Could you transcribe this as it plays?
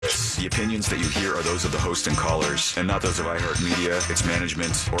The opinions that you hear are those of the host and callers, and not those of iHeartMedia, its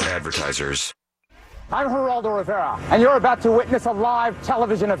management, or advertisers. I'm Geraldo Rivera, and you're about to witness a live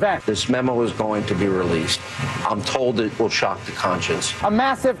television event. This memo is going to be released. I'm told it will shock the conscience. A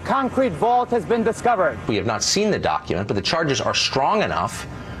massive concrete vault has been discovered. We have not seen the document, but the charges are strong enough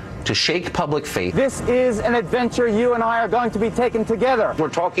to shake public faith. This is an adventure you and I are going to be taking together. We're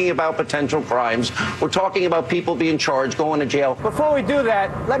talking about potential crimes. We're talking about people being charged, going to jail. Before we do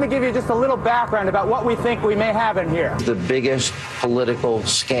that, let me give you just a little background about what we think we may have in here. The biggest political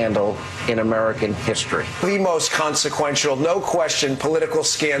scandal in American history. The most consequential, no question, political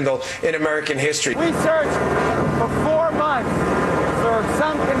scandal in American history. We searched for 4 months for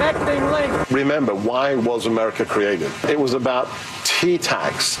some connecting link. Remember, why was America created? It was about tea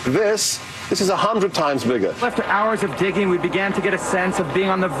tax. This is 100 times bigger. After hours of digging, we began to get a sense of being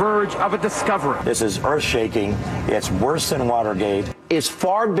on the verge of a discovery. This is earth-shaking. It's worse than Watergate. It's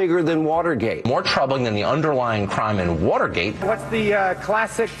far bigger than Watergate. More troubling than the underlying crime in Watergate. What's the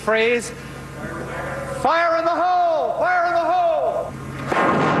classic phrase? Fire in the hole! Fire in the hole!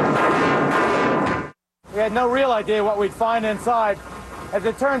 We had no real idea what we'd find inside. As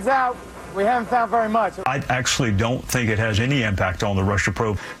it turns out, we haven't found very much. I actually don't think it has any impact on the Russia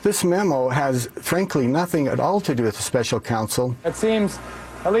probe. This memo has, frankly, nothing at all to do with the special counsel. It seems,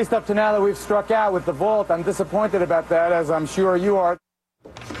 at least up to now, that we've struck out with the vault. I'm disappointed about that, as I'm sure you are.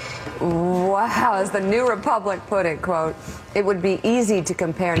 Wow, as the New Republic put it, quote, it would be easy to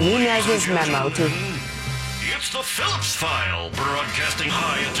compare Nunez's memo to... It's the Phillips File, broadcasting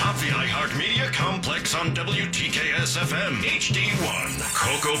high atop the iHeartMedia complex on WTKS-FM HD1,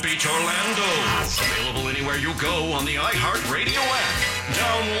 Cocoa Beach, Orlando. Available anywhere you go on the iHeartRadio app.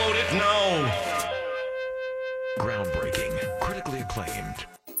 Download it now. Groundbreaking, critically acclaimed.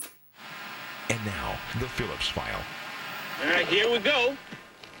 And now, the Phillips File. All right, here we go.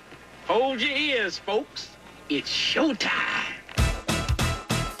 Hold your ears, folks. It's showtime.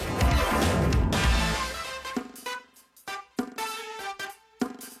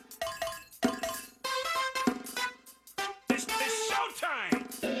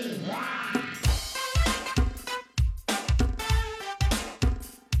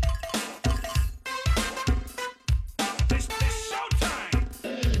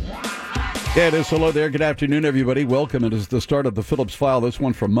 Yeah, it is. Hello there. Good afternoon, everybody. Welcome. It is the start of the Phillips File. This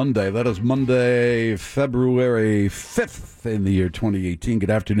one from Monday. That is Monday, February 5th in the year 2018. Good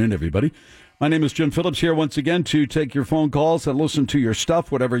afternoon, everybody. My name is Jim Phillips here once again to take your phone calls and listen to your stuff,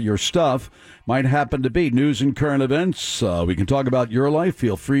 whatever your stuff might happen to be. News and current events. We can talk about your life.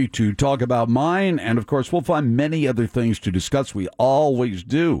 Feel free to talk about mine. And, of course, we'll find many other things to discuss. We always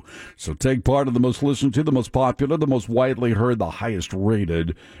do. So take part in the most listened to, the most popular, the most widely heard, the highest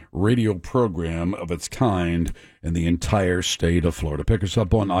rated radio program of its kind in the entire state of Florida. Pick us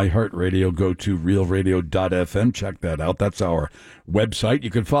up on iHeartRadio. Go to realradio.fm. Check that out. That's our website.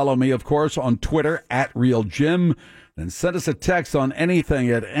 You can follow me, of course, on Twitter at RealJim. And send us a text on anything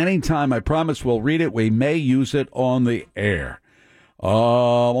at any time. I promise we'll read it. We may use it on the air.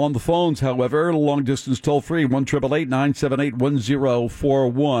 On the phones, however, long distance toll free,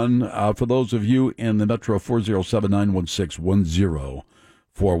 1-888-978-1041. For those of you in the Metro, 407-916-1041.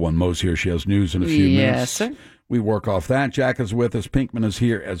 Mo's here. She has news in a few minutes. Yes, sir. We work off that. Jack is with us. Pinkman is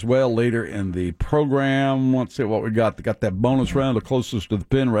here as well later in the program. Let's see what we got. Got that bonus round, the closest to the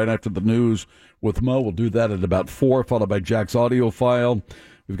pin, right after the news with Mo. We'll do that at about 4, followed by Jack's audio file.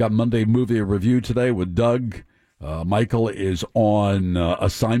 We've got Monday movie review today with Doug. Michael is on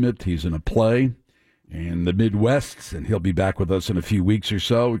assignment. He's in a play in the Midwest, and he'll be back with us in a few weeks or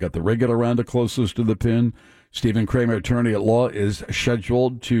so. We got the regular round of closest to the pin. Stephen Kramer, attorney at law, is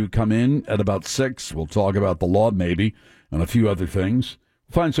scheduled to come in at about 6. We'll talk about the law, maybe, and a few other things.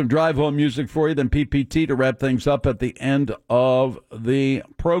 Find some drive-home music for you, then PPT to wrap things up at the end of the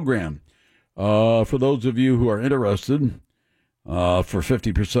program. For those of you who are interested, for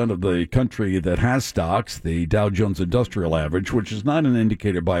 50% of the country that has stocks, the Dow Jones Industrial Average, which is not an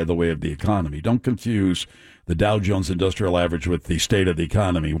indicator, by the way, of the economy. Don't confuse the Dow Jones Industrial Average with the state of the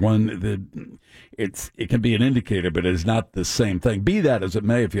economy. It can be an indicator, but it is not the same thing. Be that as it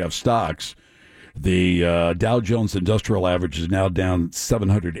may, if you have stocks, the Dow Jones Industrial Average is now down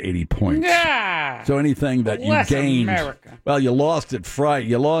 780 points. Yeah. So anything that you gained, America. well, you lost it Friday.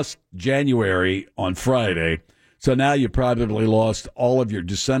 You lost January on Friday. So now you probably lost all of your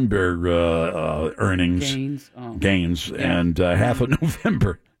December earnings, gains, and half of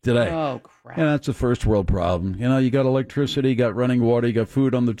November today. Oh, crap. And that's a first world problem. You know, you got electricity, you got running water, you got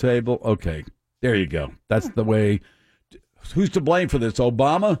food on the table. Okay, there you go. That's the way. Who's to blame for this?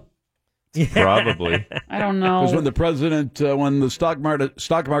 Obama? Probably. I don't know. Because when the president, when the stock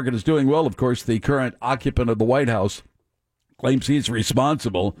market is doing well, of course, the current occupant of the White House claims he's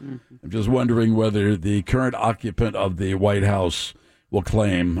responsible. I'm just wondering whether the current occupant of the White House will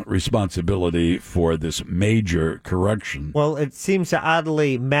claim responsibility for this major correction. Well, it seems to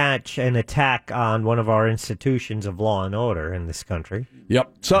oddly match an attack on one of our institutions of law and order in this country.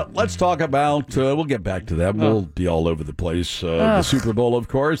 Yep. So let's talk about, we'll get back to that. We'll be all over the place. The Super Bowl, of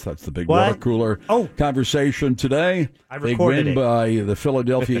course. That's the big water cooler conversation today. I Big recorded win it. by the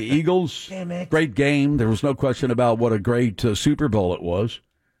Philadelphia Eagles. Damn it. Great game. There was no question about what a great Super Bowl it was.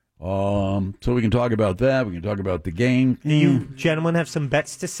 So we can talk about that. We can talk about the game. Do you gentlemen have some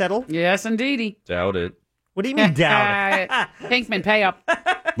bets to settle? Yes, indeedy. Doubt it. What do you mean doubt it? Pinkman, pay up.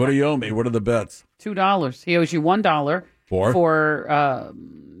 What do you owe me? What are the bets? $2. He owes you $1 for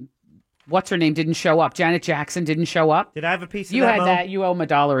what's her name didn't show up. Janet Jackson didn't show up. Did I have a piece of you that, had Mo? that. You owe him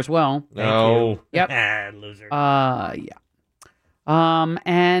 $1 as well. No. Yep. Loser. Yeah.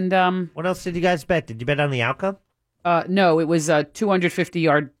 What else did you guys bet? Did you bet on the outcome? No, it was a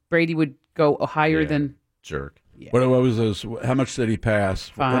 250-yard. Brady would go higher than jerk. Yeah. What was this? How much did he pass?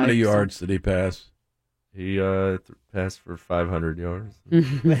 How many yards did he pass? He passed for 500 yards. Well,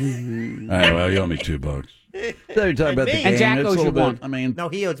 you owe me $2. So you're talking about the game. And Jack It's a owes you little one. bit, I mean, No,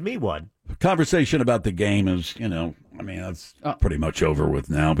 he owes me one. conversation about the game is, that's pretty much over with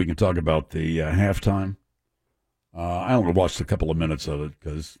now. We can talk about the halftime. I only watched a couple of minutes of it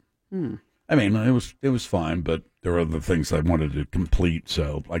because, it was fine, but there were other things I wanted to complete,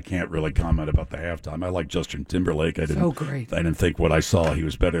 so I can't really comment about the halftime. I like Justin Timberlake. I didn't think what I saw he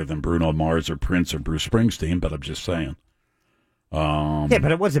was better than Bruno Mars or Prince or Bruce Springsteen, but I'm just saying. Yeah,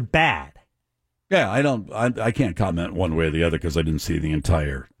 but it wasn't bad. Yeah, I can't comment one way or the other because I didn't see the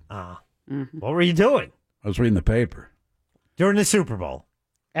entire. What were you doing? I was reading the paper. During the Super Bowl?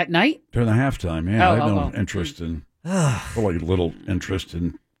 At night? During the halftime, yeah. I have no interest in, really little interest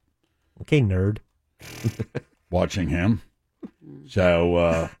in. Okay, nerd. Watching him.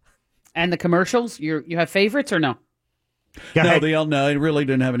 So. And the commercials? You have favorites or no? No, I really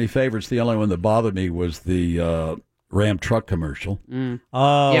didn't have any favorites. The only one that bothered me was the Ram truck commercial.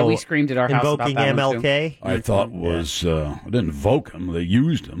 Oh, yeah, we screamed at our house about invoking that one, MLK. I thought was I didn't invoke him. They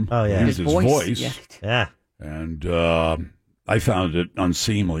used him. Oh yeah, they used his voice. Yeah. And I found it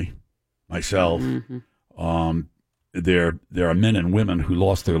unseemly myself. There are men and women who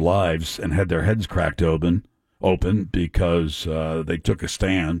lost their lives and had their heads cracked open because they took a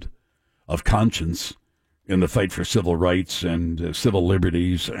stand of conscience in the fight for civil rights and civil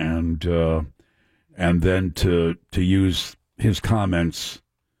liberties, and then to use his comments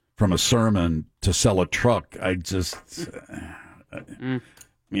from a sermon to sell a truck. I just,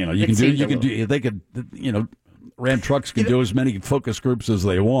 Ram trucks can do as many focus groups as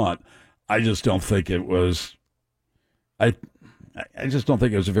they want. I just don't think it was. I just don't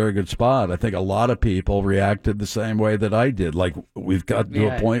think it was a very good spot. I think a lot of people reacted the same way that I did. Like, we've got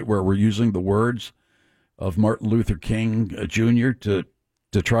to a point where we're using the words of Martin Luther King Jr. to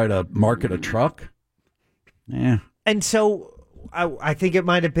try to market a truck. Yeah. And so I think it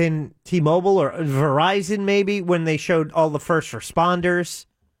might have been T-Mobile or Verizon maybe when they showed all the first responders.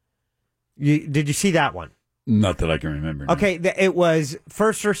 Did you see that one? Not that I can remember. No. Okay, it was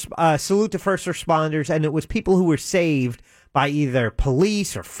salute to first responders, and it was people who were saved by either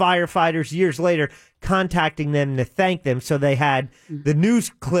police or firefighters years later contacting them to thank them. So they had the news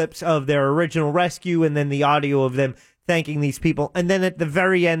clips of their original rescue and then the audio of them thanking these people. And then at the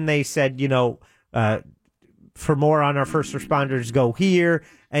very end, they said, for more on our first responders, go here.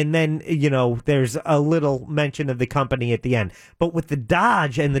 And then, there's a little mention of the company at the end. But with the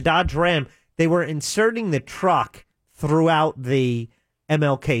Dodge and the Dodge Ram, they were inserting the truck throughout the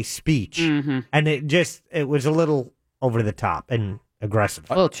MLK speech. And it was a little over the top and aggressive.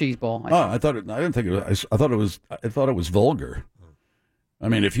 A little cheeseball. I thought it was vulgar. I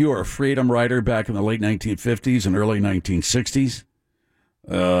mean, if you were a freedom rider back in the late 1950s and early 1960s,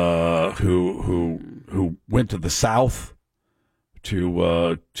 who went to the South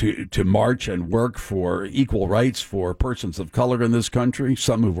to march and work for equal rights for persons of color in this country,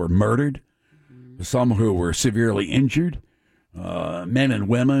 some who were murdered, some who were severely injured, men and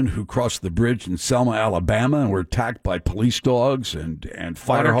women who crossed the bridge in Selma, Alabama, and were attacked by police dogs and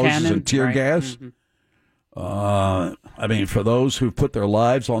fire hoses and tear gas. I mean, for those who put their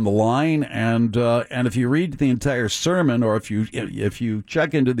lives on the line, and if you read the entire sermon, or if you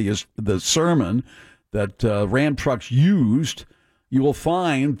check into the sermon that Ram trucks used, you will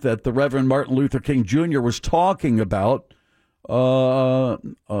find that the Reverend Martin Luther King Jr. was talking about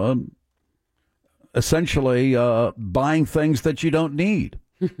essentially buying things that you don't need.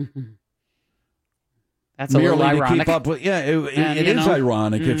 That's a little merely to ironic. keep up with. Yeah, it is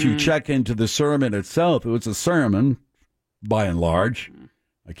ironic if you check into the sermon itself. It was a sermon, by and large.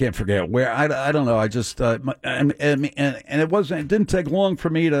 I can't forget where. I don't know. I just and it wasn't. It didn't take long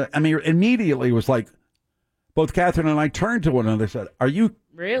for me to. I mean, immediately it was like both Catherine and I turned to one another and said, "Are you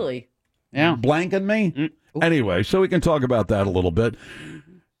really? Yeah, blanking me?" Anyway, so we can talk about that a little bit.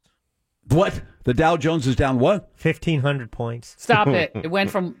 What? The Dow Jones is down what? 1,500 points. Stop it. It went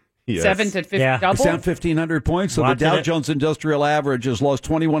from 7 to 50. Yeah. Double? It's down 1,500 points. So the Dow Jones Industrial Average has lost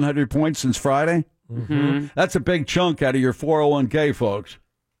 2,100 points since Friday. Mm-hmm. That's a big chunk out of your 401k, folks.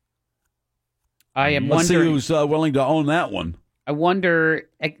 I am Let's wondering. see who's willing to own that one. I wonder,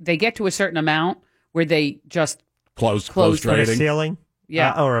 they get to a certain amount where they just close trading. A ceiling?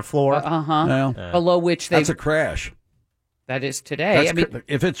 Yeah. Or a floor? Below which they... That's a crash. That is today.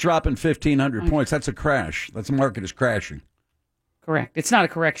 If it's dropping 1,500 points, that's a crash. That's the market is crashing. Correct. It's not a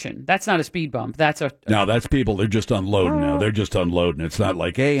correction. That's not a speed bump. That's a... No, that's people. They're just unloading now. They're just unloading. It's not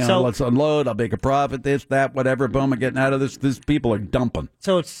like, hey, let's unload. I'll make a profit, this, that, whatever. Boom, I'm getting out of this. These people are dumping.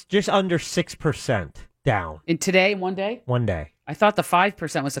 So it's just under 6% down. In today, one day? One day. I thought the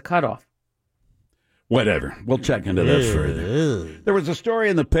 5% was a cutoff. Whatever. We'll check into that further. There was a story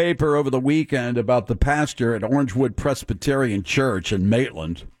in the paper over the weekend about the pastor at Orangewood Presbyterian Church in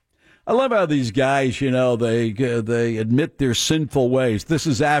Maitland. I love how these guys, they admit their sinful ways. This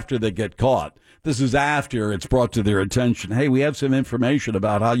is after they get caught. This is after it's brought to their attention. Hey, we have some information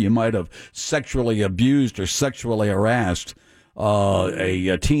about how you might have sexually abused or sexually harassed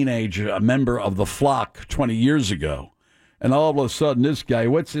a teenage member of the flock 20 years ago. And all of a sudden, this guy,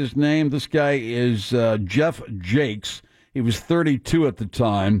 what's his name? This guy is Jeff Jakes. He was 32 at the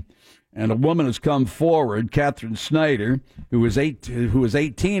time. And a woman has come forward, Catherine Snyder, who was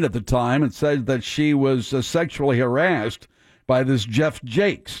 18 at the time, and said that she was sexually harassed by this Jeff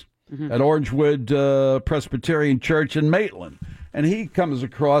Jakes at Orangewood Presbyterian Church in Maitland. And he comes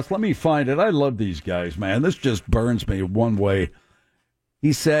across, let me find it. I love these guys, man. This just burns me one way.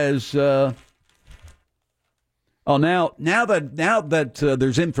 He says... now that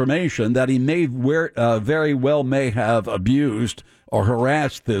there's information that he may very well may have abused or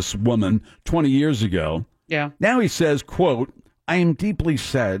harassed this woman 20 years ago. Yeah. Now he says, quote, I am deeply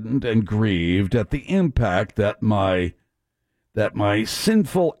saddened and grieved at the impact that my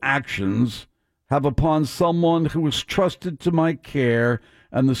sinful actions have upon someone who was trusted to my care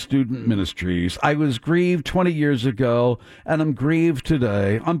and the student ministries. I was grieved 20 years ago, and I'm grieved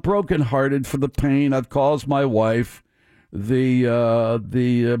today. I'm brokenhearted for the pain I've caused my wife, the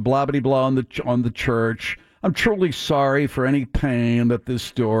blah-blah-blah on the church. I'm truly sorry for any pain that this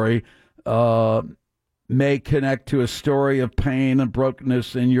story may connect to a story of pain and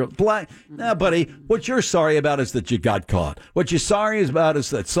brokenness in your life. Now, buddy, what you're sorry about is that you got caught. What you're sorry about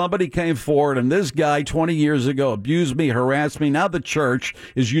is that somebody came forward and this guy 20 years ago abused me, harassed me. Now the church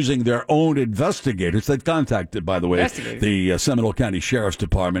is using their own investigators. They've contacted, by the way, the Seminole County Sheriff's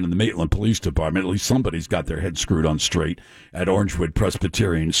Department and the Maitland Police Department. At least somebody's got their head screwed on straight at Orangewood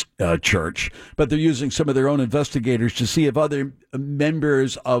Presbyterian Church. But they're using some of their own investigators to see if other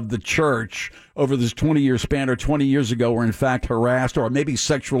members of the church over this 20-year span or 20 years ago were in fact harassed or maybe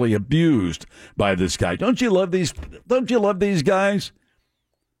sexually abused by this guy. Don't you love these guys?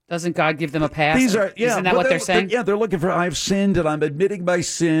 Doesn't God give them a pass? Isn't that what they're saying? Yeah, they're looking for, I've sinned and I'm admitting my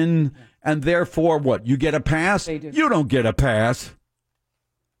sin, and therefore what? You get a pass? They do. You don't get a pass.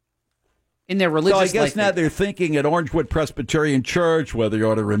 In their religious life. So I guess now they're thinking at Orangewood Presbyterian Church whether you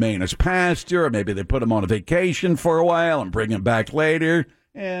ought to remain as pastor, or maybe they put him on a vacation for a while and bring him back later.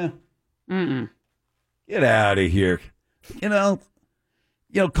 Yeah. Get out of here.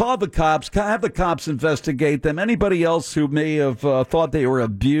 Call the cops. Have the cops investigate them. Anybody else who may have thought they were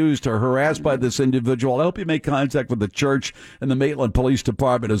abused or harassed by this individual, I hope you make contact with the church and the Maitland Police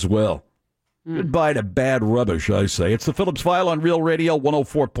Department as well. Goodbye to bad rubbish, I say. It's the Phillips File on Real Radio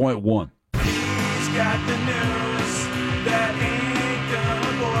 104.1. He's got the news that ain't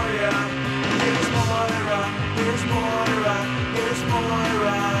gonna bore ya. Here's Moira, here's Moira, here's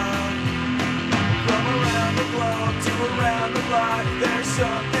Moira. From around the globe to around the block, there's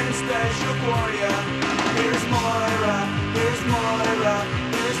something special for ya. Here's Moira, here's Moira,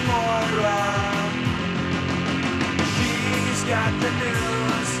 here's Moira. She's got the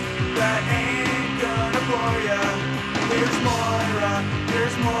news that ain't gonna bore ya. Here's Moira,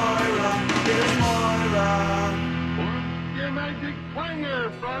 here's Moira, here's Moira. Your magic clanger,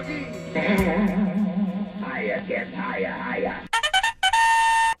 Froggy. Higher, get higher, higher.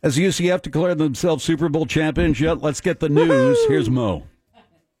 Has UCF declared themselves Super Bowl champions yet? Let's get the news. Here's Mo.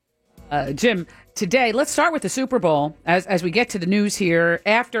 Jim, today, let's start with the Super Bowl as we get to the news here.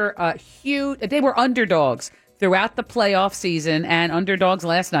 After they were underdogs throughout the playoff season and underdogs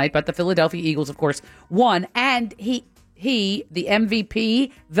last night, but the Philadelphia Eagles, of course, won. And he, the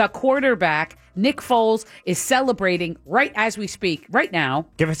MVP, the quarterback, Nick Foles, is celebrating right as we speak, right now.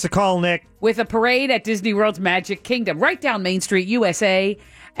 Give us a call, Nick. With a parade at Disney World's Magic Kingdom, right down Main Street, USA.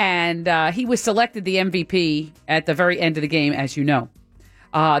 And he was selected the MVP at the very end of the game, as you know.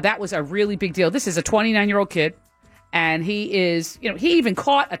 That was a really big deal. This is a 29-year-old kid, and he is, he even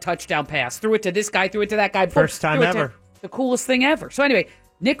caught a touchdown pass. Threw it to this guy, threw it to that guy. First time ever. The coolest thing ever. So anyway,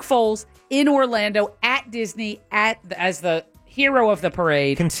 Nick Foles in Orlando at Disney as the hero of the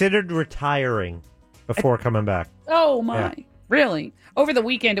parade. Considered retiring before coming back. Oh, my. Yeah. Really? Over the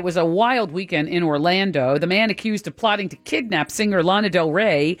weekend, it was a wild weekend in Orlando. The man accused of plotting to kidnap singer Lana Del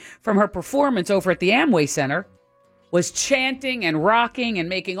Rey from her performance over at the Amway Center was chanting and rocking and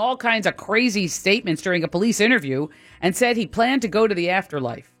making all kinds of crazy statements during a police interview and said he planned to go to the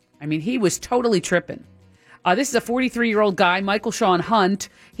afterlife. I mean, he was totally tripping. This is a 43-year-old guy, Michael Sean Hunt.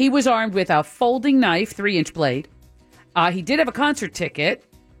 He was armed with a folding knife, 3-inch blade. He did have a concert ticket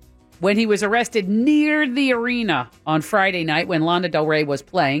when he was arrested near the arena on Friday night when Lana Del Rey was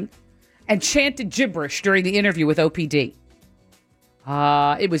playing and chanted gibberish during the interview with OPD.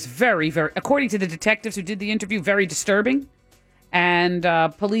 It was very, very, according to the detectives who did the interview, very disturbing. And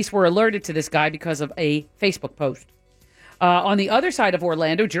police were alerted to this guy because of a Facebook post. On the other side of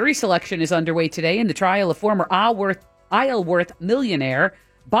Orlando, jury selection is underway today in the trial of former Isleworth millionaire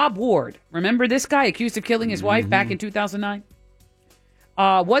Bob Ward. Remember this guy accused of killing his wife back in 2009?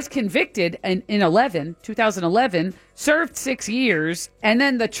 Was convicted in 2011, served 6 years, and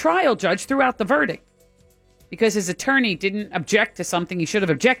then the trial judge threw out the verdict because his attorney didn't object to something he should have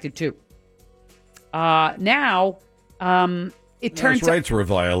objected to. Now, it turns out... His rights were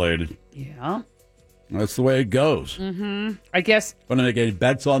violated. Yeah. That's the way it goes. Mm-hmm. I guess... Want to make any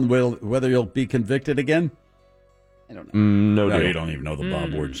bets on whether you'll be convicted again? I don't know. No, you don't even know the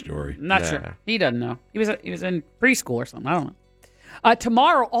Bob Ward story. Not sure. He doesn't know. He was in preschool or something. I don't know.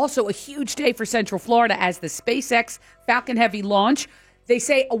 Tomorrow, also a huge day for Central Florida as the SpaceX Falcon Heavy launch. They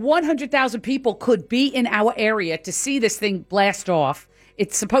say 100,000 people could be in our area to see this thing blast off.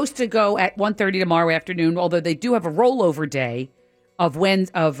 It's supposed to go at 1:30 tomorrow afternoon, although they do have a rollover day of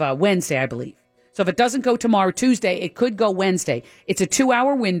Wednesday, I believe. So if it doesn't go tomorrow, Tuesday, it could go Wednesday. It's a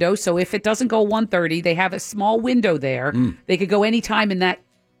 2-hour window, so if it doesn't go 1:30, they have a small window there. They could go any time in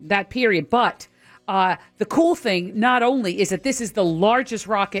that period. But the cool thing, not only is that this is the largest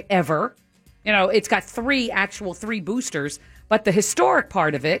rocket ever, it's got three boosters, but the historic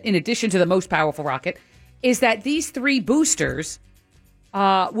part of it, in addition to the most powerful rocket, is that these 3 boosters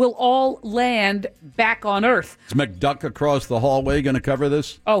will all land back on Earth. Is McDuck across the hallway going to cover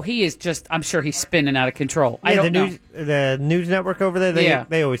this? Oh, he is I'm sure he's spinning out of control. Yeah, I don't know. The news network over there,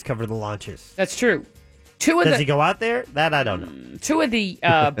 they always cover the launches. That's true. Does he go out there? That I don't know. 2 of the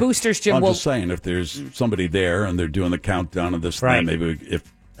boosters, Jim, I'm just saying, if there's somebody there and they're doing the countdown of this thing, maybe if it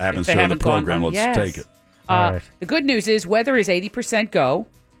happens during the program, let's take it. Right. The good news is weather is 80% go.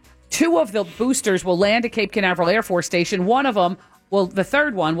 2 of the boosters will land at Cape Canaveral Air Force Station. One of them, the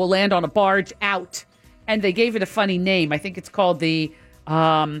third one, will land on a barge out. And they gave it a funny name. I think it's called the...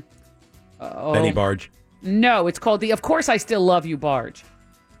 Benny Barge? No, it's called the Of Course I Still Love You Barge.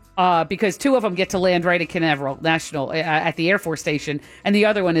 Because 2 of them get to land right at Canaveral National at the Air Force Station. And the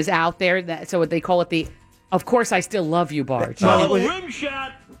other one is out there. So they call it the Of Course I Still Love You Barge. Well,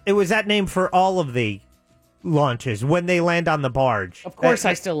 it was that name for all of the launches when they land on the barge. Of course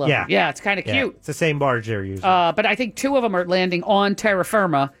I still love it. Yeah, it's kind of cute. It's the same barge they're using. But I think 2 of them are landing on terra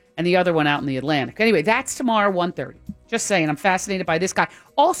firma and the other one out in the Atlantic. Anyway, that's tomorrow, 1:30. Just saying, I'm fascinated by this guy.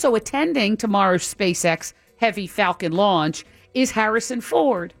 Also attending tomorrow's SpaceX Heavy Falcon launch is Harrison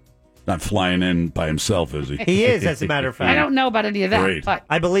Ford. Not flying in by himself, is he? He is, as a matter of fact. I don't know about any of that. Great. But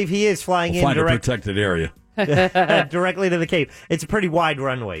I believe he is flying in find a protected area. directly to the Cape. It's a pretty wide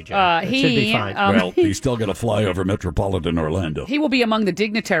runway, John. It should be fine. Well, he's still going to fly over metropolitan Orlando. He will be among the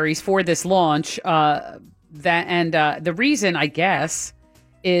dignitaries for this launch. The reason, I guess,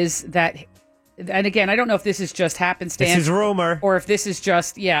 is that, and again, I don't know if this is just happenstance. This is rumor. Or if this is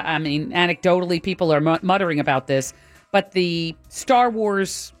just, anecdotally, people are muttering about this. But the Star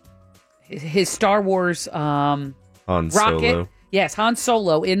Wars, his Star Wars Han rocket. Solo. Yes, Han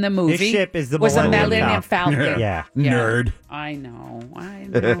Solo in the movie. His ship is the Millennium Falcon. Yeah. Nerd. I know.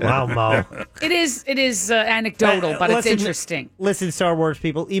 Wow, Mo. It is anecdotal, but it's interesting. Listen, Star Wars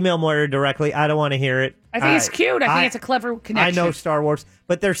people, email Moira directly. I don't want to hear it. I think it's cute. I think it's a clever connection. I know Star Wars,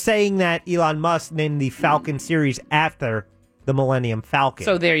 but they're saying that Elon Musk named the Falcon series after the Millennium Falcon.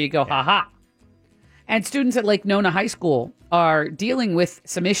 So there you go. Ha ha. And students at Lake Nona High School are dealing with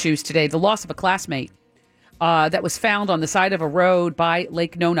some issues today. The loss of a classmate that was found on the side of a road by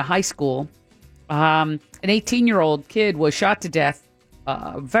Lake Nona High School. An 18-year-old kid was shot to death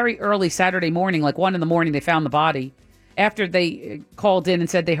very early Saturday morning, like 1 a.m. They found the body. After they called in and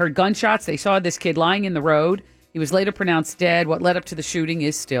said they heard gunshots, they saw this kid lying in the road. He was later pronounced dead. What led up to the shooting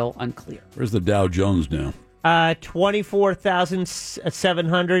is still unclear. Where's the Dow Jones now?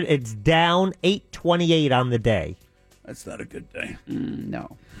 24,700. It's down 828 on the day. That's not a good day.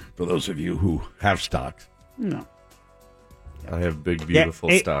 No. For those of you who have stocks. No. I have big, beautiful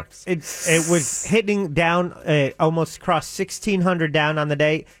stocks. It was hitting down, almost crossed 1,600 down on the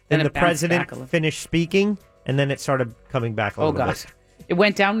day. Then the president finished speaking, and then it started coming back a little gosh. bit. It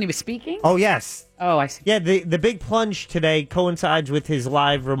went down when he was speaking? Oh, yes. Oh, I see. Yeah, the big plunge today coincides with his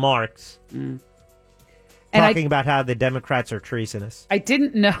live remarks. Talking about how the Democrats are treasonous. I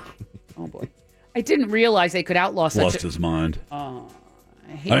didn't know. Oh, boy. I didn't realize they could outlaw such Lost his mind. I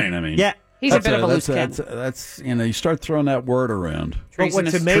mean. Yeah. He's a bit of a loose cannon. That's you start throwing that word around. But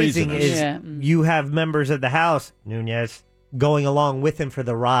what's amazing Treasonous. is you have members of the House, Nunez, going along with him for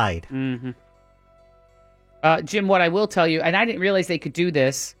the ride. Mm-hmm. Jim, what I will tell you, and I didn't realize they could do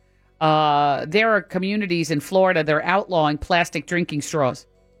this, there are communities in Florida that are outlawing plastic drinking straws.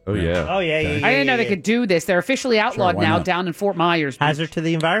 Oh, yeah. Oh, yeah. I didn't know they could do this. They're officially outlawed why now not? down in Fort Myers. Hazard to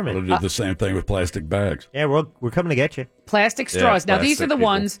the environment. We'll do the same thing with plastic bags. Yeah, we're coming to get you. Plastic straws. Yeah, now, these are the plastic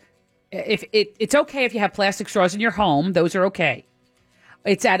ones, if it's okay if you have plastic straws in your home. Those are okay.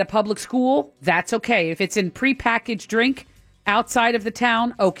 It's at a public school. That's okay. If it's in prepackaged drink outside of the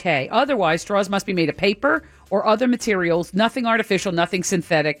town, okay. Otherwise, straws must be made of paper or other materials, nothing artificial, nothing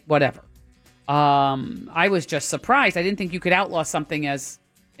synthetic, whatever. I was just surprised. I didn't think you could outlaw something as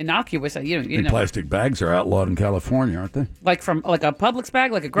innocuous. You know, plastic bags are outlawed in California, aren't they? like from like a Publix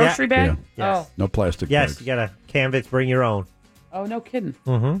bag, like a grocery bag. Yes. No plastic Yes, bags. you got to canvas, bring your own. Oh, no kidding.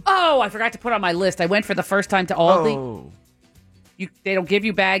 Mm-hmm. Oh, I forgot to put on my list. I went for the first time to Aldi. They don't give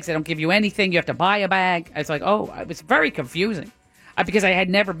you bags. They don't give you anything. You have to buy a bag. It's like, it was very confusing because I had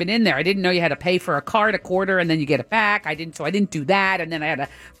never been in there. I didn't know you had to pay for a cart, a quarter, and then you get it back. I didn't do that, and then I had to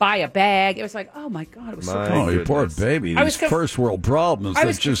buy a bag. It was like, oh my God, it was so confusing. Oh, you poor baby. I was These first world problems. I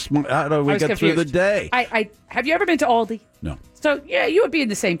was That's just how do we I was get through the confused. day? I have you ever been to Aldi? No. So yeah, you would be in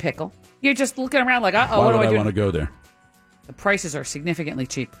the same pickle. You're just looking around like, Why what do would I do? want to go there? The prices are significantly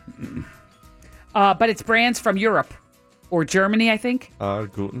cheap. But it's brands from Europe or Germany, I think.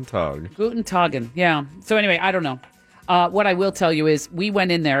 Guten Tag. Guten Tagen, yeah. So anyway, I don't know. What I will tell you is we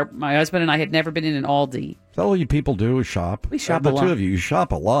went in there. My husband and I had never been in an Aldi. That's all you people do is shop. We shop the a lot. two of you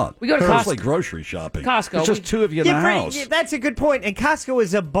shop a lot. We go to Mostly Costco. grocery shopping. Costco. It's just two of you in the house. That's a good point. And Costco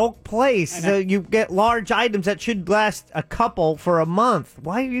is a bulk place. So you get large items that should last a couple for a month.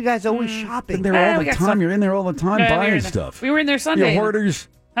 Why are you guys always shopping? You're there all the time. You're in there all the time Yeah, we were buying in there. stuff. We were in there Sunday. You're hoarders.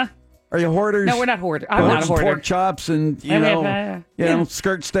 Are you hoarders? No, we're not hoarders. I'm not a hoarder. Pork chops and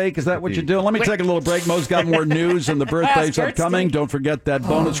skirt steak. Is that what you're doing? Let me take a little break. Mo's got more news and the birthdays Skirt upcoming. steak. Don't forget that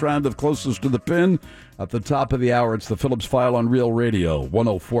bonus round of Closest to the Pin at the top of the hour. It's the Phillips File on Real Radio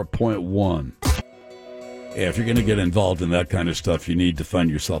 104.1. Yeah, if you're going to get involved in that kind of stuff, you need to find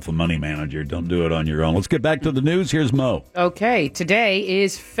yourself a money manager. Don't do it on your own. Let's get back to the news. Here's Mo. Okay, today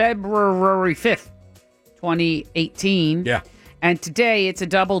is February 5th, 2018. Yeah. And today it's a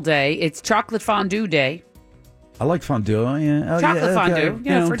double day. It's chocolate fondue day. I like fondue. Yeah. Chocolate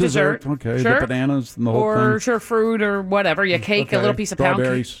fondue, for dessert. Okay, Sure. the bananas and the whole Or thing. fruit or whatever. You cake, a little piece of pound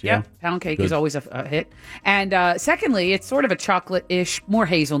cake. Strawberries, yeah. Pound cake Good. is always a hit. And secondly, it's sort of a chocolate-ish, more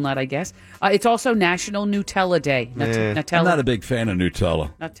hazelnut, I guess. It's also National Nutella Day. Nutella. I'm not a big fan of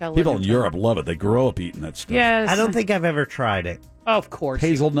Nutella. Nutella, People in Nutella. Europe love it. They grow up eating that stuff. Yes. I don't think I've ever tried it. Of course.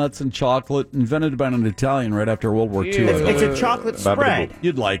 Hazelnuts and chocolate, invented by an Italian right after World War II. It's a chocolate spread.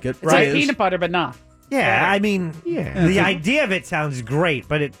 You'd like it. It's like peanut butter, but not. Yeah, I mean, the idea of it sounds great,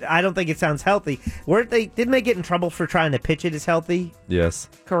 but I don't think it sounds healthy. Didn't they get in trouble for trying to pitch it as healthy? Yes.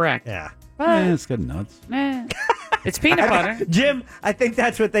 Correct. Yeah. It's got nuts. It's peanut butter. Jim, I think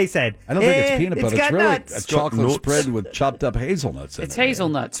that's what they said. I don't think it's peanut butter. It's got really nuts. a chocolate spread with chopped up hazelnuts in It's it.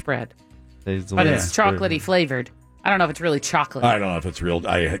 hazelnut spread. But Hazelnut it's chocolatey flavored. I don't know if it's really chocolate. I don't know if it's real.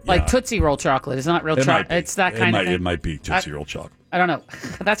 Like Tootsie Roll chocolate. It's not real chocolate. It's that kind of thing. It might be Tootsie Roll chocolate. I don't know.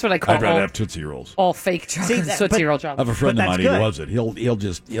 That's what I call I'd rather have Tootsie Rolls. all fake chocolate. Tootsie Roll chocolate. I have a friend of mine. He good. loves it. He'll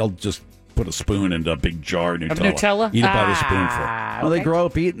just put a spoon into a big jar of Nutella. Nutella? Eat it by the spoonful. Well, they okay. grow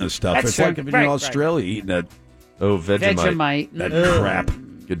up eating this stuff. That's It's true. like if you're Right, in right. Australia eating that. Oh, Vegemite. That Ugh. crap.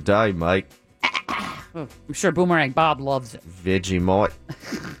 Good day, mate. Oh, I'm sure Boomerang Bob loves it. Vegemite.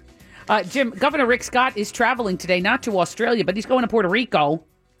 Jim, Governor Rick Scott is traveling today, not to Australia, but he's going to Puerto Rico.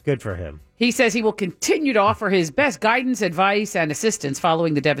 Good for him. He says he will continue to offer his best guidance, advice, and assistance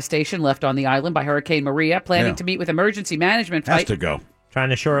following the devastation left on the island by Hurricane Maria, planning to meet with emergency management. Has to go. Trying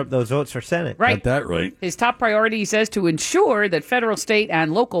to shore up those votes for Senate. Right. Got that right. His top priority, he says, to ensure that federal, state,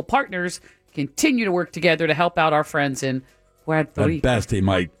 and local partners continue to work together to help out our friends in Puerto Rico. At best, he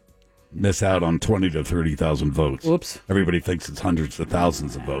might miss out on 20 to 30,000 votes. Whoops. Everybody thinks it's hundreds of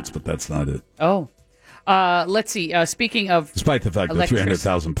thousands of votes, but that's not it. Oh. Let's see. Speaking of Despite the fact that electric-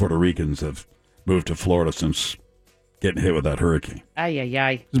 300,000 Puerto Ricans have moved to Florida since getting hit with that hurricane. Ay, ay,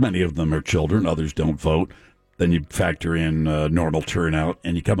 ay. As many of them are children, others don't vote. Then you factor in normal turnout,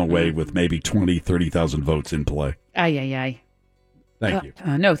 and you come away with maybe 20, 30,000 votes in play. Ay, ay, ay. Thank you.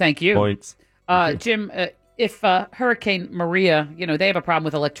 No, thank you. Points. Jim, if Hurricane Maria, they have a problem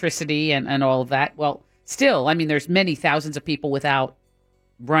with electricity and all of that. Well, still, I mean, there's many thousands of people without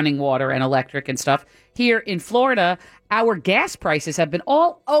running water and electric and stuff. Here in Florida, our gas prices have been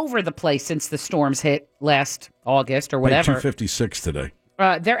all over the place since the storms hit last August or Paid whatever. $2.56 today.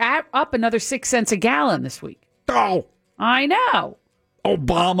 They're up another 6 cents a gallon this week. Oh, I know.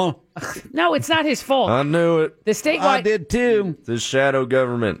 Obama. No, it's not his fault. I knew it. The statewide. I did too. The shadow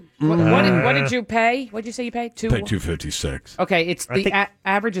government. What did you pay? What did you say you paid? Paid $2.56. Okay, it's I think-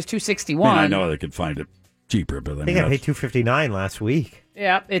 average is I $2.61. mean, I know they could find it cheaper, but I think I paid $2.59 last week.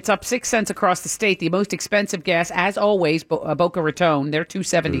 Yeah, it's up 6 cents across the state. The most expensive gas, as always, Boca Raton. They're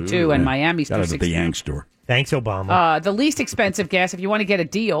 $2.72, and Miami's Got it at the $2.60. Yank store. Thanks, Obama. The least expensive gas, if you want to get a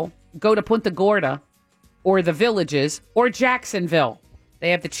deal, go to Punta Gorda, or the Villages, or Jacksonville. They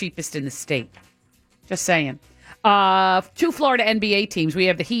have the cheapest in the state. Just saying. Two Florida NBA teams. We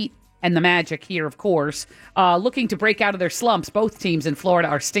have the Heat and the Magic here, of course, looking to break out of their slumps. Both teams in Florida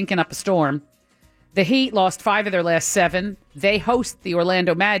are stinking up a storm. The Heat lost 5 of their last 7. They host the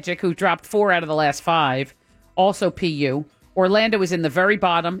Orlando Magic, who dropped 4 out of the last 5. Also PU. Orlando is in the very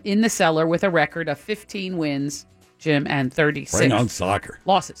bottom, in the cellar, with a record of 15 wins, Jim, and 36 Bring on soccer.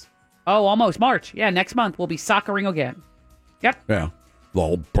 losses. Oh, almost March. Yeah, next month we'll be soccering again. Yep. Yeah. The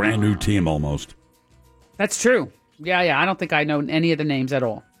whole brand new team almost. That's true. Yeah. I don't think I know any of the names at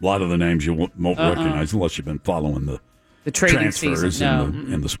all. A lot of the names you won't recognize unless you've been following the trading transfers season.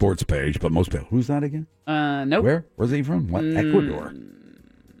 No. in the sports page. But most people, who's that again? Nope. Where? Where's he from? What? Ecuador.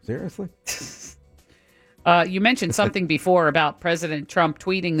 Seriously? You mentioned something before about President Trump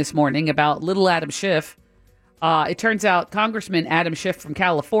tweeting this morning about little Adam Schiff. It turns out Congressman Adam Schiff from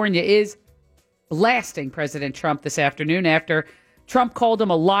California is blasting President Trump this afternoon after Trump called him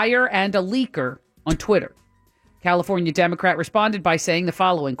a liar and a leaker on Twitter. California Democrat responded by saying the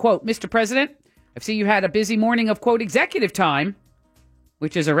following, quote, Mr. President, I see you had a busy morning of, quote, executive time,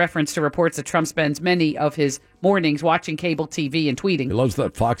 which is a reference to reports that Trump spends many of his mornings watching cable TV and tweeting. He loves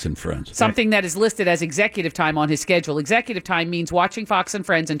that Fox and Friends. Something that is listed as executive time on his schedule. Executive time means watching Fox and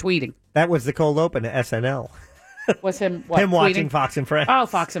Friends and tweeting. That was the cold open to SNL. Was him what, Him watching tweeting? Fox and Friends. Oh,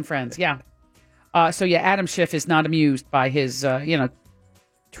 Fox and Friends, yeah. So, yeah, Adam Schiff is not amused by his,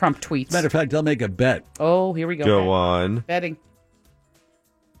 Trump tweets. Matter of fact, I'll make a bet. Oh, here we go. Go on. Betting.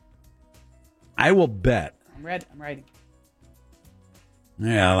 I will bet. I'm writing.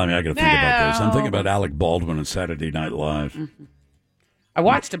 Yeah, I got to think about this. I'm thinking about Alec Baldwin and Saturday Night Live. Mm-hmm. I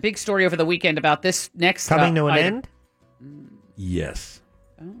watched a big story over the weekend about this next Coming to an item. end? Yes.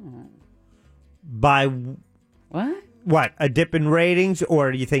 Oh. By what? What? A dip in ratings?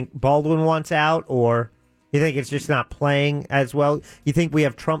 Or do you think Baldwin wants out? Or you think it's just not playing as well? You think we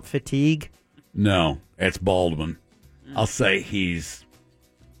have Trump fatigue? No, it's Baldwin. I'll say he's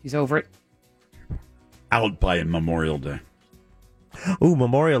over it. Out by Memorial Day. Ooh,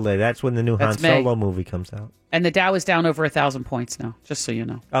 Memorial Day. That's when the new Han That's May. Solo movie comes out. And the Dow is down over 1,000 points now, just so you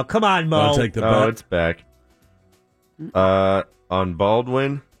know. Oh, come on, Mo. I'll take the bet. It's back. On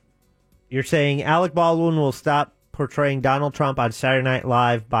Baldwin. You're saying Alec Baldwin will stop portraying Donald Trump on Saturday Night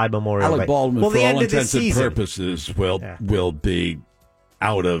Live by Memorial Day. Alec Baldwin, Well, for the end all of this intents and season. purposes, will be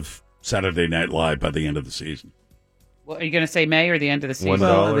out of Saturday Night Live by the end of the season. Well, are you going to say May or the end of the season?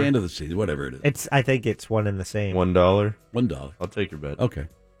 Well, at the end of the season, whatever it is. I think it's one and the same. $1. $1. I'll take your bet. Okay.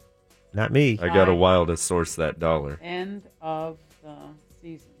 Not me. I got a while to source that dollar. End of the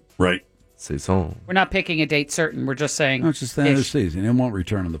season. Right. Saison. We're not picking a date certain. We're just saying. No, it's just the end of the season. It won't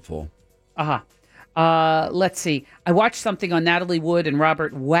return in the fall. Let's see. I watched something on Natalie Wood and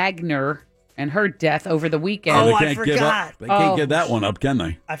Robert Wagner and her death over the weekend. Oh, they can't give up. They can't give that one up, can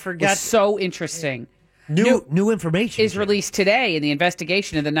they? I It forgot. was so interesting. New information is released today in the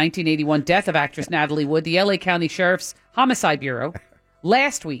investigation of the 1981 death of actress Natalie Wood. The LA County Sheriff's Homicide Bureau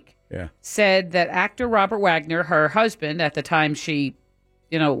last week said that actor Robert Wagner, her husband at the time she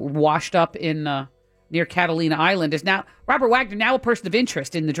washed up in near Catalina Island, is now Robert Wagner, now a person of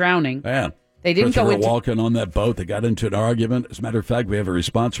interest in the drowning. Man. They didn't go into Walken on that boat. They got into an argument. As a matter of fact, we have a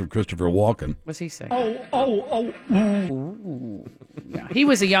response from Christopher Walken. What's he say? Ooh. Yeah, he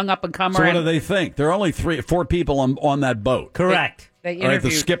was a young up-and-comer. So what do they think? There are only 4 people on that boat. Correct. They All right, the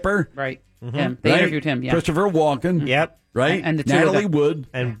skipper. Right. Mm-hmm. Him. They interviewed him, yeah. Christopher Walken. Yep. Right? And the two of Natalie them. Wood.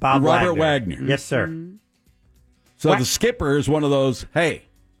 And Bob Robert Wagner. Yes, sir. Mm-hmm. So the skipper is one of those, hey.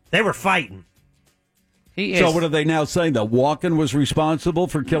 They were fighting. He is. So what are they now saying? That Walken was responsible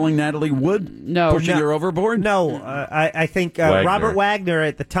for killing Natalie Wood? No. Pushing her overboard? No. I think Robert Wagner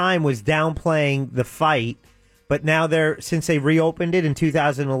at the time was downplaying the fight. But now since they reopened it in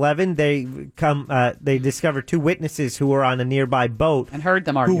 2011, they discovered 2 witnesses who were on a nearby boat and heard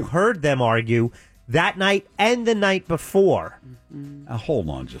them argue. Who heard them argue that night and the night before. Hold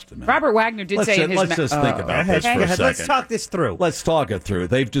on just a minute. Robert Wagner did say in his... Let's just think about this for a second. Let's talk this through. Let's talk it through.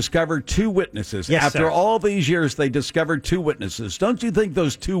 They've discovered 2 witnesses. Yes, After sir. all these years, they discovered 2 witnesses. Don't you think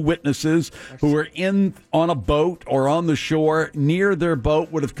those 2 witnesses who were on a boat or on the shore near their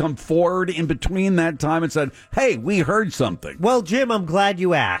boat would have come forward in between that time and said, hey, we heard something? Well, Jim, I'm glad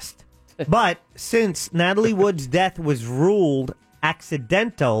you asked. But since Natalie Wood's death was ruled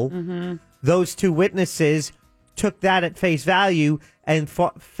accidental, those 2 witnesses took that at face value and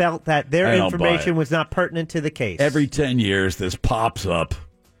felt that their information was not pertinent to the case. Every 10 years, this pops up.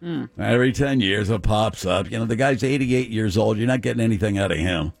 Every 10 years, it pops up. The guy's 88 years old. You're not getting anything out of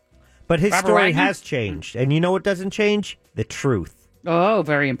him. But his Robert story Wagner? has changed. And you know what doesn't change? The truth. Oh,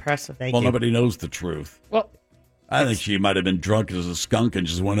 very impressive. Thank you. Nobody knows the truth. Well, I think she might have been drunk as a skunk and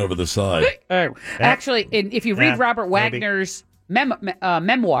just went over the side. Actually, if you read Robert Wagner's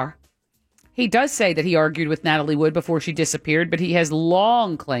memoir, he does say that he argued with Natalie Wood before she disappeared, but he has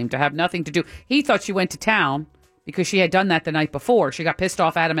long claimed to have nothing to do. He thought she went to town because she had done that the night before. She got pissed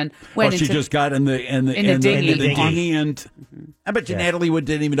off at him and went she into... just got in the dinghy and I bet you Natalie Wood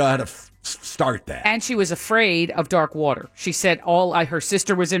didn't even know how to start that. And she was afraid of dark water. She said her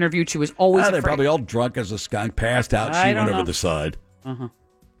sister was interviewed. She was always afraid. They're probably all drunk as a skunk, passed out. She went over the side. Uh-huh.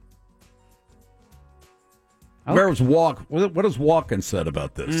 Where was what has Walken said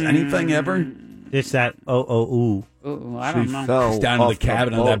about this? Anything ever? Just that I don't know. He's down in the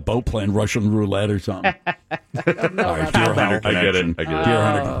cabin on that boat playing Russian roulette or something. All right, Deer Hunter connection. I get it. Deer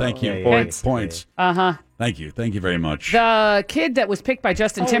Hunter, thank you. Points. Uh-huh. Thank you very much. The kid that was picked by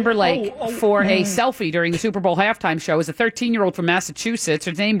Justin Timberlake for a selfie during the Super Bowl halftime show is a 13-year-old from Massachusetts.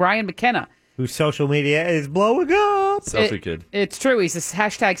 His name Brian McKenna. Whose social media is blowing up. Selfie kid. It's true. He's this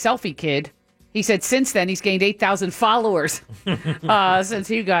hashtag selfie kid. He said since then he's gained 8,000 followers since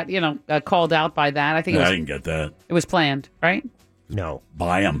he got, called out by that. I think I didn't get that. It was planned, right? No.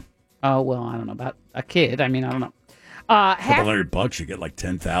 Buy him. Oh, well, I don't know about a kid. I mean, I don't know. $200, you get like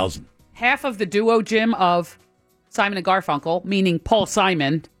 10,000. Half of the duo, Jim, of Simon and Garfunkel, meaning Paul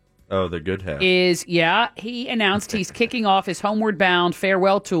Simon, Oh, the good half. he announced he's kicking off his Homeward Bound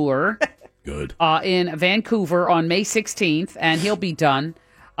farewell tour. Good. In Vancouver on May 16th, and he'll be done.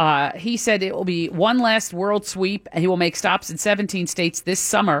 He said it will be one last world sweep, and he will make stops in 17 states this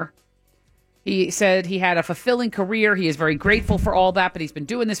summer. He said he had a fulfilling career. He is very grateful for all that, but he's been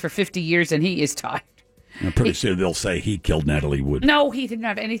doing this for 50 years, and he is tired. I'm pretty sure they'll say he killed Natalie Wood. No, he didn't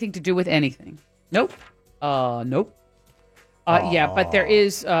have anything to do with anything. Nope. Nope. Yeah, but there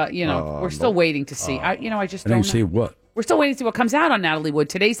is, we're still waiting to see. I just don't know. See what? We're still waiting to see what comes out on Natalie Wood.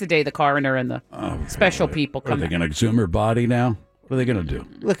 Today's the day the coroner and the special people come Are they going to exhume her body now? What are they going to do?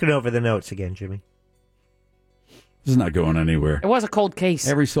 Looking over the notes again, Jimmy. This is not going anywhere. It was a cold case.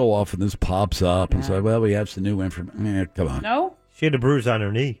 Every so often this pops up and says, well, we have some new information. Come on. No? She had a bruise on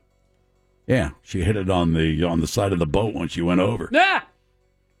her knee. Yeah, she hit it on the side of the boat when she went over. Ah!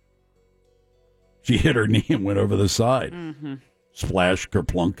 She hit her knee and went over the side. Mm-hmm. Splash,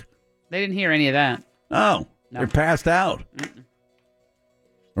 kerplunk. They didn't hear any of that. Oh, they're passed out.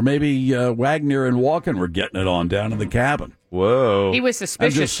 Or maybe Wagner and Walken were getting it on down in the cabin. Whoa. He was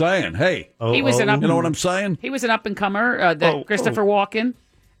suspicious. I'm just saying, hey. He was you know what I'm saying? He was an up-and-comer, Christopher Walken.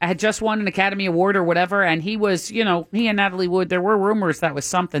 Had just won an Academy Award or whatever, and he was, he and Natalie Wood, there were rumors that was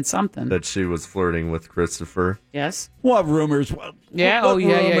something. That she was flirting with Christopher. Yes. What rumors? Yeah, what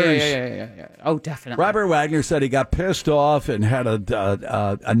yeah, rumors? yeah. Oh, definitely. Robert Wagner said he got pissed off and had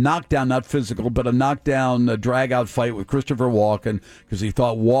a knockdown, not physical, but a knockdown, drag-out fight with Christopher Walken because he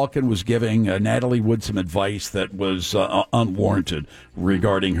thought Walken was giving Natalie Wood some advice that was unwarranted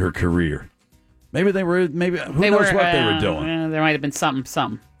regarding her career. Maybe who knows what they were doing. There might have been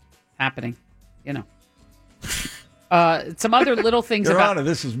something happening, Some other little things Your about... Honor,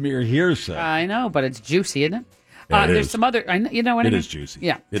 this is mere hearsay. I know, but it's juicy, isn't it? Yeah, it there's is. some other, you know what I It mean? is juicy.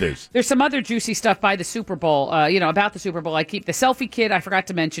 Yeah. It is. There's some other juicy stuff by the Super Bowl, about the Super Bowl. I keep the selfie kid, I forgot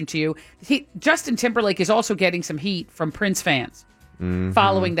to mention to you. Justin Timberlake is also getting some heat from Prince fans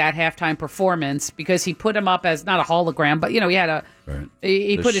following that halftime performance because he put him up as not a hologram, but, he had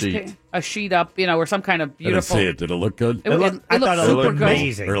he The put sheet. a sheet up, or some kind of beautiful. I didn't see it. Did it look good? It looked super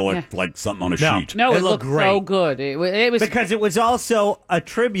good. Or it looked like something on a sheet. No, it looked looked so good. It was because it was also a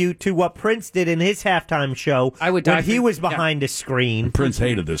tribute to what Prince did in his halftime show when he was behind a screen. Prince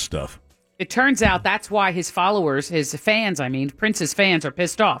hated this stuff. It turns out that's why his followers, his fans, Prince's fans, are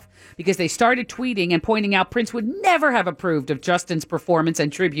pissed off because they started tweeting and pointing out Prince would never have approved of Justin's performance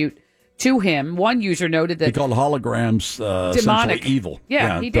and tribute to him. One user noted that He called holograms demonic, essentially evil.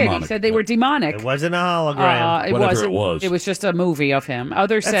 Yeah, he did. demonic. He said they were demonic. It wasn't a hologram. Whatever it was. It was just a movie of him.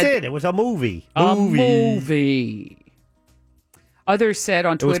 Others That's said it. It was a movie. A movie. Others said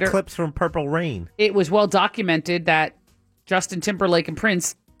on It was Twitter clips from Purple Rain. it was well documented that Justin Timberlake and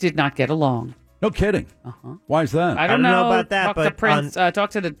Prince did not get along. No kidding. Why is that? I don't know about that, Talk to but Prince.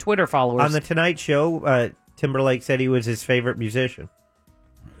 Talk to the Twitter followers. On the Tonight Show, Timberlake said he was his favorite musician.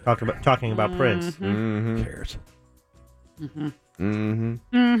 Talking about Prince. Who cares? And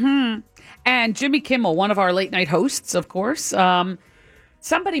Jimmy Kimmel, one of our late night hosts, of course,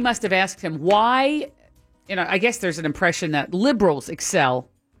 somebody must have asked him why. I guess there's an impression that liberals excel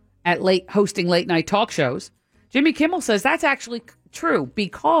at hosting late night talk shows. Jimmy Kimmel says that's actually true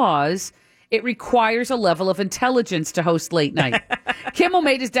because it requires a level of intelligence to host late night. Kimmel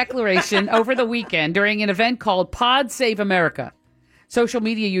made his declaration over the weekend during an event called Pod Save America. Social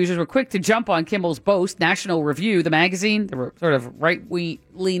media users were quick to jump on Kimmel's boast. National Review, the magazine, the sort of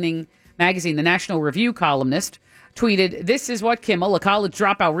right-leaning magazine, the National Review columnist, tweeted, "This is what Kimmel, a college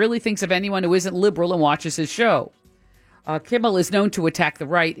dropout, really thinks of anyone who isn't liberal and watches his show." Kimmel is known to attack the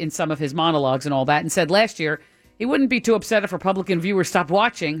right in some of his monologues and all that, and said last year he wouldn't be too upset if Republican viewers stopped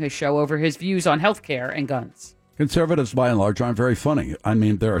watching his show over his views on health care and guns. Conservatives, by and large, aren't very funny. I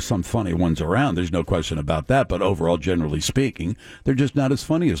mean, there are some funny ones around. There's no question about that. But overall, generally speaking, they're just not as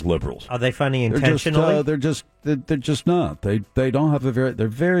funny as liberals. Are they funny intentionally? They're just not. They don't have they're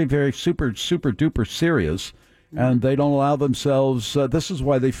very, very super duper serious. And they don't allow themselves. This is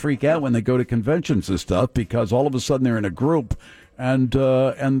why they freak out when they go to conventions and stuff, because all of a sudden they're in a group, and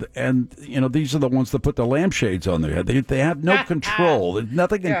these are the ones that put the lampshades on their head. They have no control. There's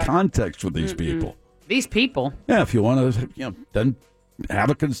nothing in context with these people. These people. Yeah, if you want to, then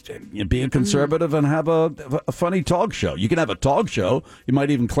have be a conservative and have a funny talk show. You can have a talk show. You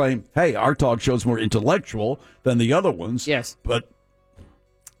might even claim, "Hey, our talk show is more intellectual than the other ones." Yes, but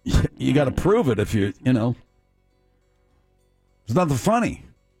you got to prove it if you. It's nothing funny.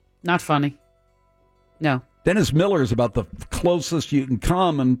 Not funny. No. Dennis Miller is about the closest you can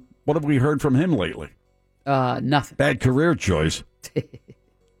come, and what have we heard from him lately? Nothing. Bad career choice.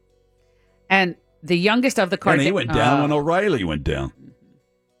 And the youngest of the And he went down when O'Reilly went down.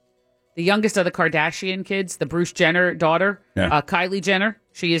 The youngest of the Kardashian kids, the Bruce Jenner daughter, Kylie Jenner.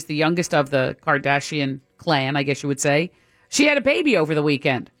 She is the youngest of the Kardashian clan, I guess you would say. She had a baby over the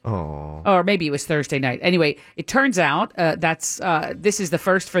weekend. Oh. Or maybe it was Thursday night. Anyway, it turns out this is the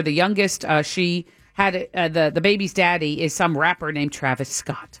first for the youngest. She had the baby's daddy is some rapper named Travis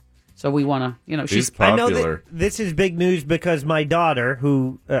Scott. So we want to, she's I know that this is big news because my daughter,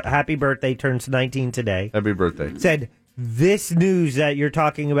 who happy birthday, turns 19 today. Happy birthday. Said this news that you're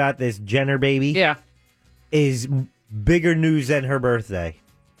talking about, this Jenner baby, is bigger news than her birthday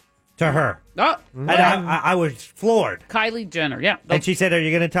to her. Oh, and I was floored. Kylie Jenner, yeah. And she said, "Are you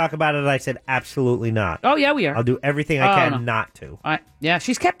going to talk about it?" And I said, "Absolutely not." Oh yeah, we are. I'll do everything I can not to. Yeah,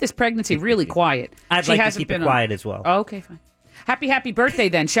 she's kept this pregnancy really quiet. I'd She like to hasn't keep been it quiet as well. Oh, okay, fine. Happy birthday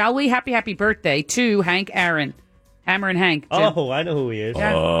then, shall we? Happy birthday to Hank Aaron. Hammer and Hank. Jim. Oh, I know who he is.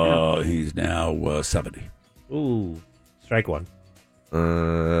 He's now 70. Ooh, strike one.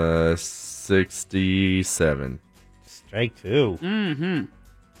 67. Strike two. Mm-hmm.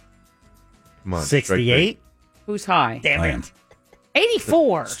 Come on. 68? Who's high? Damn it.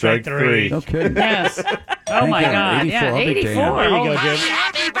 84. Strike three. Okay. Yes. Oh my God. 84. Yeah, I'll be 84. damned. There you Oh, go, Jim.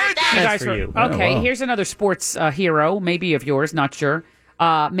 That's for you. Okay, Oh, wow. here's another sports hero, maybe of yours, not sure.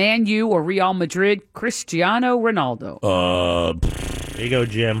 Man U or Real Madrid, Cristiano Ronaldo. There you go,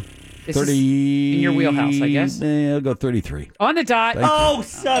 Jim. This is 30. in your wheelhouse, I guess. I'll go 33. On the dot. Thank you. Oh,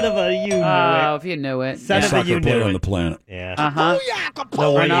 son of a, you knew Oh, it. if you knew it. Son of a, Soccer you player knew on it. the planet. Yeah. Uh-huh.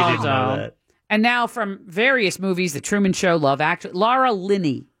 No way you didn't know Ronaldo. that. And now from various movies, The Truman Show, Love Actually, Lara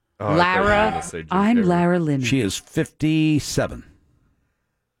Linney. Oh, I thought you were gonna say Jim I'm Carrey. Lara Linney. She is 57.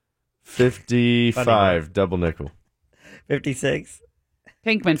 55. Double nickel. 56.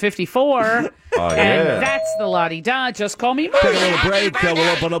 Pinkman 54. Oh, and yeah. that's the la-di-da. Just call me Take a Moody. little break. We'll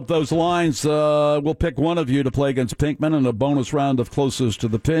open up those lines. We'll pick one of you to play against Pinkman in a bonus round of closest to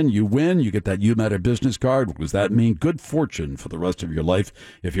the pin. You win. You get that You Matter business card. What does that mean? Good fortune for the rest of your life.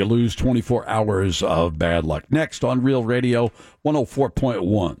 If you lose, 24 hours of bad luck. Next on Real Radio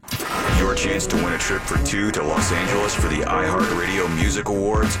 104.1. Your chance to win a trip for two to Los Angeles for the iHeartRadio Music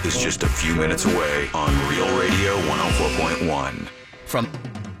Awards is just a few minutes away on Real Radio 104.1.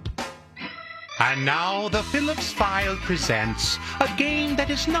 And now the Phillips File presents a game that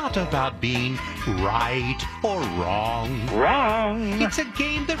is not about being right or wrong. Wrong. It's a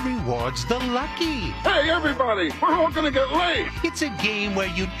game that rewards the lucky. Hey, everybody, we're all going to get laid. It's a game where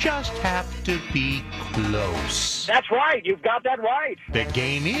you just have to be close. That's right. You've got that right. The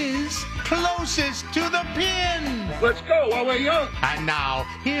game is closest to the pin. Let's go while we're young. And now,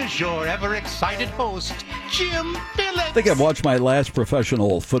 here's your ever-excited host, Jim Phillips. I think I've watched my last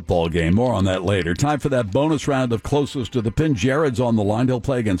professional football game. More on that later. Time for that bonus round of closest to the pin. Jared's on the line. He'll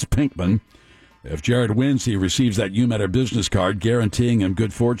play against Pinkman. If Jared wins, he receives that You Matter business card, guaranteeing him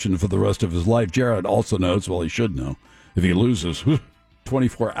good fortune for the rest of his life. Jared also knows, well, he should know, if he loses,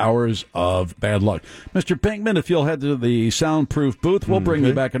 24 hours of bad luck. Mr. Pinkman, if you'll head to the soundproof booth, we'll bring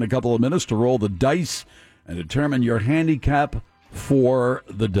you back in a couple of minutes to roll the dice and determine your handicap for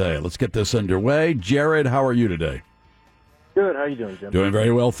the day. Let's get this underway. Jared, how are you today? Good. How are you doing, Jim? Doing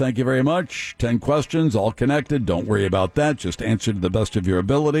very well. Thank you very much. 10 questions, all connected. Don't worry about that. Just answer to the best of your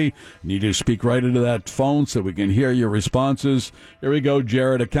ability. You need to speak right into that phone so we can hear your responses. Here we go,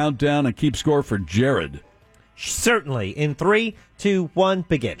 Jared. A countdown and keep score for Jared. Certainly. In 3, 2, 1,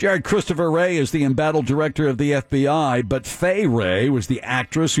 begin. Jared, Christopher Wray is the embattled director of the FBI, but Faye Wray was the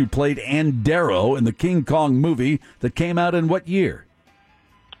actress who played Ann Darrow in the King Kong movie that came out in what year?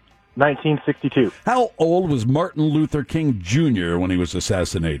 1962. How old was Martin Luther King Jr. when he was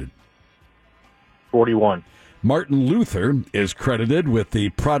assassinated? 41. Martin Luther is credited with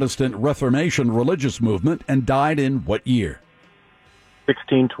the Protestant Reformation religious movement and died in what year?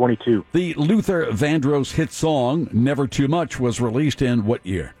 1622. The Luther Vandross hit song, Never Too Much, was released in what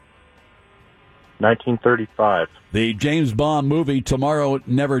year? 1935. The James Bond movie Tomorrow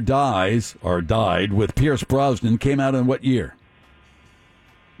Never Dies, or Died, with Pierce Brosnan came out in what year?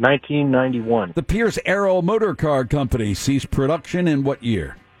 1991. The Pierce Arrow Motor Car Company ceased production in what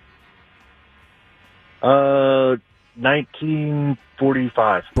year?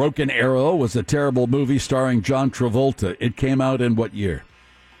 1945. Broken Arrow was a terrible movie starring John Travolta. It came out in what year?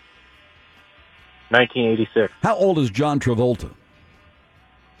 1986. How old is John Travolta?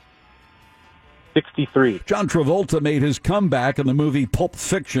 63. John Travolta made his comeback in the movie Pulp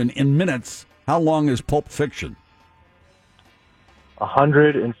Fiction in minutes. How long is Pulp Fiction?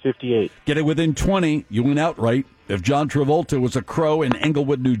 158. Get it within 20, you win outright. If John Travolta was a crow in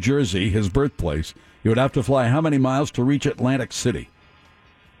Englewood, New Jersey, his birthplace, he would have to fly how many miles to reach Atlantic City?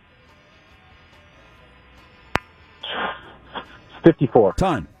 54.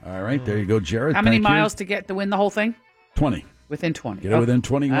 Time. All right, there you go, Jared. How many Thank you. miles to get to win the whole thing? 20. Within 20. Get it within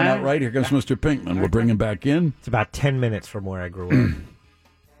 20, you went out right. Here comes Mr. Pinkman. We'll bring him back in. It's about 10 minutes from where I grew up.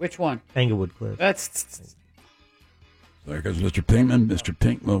 Which one? Englewood Cliffs. That's... There goes Mr. Pinkman. Mr.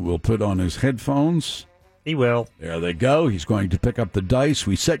 Pinkman will put on his headphones. He will. There they go. He's going to pick up the dice.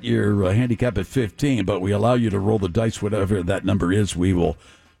 We set your handicap at 15, but we allow you to roll the dice, whatever that number is. We will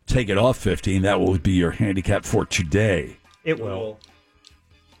take it off 15. That will be your handicap for today. It will.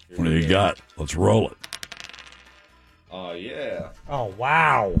 What do you got? Let's roll it. Oh, yeah. Oh,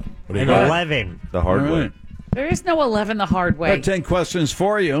 wow. What do you An got? 11. The hard All way. right. There is no 11 the hard way. Got 10 questions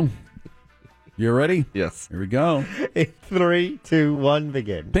for you. You ready? Yes. Here we go. 3, 2, 1,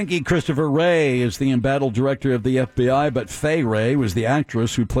 begin. Pinky Christopher Wray is the embattled director of the FBI, but Faye Wray was the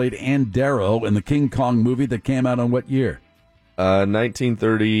actress who played Ann Darrow in the King Kong movie that came out on what year?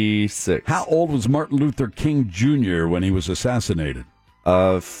 1936. How old was Martin Luther King Jr. when he was assassinated?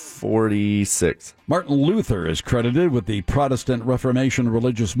 46. Martin Luther is credited with the Protestant Reformation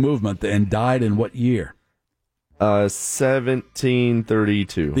religious movement and died in what year?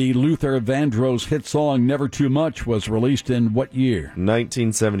 1732. The Luther Vandross hit song Never Too Much was released in what year?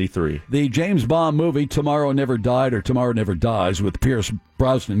 1973. The James Bond movie Tomorrow Never Died or Tomorrow Never Dies with Pierce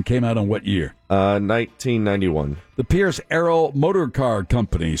Brosnan came out in what year? 1991. The Pierce Arrow Motor Car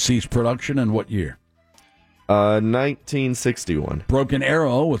Company ceased production in what year? 1961. Broken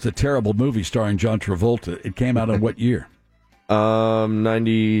Arrow was a terrible movie starring John Travolta. It came out in what year?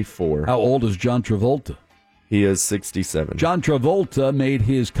 94. How old is John Travolta? He is 67. John Travolta made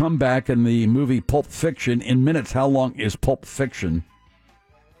his comeback in the movie Pulp Fiction in minutes. How long is Pulp Fiction?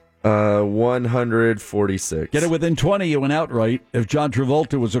 146. Get it within 20, you went outright. If John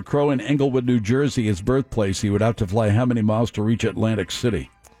Travolta was a crow in Englewood, New Jersey, his birthplace, he would have to fly how many miles to reach Atlantic City?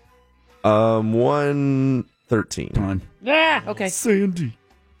 113. Time. Yeah, okay. Sandy.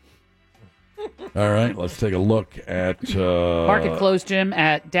 All right, let's take a look at... Market closed, Jim,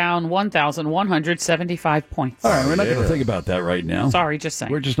 at down 1,175 points. All right, we're not going to think about that right now. Sorry, just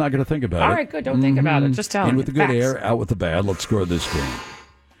saying. We're just not going to think about it. All right, good. Don't think about it. Just tell In me. with the good Facts. air, out with the bad. Let's score this game.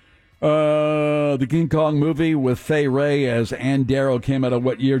 The King Kong movie with Fay Wray as Ann Darrow came out of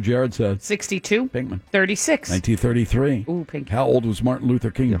what year, Jared said? 62. Pinkman. 36. 1933. Ooh, Pink. How old was Martin Luther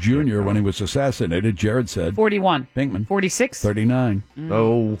King Jr. when he was assassinated? Jared said. 41. Pinkman. 46. 39.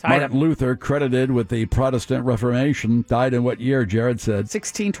 Oh. Martin Luther, credited with the Protestant Reformation, died in what year, Jared said?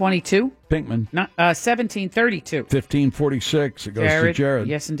 1622. Pinkman. 1732. 1546. It goes to Jared.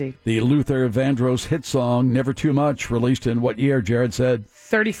 Yes, indeed. The Luther Vandross hit song, Never Too Much, released in what year, Jared said?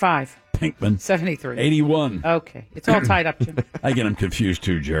 35. Pinkman. 73. 81. Okay. It's all tied up, Jim. I get him confused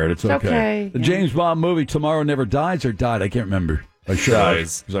too, Jared. It's It's okay. okay, The yeah. James Bond movie Tomorrow Never Dies or Died? I can't remember. I should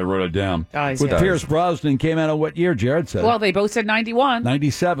Dies. because I wrote it down. Dies, With yeah. Pierce Brosnan came out of what year, Jared said? Well, they both said 91.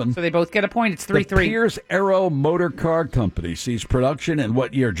 97. So they both get a point. It's The 3-3. Pierce Arrow Motor Car Company ceased production in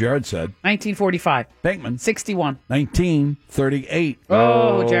what year, Jared said? 1945. Bankman. 61. 1938.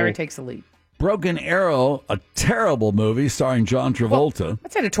 Oh, Jerry takes the lead. Broken Arrow, a terrible movie starring John Travolta.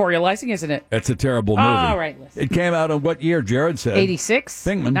 That's editorializing, isn't it? It's a terrible movie. All right, listen. It came out in what year, Jared said? 86.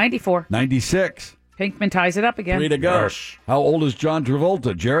 Pinkman. 94. 96. Pinkman ties it up again. 3 to go. How old is John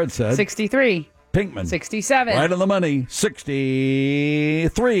Travolta? Jared said. 63. Pinkman. 67. Right on the money.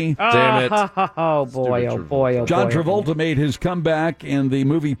 63. Damn it. Oh, boy, oh, boy, oh, John boy. Travolta made his comeback in the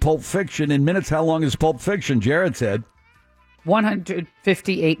movie Pulp Fiction. In minutes, how long is Pulp Fiction? Jared said.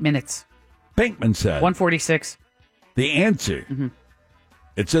 158 minutes. Pinkman said. 146. The answer.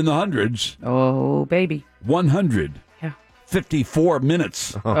 It's in the hundreds. Oh, baby. 154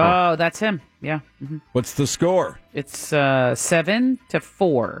 minutes. Oh, that's him. Yeah. What's the score? It's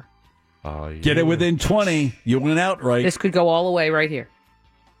 7-4. Oh, yeah. Get it within 20. You went outright. This could go all the way right here.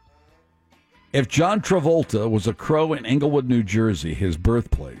 If John Travolta was a crow in Englewood, New Jersey, his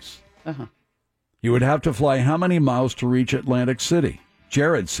birthplace, he would have to fly how many miles to reach Atlantic City?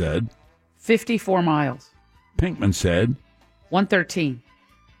 Jared said. 54 miles. Pinkman said. 113.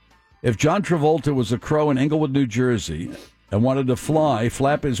 If John Travolta was a crow in Englewood, New Jersey, and wanted to fly,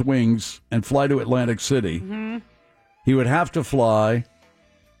 flap his wings, and fly to Atlantic City, he would have to fly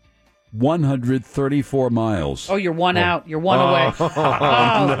 134 miles. Oh, you're one out. You're one away.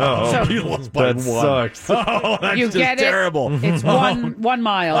 No. So You lost by That one. sucks. Oh, that's you just get it? terrible. It's 1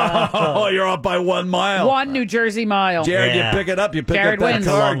 mile. Oh, you're up by 1 mile. 1 New Jersey mile. Jared, Yeah. you pick it up. You pick Jared up that wins.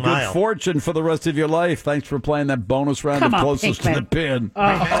 card. Long Good mile. fortune for the rest of your life. Thanks for playing that bonus round Come of on, closest to Pinkman. the pin. Oh.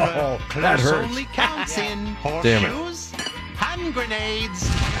 That Close hurts. only counts in Damn it. horseshoes, hand grenades,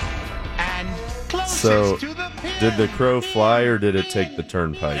 and closest So, to the pin. did the crow fly or did it take the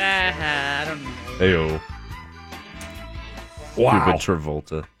turnpike? I don't know. Ayo. Wow. Stupid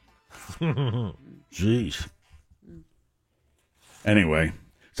Travolta. Jeez. Anyway,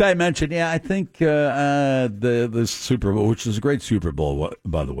 so I mentioned, I think the Super Bowl, which is a great Super Bowl,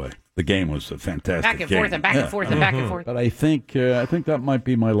 by the way. The game was a fantastic Back and game. forth and back and forth and back and forth. But I think that might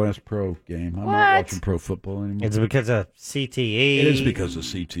be my last pro game. I'm not What? watching pro football anymore. It's because of CTE. It is because of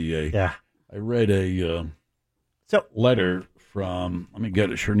CTA. Yeah. I read a letter from, let me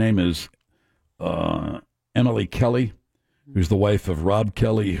get it. Her name is Emily Kelly, who's the wife of Rob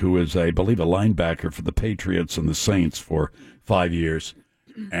Kelly, who is, I believe, a linebacker for the Patriots and the Saints for 5 years.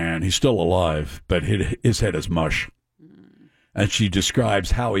 And he's still alive, but his head is mush. And she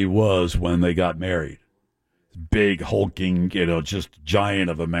describes how he was when they got married. Big, hulking, just giant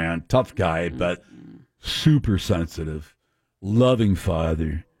of a man, tough guy, but super sensitive, loving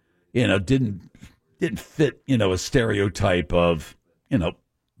father. Didn't fit, a stereotype of,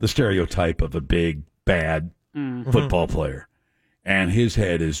 the stereotype of a big, bad football player. And his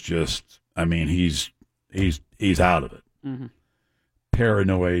head is just, he's out of it.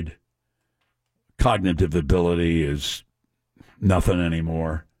 Paranoid, cognitive ability is nothing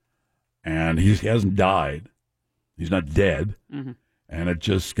anymore. And he hasn't died. He's not dead. And it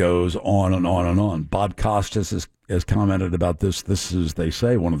just goes on and on and on. Bob Costas has commented about this. This is, they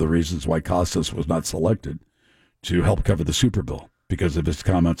say, one of the reasons why Costas was not selected to help cover the Super Bowl, because of his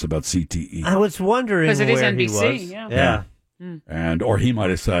comments about CTE. I was wondering Because it is where NBC, he was. yeah. And or he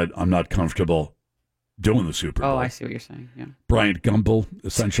might have said, I'm not comfortable doing the Super Bowl. Oh, I see what you're saying. Yeah. Bryant Gumbel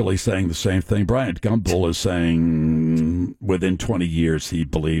essentially saying the same thing. Bryant Gumbel is saying, within 20 years, he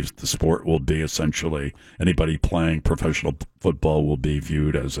believes the sport will be essentially anybody playing professional football will be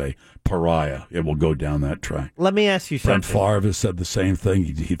viewed as a pariah. It will go down that track. Let me ask you Brent something. Favre has said the same thing.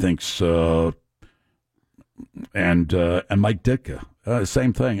 He thinks, and Mike Ditka,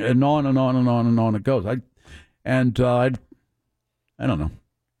 same thing, and on and on and on and on it goes. I don't know.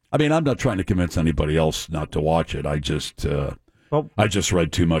 I mean, I'm not trying to convince anybody else not to watch it. I just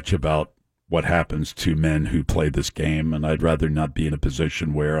read too much about what happens to men who play this game, and I'd rather not be in a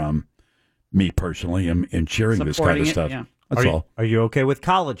position where me personally, am cheering this kind of stuff. Yeah. That's all. Are you okay with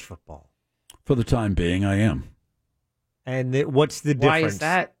college football? For the time being, I am. And what's the difference? Why is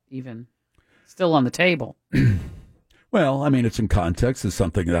that even still on the table? Well, I mean, it's in context. It's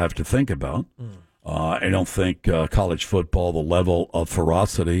something that I have to think about. I don't think college football, the level of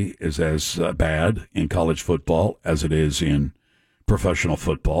ferocity is as bad in college football as it is in professional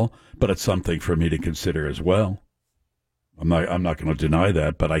football, but it's something for me to consider as well. I'm not going to deny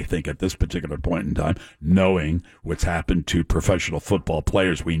that, but I think at this particular point in time, knowing what's happened to professional football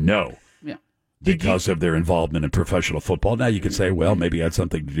players, we know. Yeah. Because of their involvement in professional football. Now you could say, well, maybe it had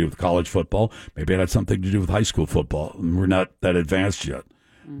something to do with college football. Maybe it had something to do with high school football. We're not that advanced yet.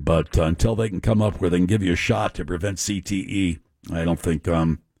 But until they can come up where they can give you a shot to prevent CTE, I don't think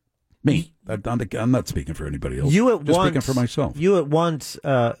I'm not speaking for anybody else. Speaking for myself. You at once,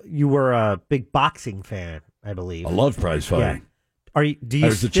 you were a big boxing fan, I believe. I love prize fighting. Yeah. Do you I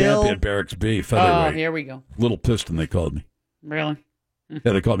was the champion at Barracks B, featherweight. Oh, here we go. Little Piston, they called me. Really?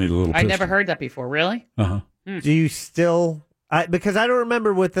 Yeah, they called me the Little I Piston. never heard that before. Really? Uh-huh. Do you still... because I don't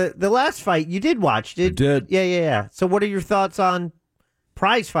remember with the last fight you did watch. I did. Yeah. So what are your thoughts on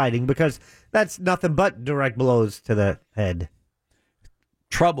prize fighting? Because that's nothing but direct blows to the head.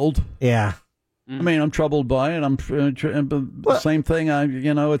 Troubled. Yeah. I mean, I'm troubled by it. Same thing.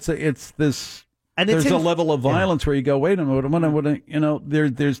 It's this. And there's a level of violence where you go, wait a minute,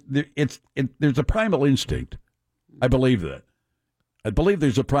 there's a primal instinct. I believe that. I believe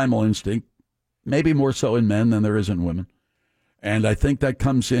there's a primal instinct, maybe more so in men than there is in women. And I think that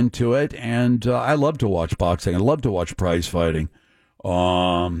comes into it. And I love to watch boxing. I love to watch prize fighting.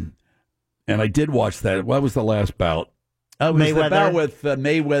 And I did watch that. What was the last bout? It was the bout with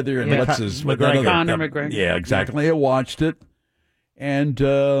Mayweather and what's his McGregor. Conor McGregor. Yeah, exactly. I watched it, and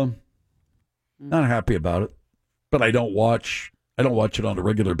not happy about it. But I don't watch it on a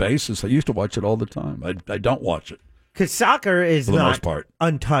regular basis. I used to watch it all the time. I don't watch it. Because soccer is for the not most part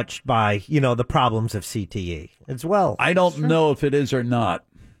untouched by the problems of CTE as well. I don't know if it is or not.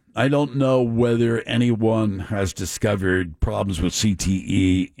 I don't know whether anyone has discovered problems with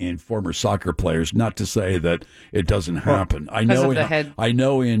CTE in former soccer players. Not to say that it doesn't happen. I know on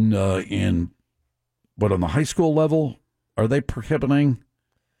the high school level, are they prohibiting?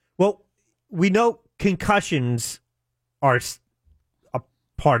 Well, we know concussions are a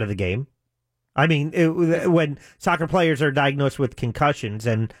part of the game. I mean, when soccer players are diagnosed with concussions,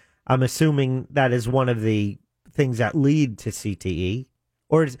 and I'm assuming that is one of the things that lead to CTE.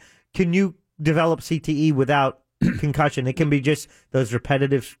 Or can you develop CTE without concussion? It can be just those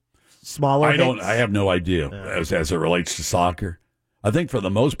repetitive, smaller hits? I have no idea as it relates to soccer. I think for the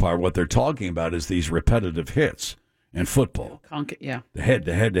most part, what they're talking about is these repetitive hits in football. The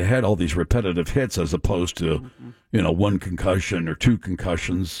head, all these repetitive hits, as opposed to, one concussion or two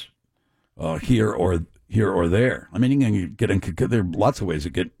concussions here or there. I mean, you can there are lots of ways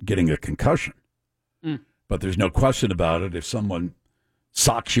of getting a concussion. But there's no question about it. If someone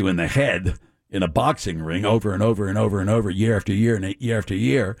socks you in the head in a boxing ring over and over and over and over, year after year and year after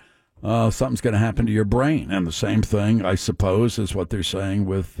year, something's going to happen to your brain. And the same thing, I suppose, is what they're saying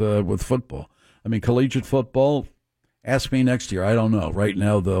with football. I mean, collegiate football, ask me next year. I don't know. Right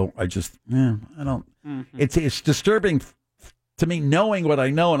now, though, I don't. It's disturbing to me knowing what I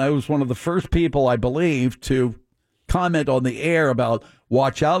know, and I was one of the first people, I believe, to comment on the air about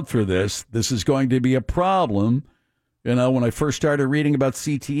watch out for this. This is going to be a problem. When I first started reading about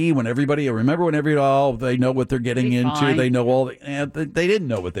CTE, they know what they're getting into. Fine. They know they didn't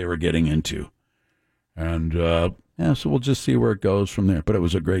know what they were getting into. And, so we'll just see where it goes from there. But it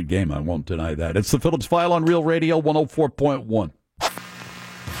was a great game. I won't deny that. It's the Phillips File on Real Radio 104.1.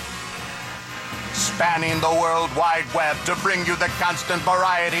 Spanning the World Wide Web to bring you the constant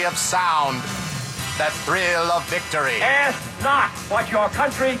variety of sound. The thrill of victory. Ask not what your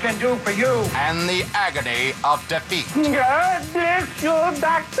country can do for you. And the agony of defeat. God bless you,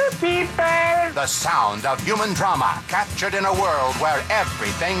 Dr. People. The sound of human drama captured in a world where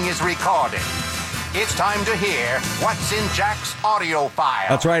everything is recorded. It's time to hear what's in Jack's audio file.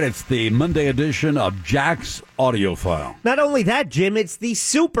 That's right. It's the Monday edition of Jack's audio file. Not only that, Jim, it's the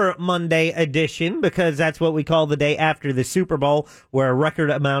Super Monday edition because that's what we call the day after the Super Bowl, where a record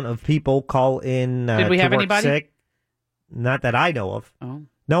amount of people call in. Did we to have work anybody? Sick. Not that I know of. Oh.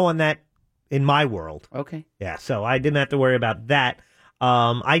 No one that in my world. Okay. Yeah, so I didn't have to worry about that.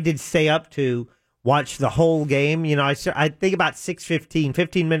 I did stay up to watch the whole game. You know, I think about 6:15,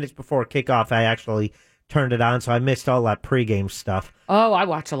 15 minutes before kickoff, I actually turned it on, so I missed all that pregame stuff. Oh, I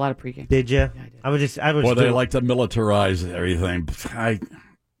watched a lot of pregame. Did you? Yeah, I did. I was. Well, they doing- like to militarize everything.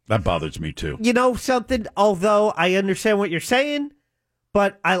 That bothers me too. You know something? Although I understand what you're saying,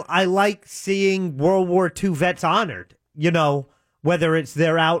 but I like seeing World War II vets honored. You know, whether it's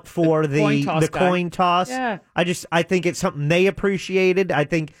they're out for the coin toss. Yeah. I think it's something they appreciated. I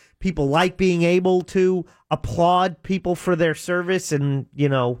think people like being able to applaud people for their service, and I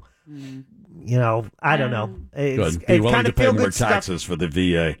don't know. It's, Good. Be it's willing kind to of pay feel more good stuff. taxes for the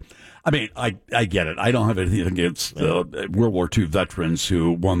VA. I mean, I get it. I don't have anything against World War II veterans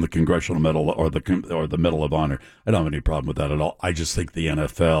who won the Congressional Medal or the Medal of Honor. I don't have any problem with that at all. I just think the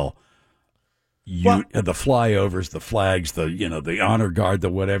NFL, the flyovers, the flags, the honor guard, the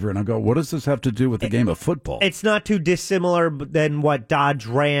whatever, and I go, what does this have to do with the game of football? It's not too dissimilar than what Dodge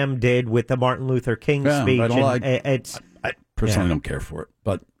Ram did with the Martin Luther King speech. I personally don't care for it,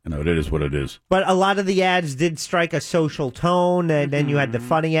 but it is what it is. But a lot of the ads did strike a social tone, and then you had the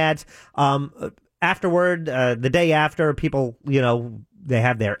funny ads. Afterward, the day after, people, they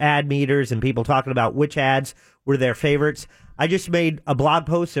have their ad meters and people talking about which ads were their favorites. I just made a blog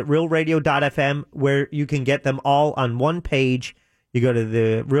post at realradio.fm where you can get them all on one page. You go to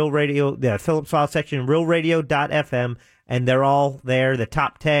the Phillips File section, realradio.fm, and they're all there, the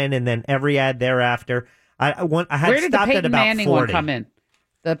top 10, and then every ad thereafter. I had Where did the stopped at Peyton about Manning 40. one come in?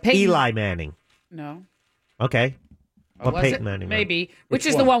 The Peyton... Eli Manning. No. Okay. Oh, was Peyton it? Manning? Maybe. Which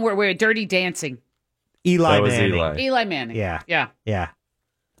is the one where Dirty Dancing? Eli Manning. Eli Manning. Yeah. Yeah. Yeah.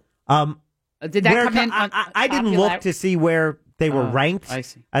 Did that come in? I didn't look to see where they were ranked. I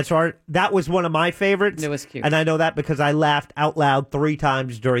see. As far that was one of my favorites. It was cute. And I know that because I laughed out loud 3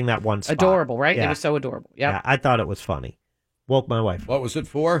 times during that one spot. Adorable, right? Yeah. It was so adorable. Yep. Yeah. I thought it was funny. Woke my wife. What was it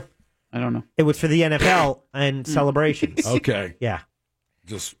for? I don't know. It was for the NFL and celebrations. Okay. Yeah.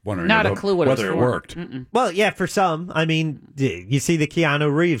 Just wondering Not a clue whether it it worked. Well, yeah, for some. I mean, you see the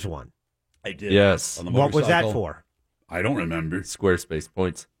Keanu Reeves one. I did. Yes. On the What was that motorcycle. for? I don't remember. Squarespace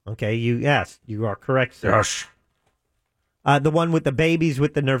points. Okay, you are correct, sir. Yes. The one with the babies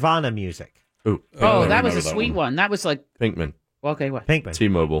with the Nirvana music. Ooh. Oh, that was a sweet one. That was like... Pinkman. Okay, what? Pinkman.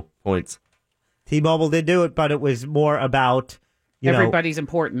 T-Mobile points. T-Mobile did do it, but it was more about everybody's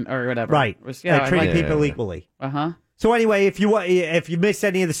important or whatever. Right. It was, treat people equally. Uh-huh. So anyway, if you missed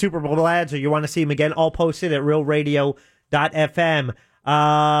any of the Super Bowl ads or you want to see them again, all posted at realradio.fm.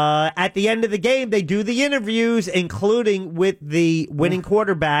 At the end of the game, they do the interviews, including with the winning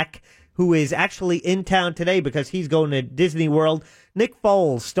quarterback, who is actually in town today because he's going to Disney World. Nick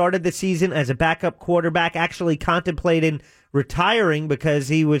Foles started the season as a backup quarterback, actually contemplating retiring because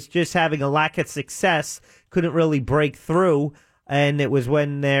he was just having a lack of success, couldn't really break through. And it was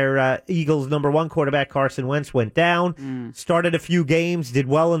when their Eagles' #1 quarterback, Carson Wentz, went down, started a few games, did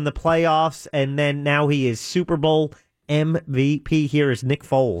well in the playoffs, and then now he is Super Bowl MVP. Here is Nick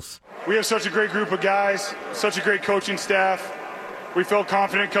Foles. We have such a great group of guys, such a great coaching staff. We felt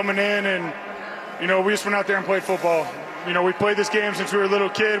confident coming in, and, we just went out there and played football. We played this game since we were a little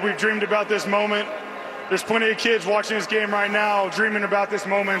kid. We've dreamed about this moment. There's plenty of kids watching this game right now dreaming about this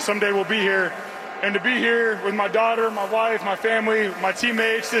moment. Someday we'll be here. And to be here with my daughter, my wife, my family, my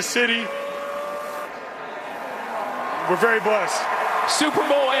teammates, this city, we're very blessed. Super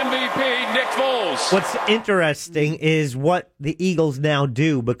Bowl MVP, Nick Foles. What's interesting is what the Eagles now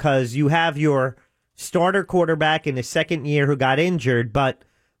do because you have your starter quarterback in his second year who got injured but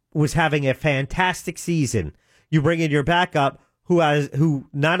was having a fantastic season. You bring in your backup who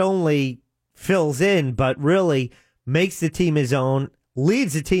not only fills in but really makes the team his own,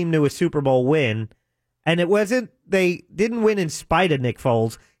 leads the team to a Super Bowl win, and they didn't win in spite of Nick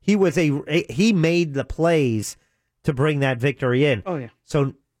Foles. He made the plays to bring that victory in. Oh yeah.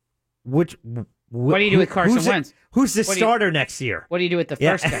 So, what do you do with Carson Wentz? Who's the starter next year? What do you do with the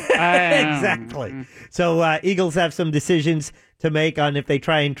first guy? Exactly. So Eagles have some decisions to make on if they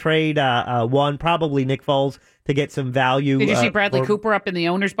try and trade one, probably Nick Foles, to get some value. Did you see Bradley Cooper up in the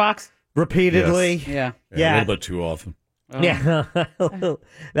owner's box repeatedly? Yes. Yeah. A little bit too often. Oh. Yeah.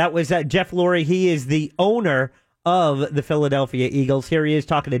 That was Jeff Lurie. He is the owner of the Philadelphia Eagles. Here he is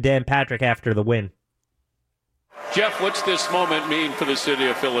talking to Dan Patrick after the win. Jeff, what's this moment mean for the city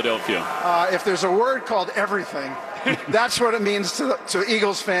of Philadelphia? If there's a word called everything, that's what it means to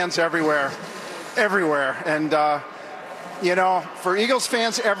Eagles fans everywhere. Everywhere. And, for Eagles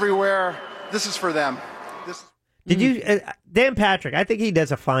fans everywhere, this is for them. Did you, Dan Patrick, I think he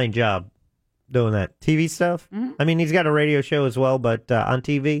does a fine job doing that TV stuff. I mean, he's got a radio show as well, but on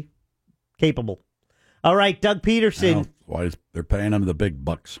TV, capable. All right, Doug Peterson. Why they're paying him the big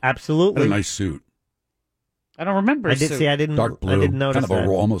bucks. Absolutely. Had a nice suit. I don't remember. I didn't. Dark blue. I didn't notice kind of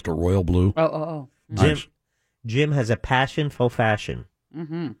that. almost a royal blue. Oh. Nice. Jim has a passion for fashion.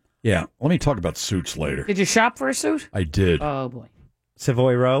 Mm-hmm. Yeah. Let me talk about suits later. Did you shop for a suit? I did. Oh, boy.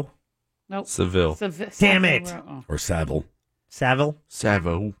 Savoy Row? Nope. Seville. Damn it. Or Savile.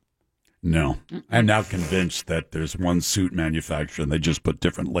 Savile? No. I'm now convinced that there's one suit manufacturer and they just put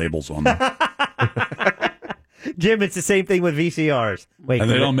different labels on them. Jim, it's the same thing with VCRs. Wait, and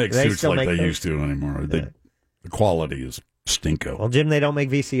they don't make suits still like make they those? used to anymore. The quality is stinko. Well, Jim, they don't make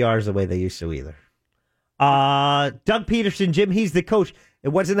VCRs the way they used to either. Doug Peterson, Jim, he's the coach. It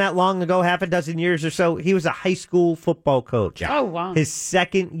wasn't that long ago, half a dozen years or so. He was a high school football coach. Oh, wow. His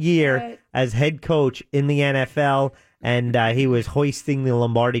second year as head coach in the NFL, and he was hoisting the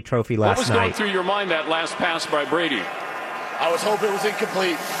Lombardi Trophy What last was going night. through your mind that last pass by Brady? I was hoping it was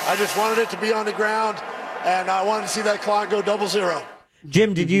incomplete. I just wanted it to be on the ground, and I wanted to see that clock go 0-0.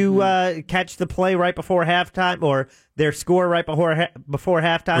 Jim, did you catch the play right before halftime, or their score right before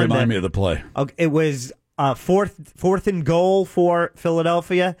halftime? Remind me of the play. Okay, it was fourth and goal for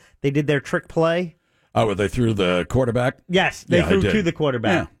Philadelphia. They did their trick play. Oh, where they threw the quarterback? Yes, they threw to the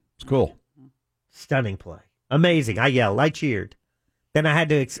quarterback. Yeah, it's cool. Stunning play. Amazing. I yelled. I cheered. Then I had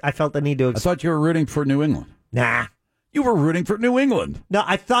to. I felt the need to. I thought you were rooting for New England. Nah. You were rooting for New England. No,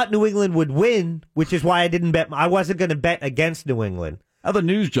 I thought New England would win, which is why I didn't bet. I wasn't going to bet against New England. How'd the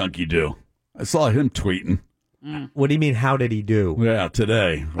news junkie do? I saw him tweeting. What do you mean, how did he do? Yeah,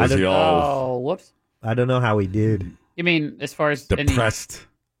 today. Was he all Oh, whoops. I don't know how he did. You mean as far as depressed?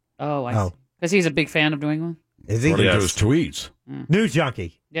 I see. Because he's a big fan of New England? Is he? According to his tweets. News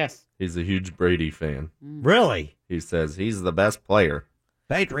junkie. Yes. He's a huge Brady fan. Really? He says he's the best player.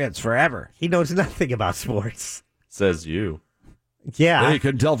 Patriots forever. He knows nothing about sports. Says you. Yeah. You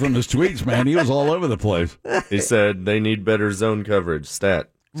couldn't tell from his tweets, man. He was all over the place. He said they need better zone coverage. Stat.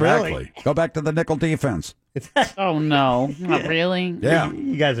 Exactly. Really? Go back to the nickel defense. Oh, no. Not really? Yeah.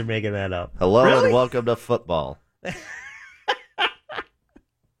 You guys are making that up. Hello Really? and welcome to football.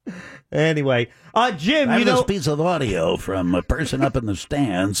 Anyway, Jim, I have you know this piece of audio from a person up in the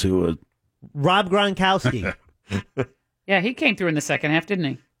stands who Rob Gronkowski, Yeah, he came through in the second half, didn't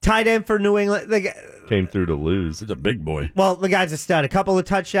he? tight end for New England. Came through to lose. He's a big boy. Well, the guy's a stud. A couple of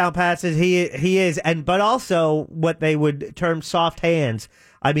touchdown passes. He is, but also what they would term soft hands.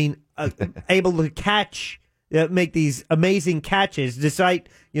 I mean, able to catch, make these amazing catches. Despite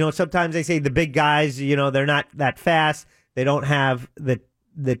sometimes they say the big guys, they're not that fast. They don't have the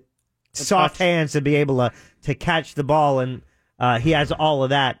soft hands to be able to catch the ball, and he has all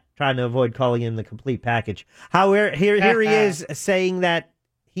of that. Trying to avoid calling him the complete package. However, here he is saying that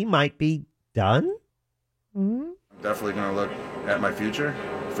he might be done. Definitely going to look at my future,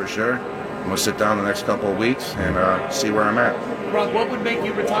 for sure. I'm going to sit down the next couple of weeks and see where I'm at. Rob, what would make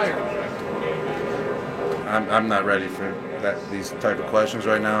you retire? I'm not ready for these type of questions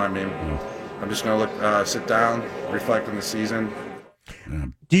right now. I mean, I'm just going to sit down, reflect on the season.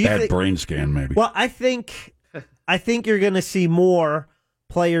 Do you bad brain scan, maybe. Well, I think you're going to see more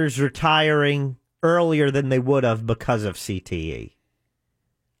players retiring earlier than they would have because of CTE.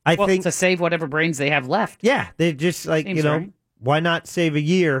 I think to save whatever brains they have left. Yeah, they just Seems right. why not save a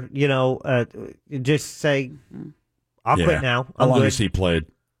year? Just say, I'll Yeah. quit now. How I'm long good. has he played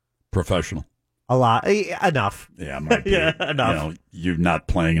professional? A lot, enough. Yeah, might be. Yeah, enough. You're not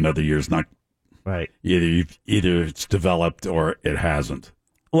playing another year is not right. Either it's developed or it hasn't.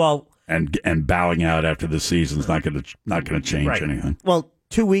 Well, and bowing out after the season's not going to change Right. anything. Well,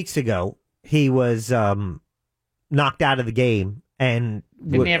 2 weeks ago he was knocked out of the game, and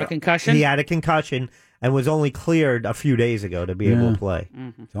Didn't he have a concussion? He had a concussion and was only cleared a few days ago to be able to play.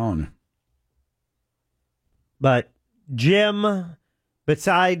 Telling you. But Jim,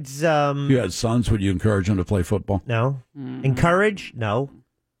 besides, If you had sons, would you encourage them to play football? No. Encourage? No.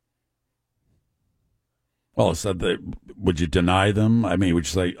 Well, so would you deny them? I mean, would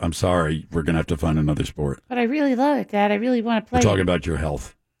you say, "I'm sorry, we're going to have to find another sport"? But I really love it, Dad. I really want to play. We're talking about your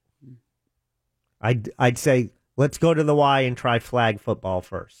health. I'd say let's go to the Y and try flag football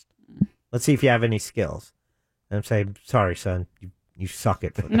first. Let's see if you have any skills. And I'm saying, sorry, son, you suck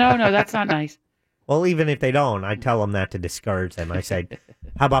at football. No, that's not nice. Well, even if they don't, I tell them that to discourage them. I say,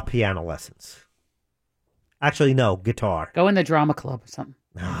 how about piano lessons? Actually, no, guitar. Go in the drama club or something.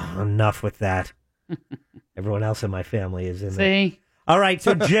 Enough with that. Everyone else in my family is in there. See? All right,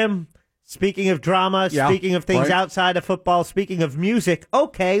 so Jim, speaking of drama, Yeah, speaking of things right. outside of football, speaking of music,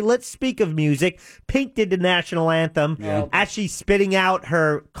 okay, let's speak of music. Pink did the national anthem. Yeah. As she's spitting out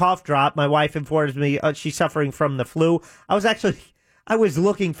her cough drop, my wife informs me she's suffering from the flu. I was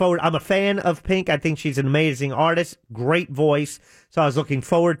looking forward. I'm a fan of Pink. I think she's an amazing artist, great voice. So I was looking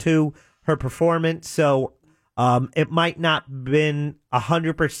forward to her performance. So it might not been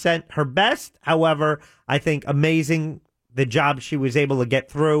 100% her best. However, I think amazing the job she was able to get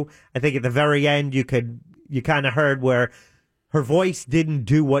through. I think at the very end, you kind of heard where her voice didn't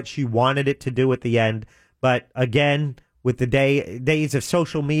do what she wanted it to do at the end. But again, with the days of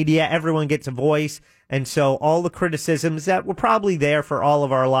social media, everyone gets a voice. And so all the criticisms that were probably there for all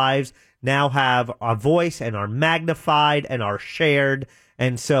of our lives now have a voice and are magnified and are shared.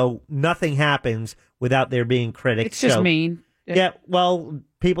 And so nothing happens without there being critics. It's just mean. Yeah, well,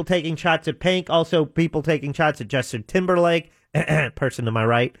 people taking shots at Pink, also people taking shots at Justin Timberlake, person to my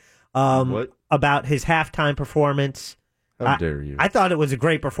right, about his halftime performance. How dare you? I thought it was a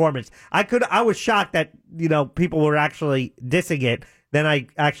great performance. I was shocked that, people were actually dissing it. Then I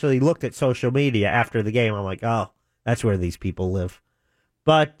actually looked at social media after the game. I'm like, oh, that's where these people live.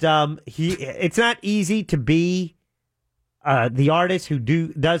 But it's not easy to be the artist who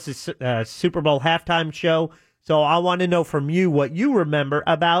does the Super Bowl halftime show. So I want to know from you what you remember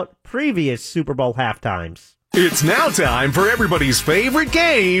about previous Super Bowl halftimes. It's now time for everybody's favorite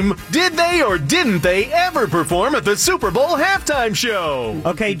game. Did they or didn't they ever perform at the Super Bowl halftime show?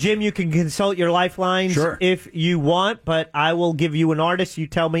 Okay, Jim, you can consult your lifelines if you want, but I will give you an artist. You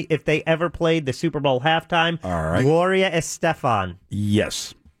tell me if they ever played the Super Bowl halftime. All right. Gloria Estefan.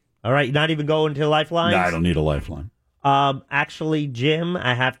 Yes. All right, not even going to lifelines? No, I don't need a lifeline. Actually, Jim,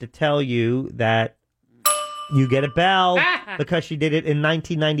 I have to tell you that you get a bell because she did it in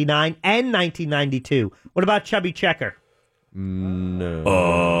 1999 and 1992. What about Chubby Checker?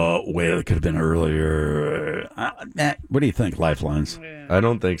 No. Wait, it could have been earlier. What do you think, lifelines? I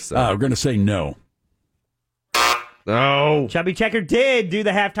don't think so. We're going to say no. No. Chubby Checker did do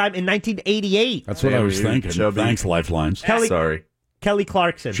the halftime in 1988. That's what I was thinking. Chubby. Thanks, lifelines. Sorry. Kelly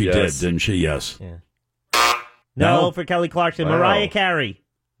Clarkson. She did, didn't she? Yes. Yeah. No? No, for Kelly Clarkson. Wow. Mariah Carey.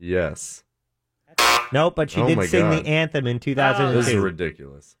 Yes. Nope, but she Oh did my sing God. the anthem in 2002. This is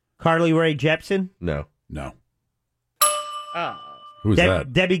ridiculous. Carly Rae Jepsen. No. No. Oh. Who's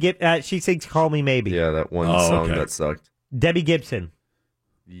that? Debbie she sings Call Me Maybe. Yeah, that one Oh, song okay. that sucked. Debbie Gibson.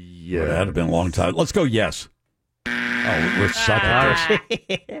 Yeah. Well, that had been a long time. Let's go yes. Oh, we're sucking at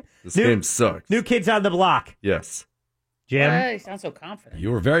this. This game sucks. New Kids on the Block. Yes. Jim? Hey, you sound so confident.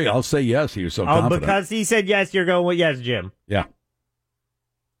 You were I'll say yes. He was so Oh, confident. because he said yes, you're going with yes, Jim. Yeah.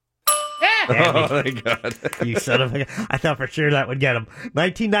 Oh, thank God. You son of a... I thought for sure that would get him.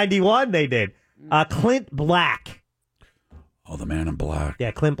 1991 they did. Clint Black. Oh, the Man in Black.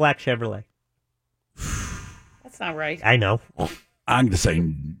 Yeah, Clint Black Chevrolet. That's not right. I know. I'm going to say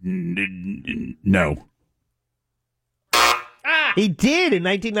no. He did in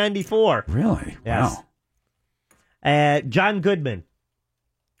 1994. Really? Yes. Wow. John Goodman.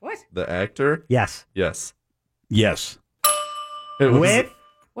 What? The actor? Yes. Yes. Yes.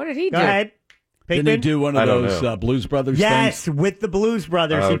 What did he do? Go ahead. Didn't he do one of those Blues Brothers Yes, things? with the Blues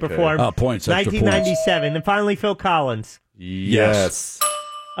Brothers he Okay. performed. Points, extra 1997. And finally, Phil Collins. Yes.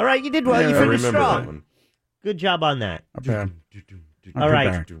 All right, you did well. Yeah, You I finished remember strong. that one. Good job on that. Okay. All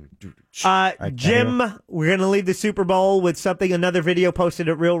right. Jim, we're going to leave the Super Bowl with another video posted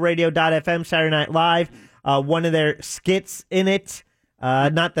at realradio.fm, Saturday Night Live. One of their skits in it,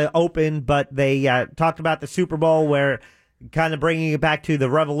 not the open, but they talked about the Super Bowl where kind of bringing it back to the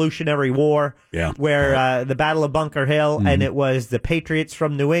Revolutionary War, where the Battle of Bunker Hill, and it was the Patriots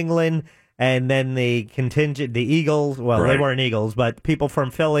from New England, and then the contingent, the Eagles, they weren't Eagles, but people from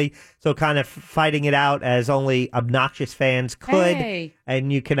Philly, so kind of fighting it out as only obnoxious fans could,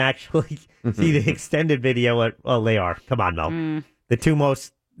 and you can actually see the extended video. They are. Come on, Mel. The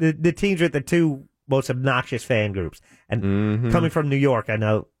teams with the two most obnoxious fan groups, and coming from New York, I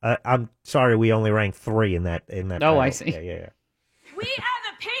know. I'm sorry, we only ranked 3 in that. Oh, battle. I see. Yeah. We are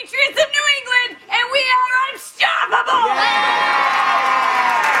the Patriots of New England, and we are unstoppable!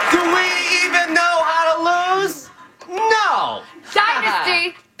 Do we even know how to lose? No!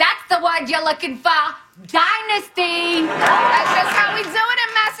 Dynasty! That's the word you're looking for. Dynasty! That's just how we do it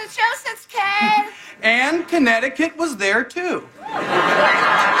in Massachusetts, kid. And Connecticut was there too.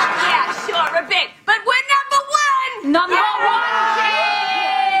 Yeah, sure, a bit. But we're number one! Number one,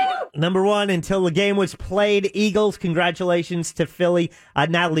 kid! Number one, until the game was played, Eagles, congratulations to Philly.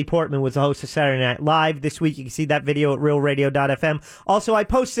 Natalie Portman was the host of Saturday Night Live this week. You can see that video at realradio.fm. Also, I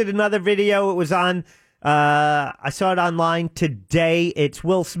posted another video. It was on, I saw it online today. It's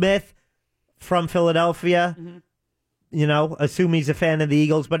Will Smith from Philadelphia. You know, assume he's a fan of the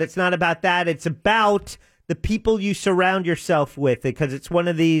Eagles, but it's not about that. It's about the people you surround yourself with, because it's one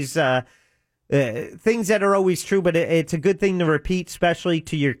of these things that are always true, but it's a good thing to repeat, especially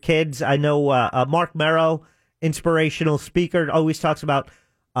to your kids. I know Mark Merrow, inspirational speaker, always talks about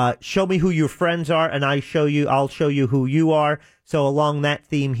show me who your friends are, and I'll show you who you are. So along that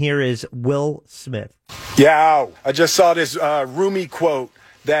theme, here is Will Smith. Yeah, I just saw this Rumi quote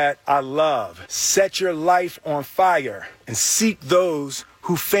that I love. Set your life on fire and seek those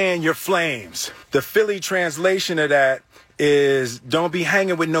who fan your flames. The Philly translation of that is don't be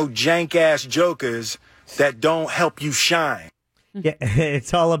hanging with no jank-ass jokers that don't help you shine. Yeah,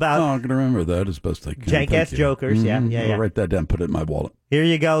 it's all about... Oh, I'm going to remember that as best I can. Jank-ass jokers, yeah. I'll write that down, put it in my wallet. Here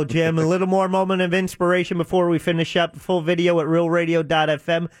you go, Jim. A little more moment of inspiration before we finish up. Full video at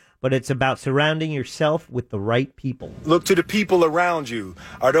realradio.fm, but it's about surrounding yourself with the right people. Look to the people around you.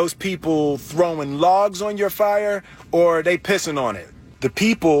 Are those people throwing logs on your fire, or are they pissing on it? The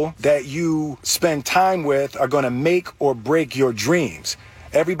people that you spend time with are going to make or break your dreams.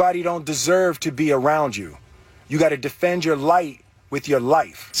 Everybody don't deserve to be around you. You got to defend your light with your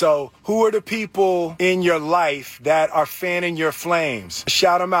life. So who are the people in your life that are fanning your flames?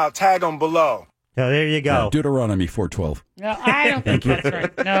 Shout them out. Tag them below. Oh, there you go. Deuteronomy 4:12. No, I don't think that's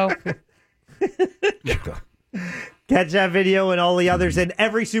right. No. Catch that video and all the others and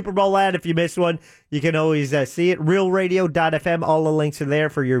every Super Bowl ad. If you missed one, you can always see it. RealRadio.fm. All the links are there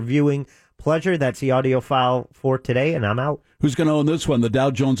for your viewing pleasure. That's the audio file for today, and I'm out. Who's going to own this one? The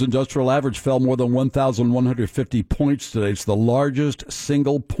Dow Jones Industrial Average fell more than 1,150 points today. It's the largest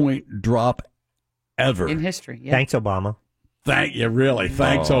single-point drop ever. In history, yeah. Thanks, Obama. Thank you, really.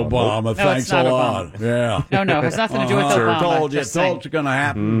 Thanks, Obama. No, Thanks it's not a lot. Obama. Yeah. No, it has nothing to do with Obama. Told Just it's going to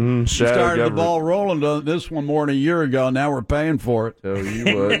happen. She Shadow started the government. ball rolling to this one more than a year ago. Now we're paying for it. So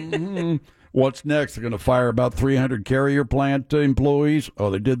you would. What's next? They're going to fire about 300 carrier plant employees. Oh,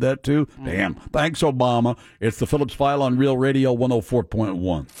 they did that too? Damn. Thanks, Obama. It's the Phillips File on Real Radio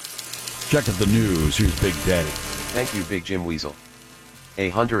 104.1. Check out the news. Here's Big Daddy. Thank you, Big Jim Weasel. A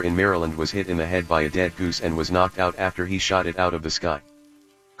hunter in Maryland was hit in the head by a dead goose and was knocked out after he shot it out of the sky.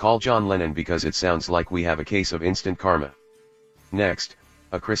 Call John Lennon because it sounds like we have a case of instant karma. Next,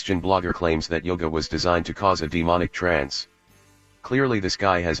 a Christian blogger claims that yoga was designed to cause a demonic trance. Clearly this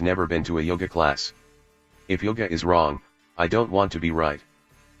guy has never been to a yoga class. If yoga is wrong, I don't want to be right.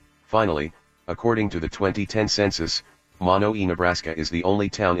 Finally, according to the 2010 census, Mono, Nebraska is the only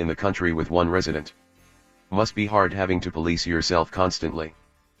town in the country with one resident. Must be hard having to police yourself constantly.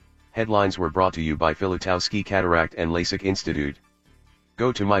 Headlines were brought to you by Filutowski Cataract and LASIK Institute.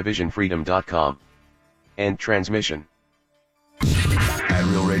 Go to myvisionfreedom.com. End transmission. At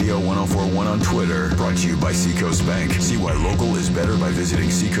Real Radio 1041 on Twitter. Brought to you by Seacoast Bank. See why local is better by visiting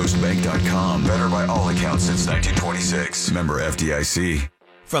seacoastbank.com. Better by all accounts since 1926. Member FDIC.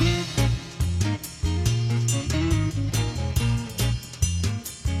 From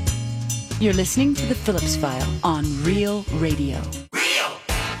You're listening to the Phillips File on Real Radio. Real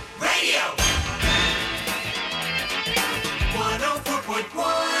Radio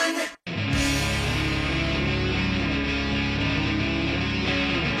 104.1.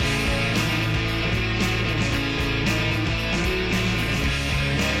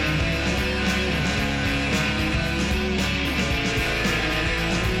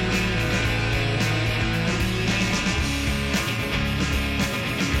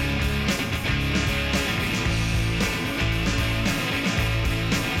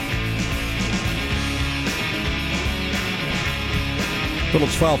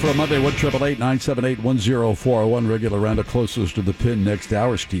 Phillips File for a Monday, 1-888-978-1041. Regular round closest to the pin next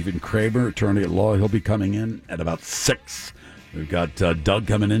hour. Stephen Kramer, attorney at law. He'll be coming in at about 6. We've got Doug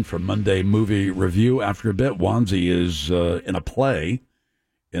coming in for Monday movie review. After a bit, Wanzi is in a play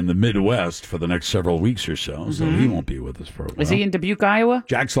in the Midwest for the next several weeks or so, so he won't be with us for a while. Is he in Dubuque, Iowa?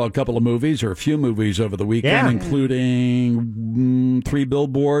 Jack saw a couple of movies, or a few movies over the weekend, including 3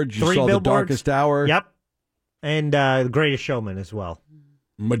 Billboards. You saw The Darkest Hour. Yep. And The Greatest Showman as well.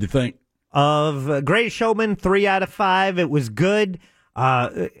 What do you think? Of Greatest Showman, 3 out of 5. It was good.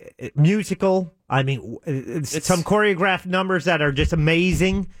 Musical. I mean, it's some choreographed numbers that are just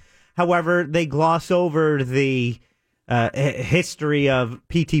amazing. However, they gloss over the history of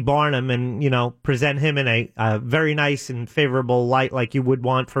P.T. Barnum and, present him in a very nice and favorable light like you would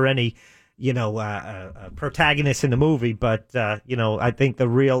want for any, protagonist in the movie, but I think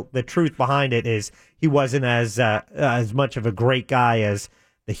the truth behind it is he wasn't as much of a great guy as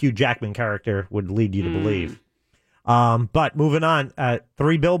the Hugh Jackman character would lead you to believe. But moving on,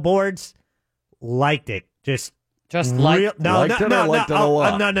 3 Billboards, liked it. Just liked it a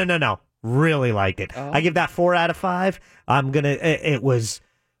lot. No. Really liked it. Oh. I give that 4 out of 5. It was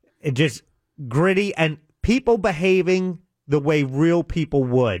just gritty and people behaving the way real people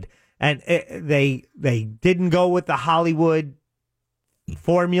would. And they didn't go with the Hollywood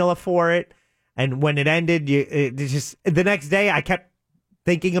formula for it. And when it ended, the next day I kept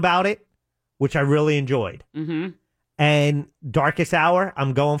thinking about it, which I really enjoyed. Mm-hmm. And Darkest Hour,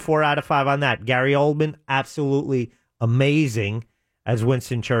 I'm going 4 out of 5 on that. Gary Oldman, absolutely amazing as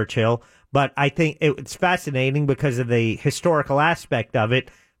Winston Churchill. But I think it's fascinating because of the historical aspect of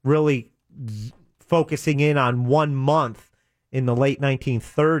it, really focusing in on 1 month in the late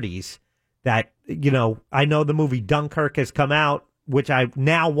 1930s that, I know the movie Dunkirk has come out, which I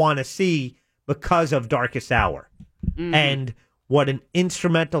now want to see because of Darkest Hour. Mm-hmm. And what an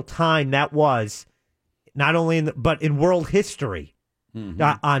instrumental time that was, not only but in world history,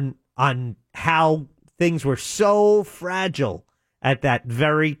 on how things were so fragile at that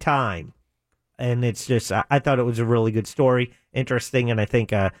very time. And it's just, I thought it was a really good story, interesting, and I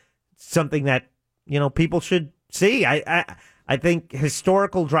think something that, people should see. I think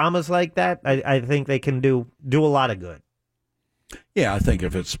historical dramas like that, I think they can do a lot of good. Yeah, I think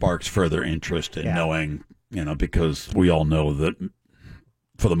if it sparks further interest in knowing, because we all know that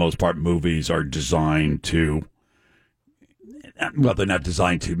for the most part, movies are designed to, well, they're not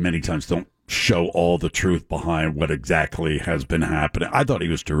designed to, many times don't show all the truth behind what exactly has been happening. I thought he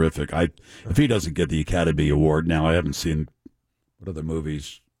was terrific. If he doesn't get the Academy Award now, I haven't seen what other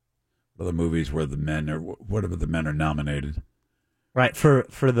movies where the men are nominated. Right, for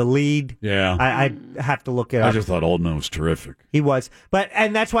the lead. Yeah. I have to look it up. I just thought Oldman was terrific. He was.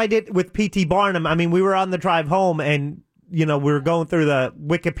 And that's why I did with P.T. Barnum. I mean, we were on the drive home and, we were going through the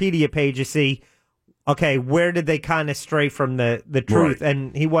Wikipedia page to see, okay, where did they kind of stray from the truth? Right.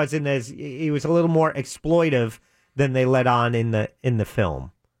 And he was a little more exploitive than they let on in the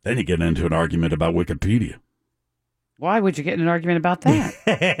film. Then you get into an argument about Wikipedia. Why would you get in an argument about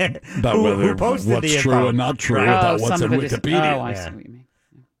that? About whether what's true and not true about what's in Wikipedia. I see what you mean.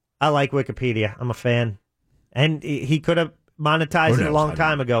 I like Wikipedia. I'm a fan. And he could have monetized it a long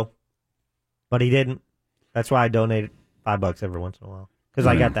time ago, but he didn't. That's why I donated $5 every once in a while, because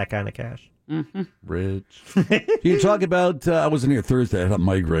I got that kind of cash. Mm-hmm. Rich. You talk about, I wasn't here Thursday. I had a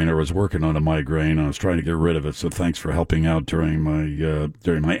migraine, or was working on a migraine. I was trying to get rid of it, so thanks for helping out during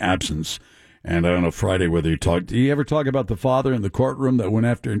my absence. And I don't know, Friday, whether do you ever talk about the father in the courtroom that went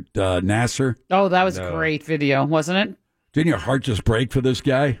after Nasser? Oh, that was a great video, wasn't it? Didn't your heart just break for this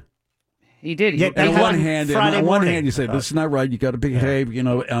guy? He did. On one hand, you say, this is not right, you got to behave, On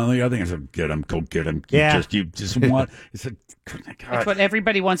the other hand, I said, get him, go get him. Yeah. You just want, it's a, That's what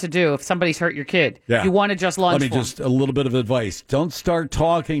everybody wants to do if somebody's hurt your kid. Yeah. You want to just lunge Let me just, a little bit of advice. Don't start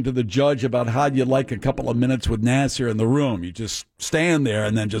talking to the judge about how you like a couple of minutes with Nasser in the room. You just stand there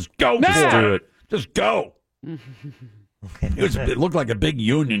and then just go. Just do it. Just go. It looked like a big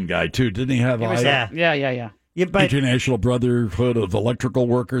union guy, too. Didn't he have Yeah, but International Brotherhood of Electrical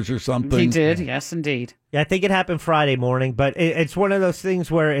Workers or something? He did, yes, indeed. Yeah, I think it happened Friday morning, but it's one of those things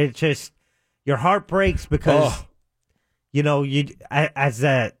where it just, your heart breaks because, you as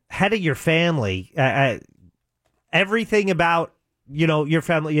the head of your family, everything about, your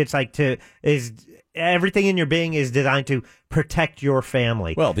family, it's like everything in your being is designed to protect your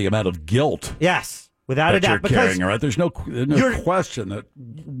family. Well, the amount of guilt. Yes, without a doubt. You're because carrying, right? There's no question that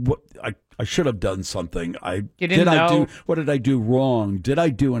I should have done something. What did I do wrong? Did I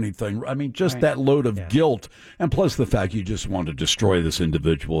do anything? I mean, just that load of guilt, and plus the fact you just want to destroy this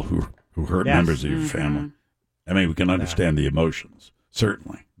individual who hurt members of your family. I mean, we can understand the emotions,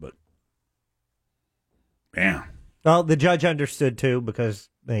 certainly, but man. Well, the judge understood too because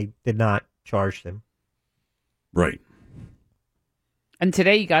they did not charge him. Right. And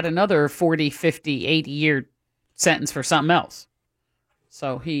today you got another 40, 50, 80-year sentence for something else.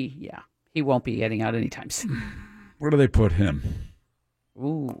 So he won't be getting out anytime soon. Where do they put him?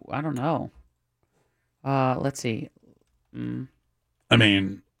 Ooh, I don't know. Let's see. I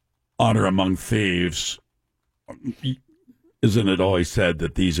mean, honor among thieves. Isn't it always said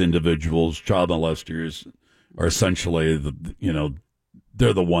that these individuals, child molesters, are essentially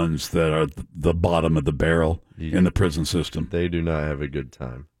they're the ones that are the bottom of the barrel in the prison system. They do not have a good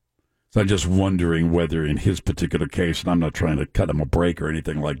time. So I'm just wondering whether in his particular case, and I'm not trying to cut him a break or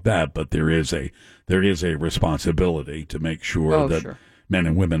anything like that, but there is a responsibility to make sure men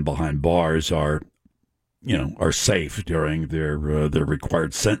and women behind bars are safe during their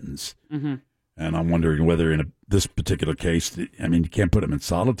required sentence. Mm-hmm. And I'm wondering whether in this particular case, I mean, you can't put him in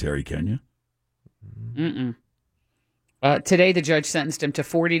solitary, can you? Mm-mm. Today, the judge sentenced him to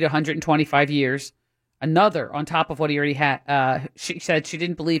 40 to 125 years. Another on top of what he already had. She said she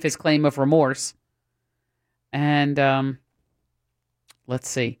didn't believe his claim of remorse. And let's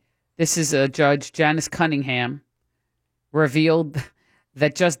see. This is Judge Janice Cunningham revealed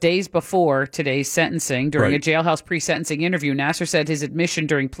that just days before today's sentencing, during a jailhouse pre-sentencing interview, Nassar said his admission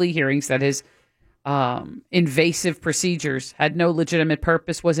during plea hearings that his invasive procedures had no legitimate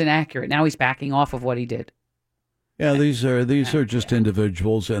purpose was inaccurate. Now he's backing off of what he did. Yeah, these are just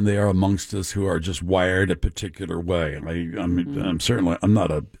individuals, and they are amongst us who are just wired a particular way. I'm not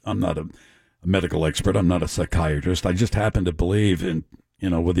a medical expert. I'm not a psychiatrist. I just happen to believe in,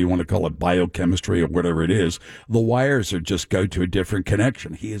 whether you want to call it biochemistry or whatever it is, the wires just go to a different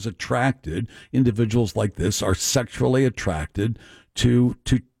connection. He is attracted. Individuals like this are sexually attracted to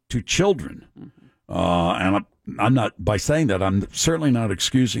children, and I'm not, by saying that, I'm certainly not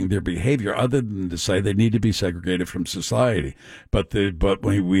excusing their behavior, other than to say they need to be segregated from society. But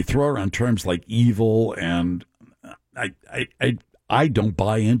when we throw around terms like evil, and I don't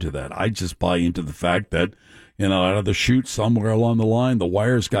buy into that. I just buy into the fact that, out of the chute somewhere along the line, the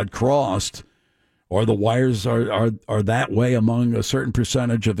wires got crossed, or the wires are that way among a certain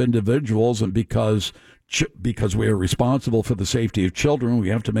percentage of individuals, and because we are responsible for the safety of children, we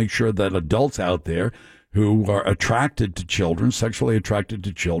have to make sure that adults out there who are attracted to children, sexually attracted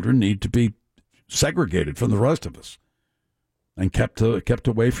to children, need to be segregated from the rest of us and kept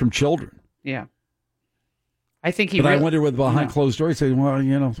away from children. Yeah. I think I wonder whether behind closed doors, say, well,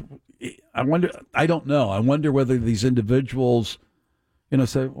 I don't know. I wonder whether these individuals,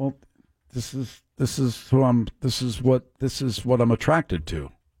 say, well, this is what I'm attracted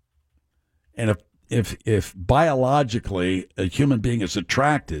to. And if biologically a human being is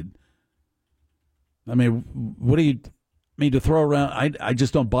attracted, I mean, what do you mean to throw around? I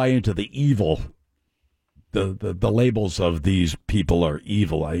just don't buy into the evil. The labels of these people are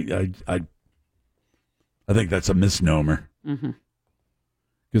evil. I think that's a misnomer. Mm-hmm.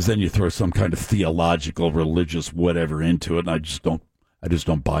 Because then you throw some kind of theological, religious, whatever into it, and I just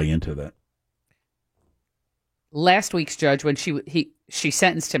don't buy into that. Last week's judge, when she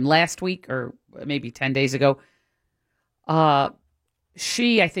sentenced him last week, or maybe 10 days ago,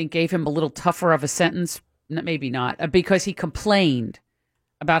 she, I think, gave him a little tougher of a sentence. Maybe not, because he complained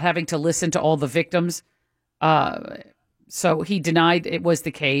about having to listen to all the victims. So he denied it was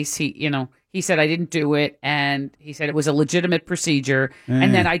the case. He said, I didn't do it. And he said it was a legitimate procedure.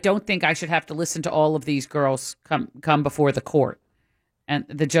 And then I don't think I should have to listen to all of these girls come before the court. And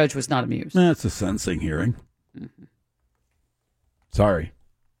the judge was not amused. That's a sentencing hearing. Mm-hmm. Sorry.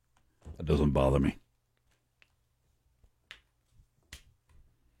 That doesn't bother me.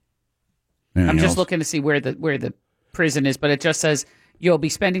 I'm just looking to see where the prison is, but it just says you'll be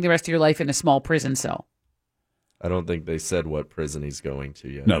spending the rest of your life in a small prison cell. I don't think they said what prison he's going to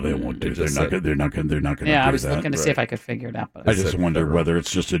yet. No, they won't do. They're not going to. Yeah, I was looking to see if I could figure it out. But I just wonder whether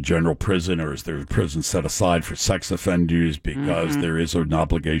it's just a general prison, or is there a prison set aside for sex offenders, because there is an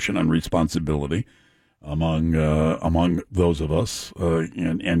obligation and responsibility among those of us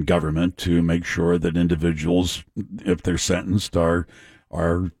and government to make sure that individuals, if they're sentenced, are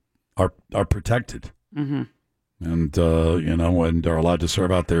protected, and and are allowed to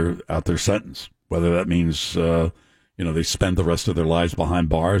serve out their sentence, whether that means they spend the rest of their lives behind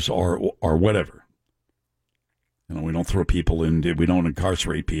bars or whatever. We don't throw people we don't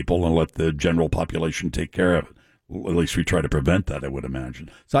incarcerate people and let the general population take care of it. At least we try to prevent that, I would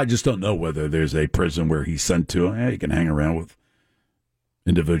imagine. So I just don't know whether there's a prison where he's sent to. You can hang around with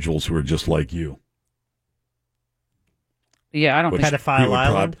individuals who are just like you. Yeah, I don't think Pedophile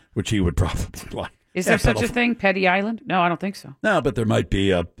Island, which he would probably like. Is there such a thing, Petty Island? No, I don't think so. No, but there might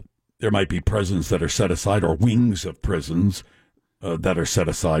be prisons that are set aside, or wings of prisons that are set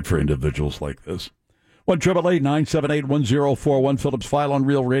aside for individuals like this. 1-888-978-1041, Phillips File on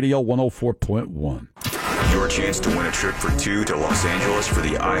Real Radio 104.1. Your chance to win a trip for two to Los Angeles for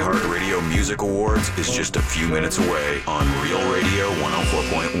the iHeartRadio Music Awards is just a few minutes away on Real Radio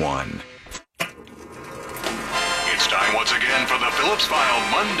 104.1. It's time once again for the Phillips File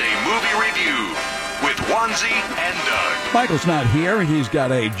Monday Movie Review. with Wanzi and Doug. Michael's not here. He's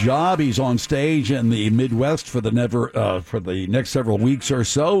got a job. He's on stage in the Midwest for the next several weeks or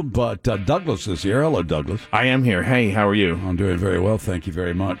so. But Douglas is here. Hello, Douglas. I am here. Hey, how are you? I'm doing very well. Thank you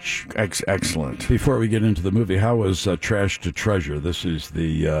very much. Excellent. Before we get into the movie, how was Trash to Treasure? This is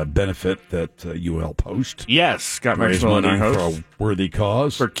the benefit that you help host. Yes, Scott Raise Maxwell and I money host. for a worthy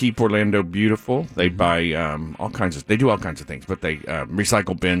cause. For Keep Orlando Beautiful. They buy all kinds of, they do all kinds of things, but they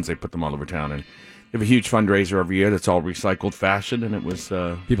recycle bins. They put them all over town, and they have a huge fundraiser every year that's all recycled fashion, and it was...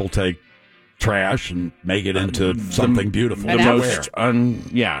 People take trash and make it into something beautiful. The most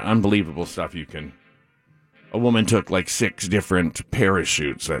unbelievable stuff you can... A woman took like 6 different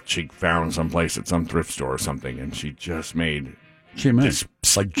parachutes that she found someplace at some thrift store or something, and she just made... this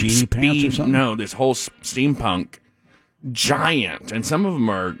like genie pants or something? No, this whole steampunk giant, and some of them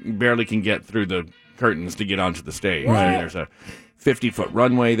are barely can get through the curtains to get onto the stage. Right. I mean, there's a 50-foot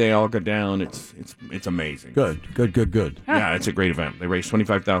runway they all go down. It's amazing. Good. Yeah, it's a great event. They raised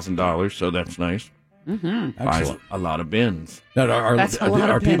 $25,000, so that's nice. Mm-hmm. Excellent. Buys a lot of bins. Now,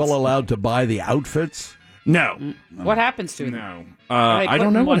 are people allowed to buy the outfits? No. What happens to them? No. I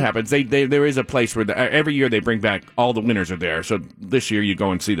don't know what happens. There is a place where every year they bring back all the winners are there. So this year you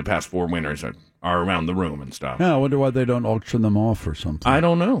go and see the past 4 winners are around the room and stuff. Yeah, I wonder why they don't auction them off or something. I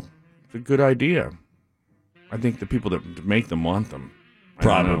don't know. It's a good idea. I think the people that make them want them.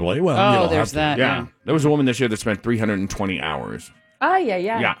 Probably. Well, there's that. Yeah. There was a woman this year that spent 320 hours. Oh, yeah.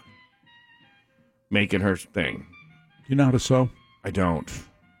 Yeah. Making her thing. You know how to sew? I don't.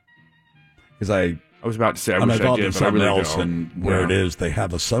 Because I was about to say I and wish I thought I did, there's but I something really else, don't. and where it is, they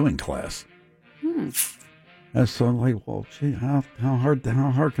have a sewing class. And so I'm like, well, gee, how hard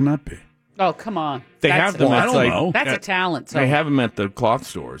can that be? Oh, come on. They have them at That's a talent. So. They have them at the cloth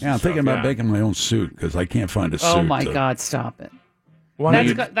stores. Yeah, I'm thinking about making my own suit because I can't find a suit. Oh, my God, stop it.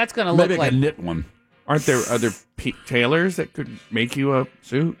 That's going to look maybe like... I can knit one. Aren't there other tailors that could make you a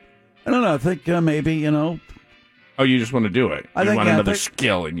suit? I don't know. I think maybe, Oh, you just want to do it. You want another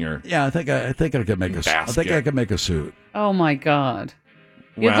skill in your... Yeah, I think I could make a suit. I think I could make a suit. Oh, my God.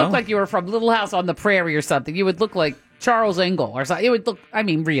 You'd look like you were from Little House on the Prairie or something. You would look like Charles Engle or something. It would look,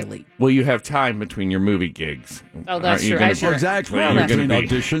 really. Well, you have time between your movie gigs. Oh, that's true. Exactly. Well, between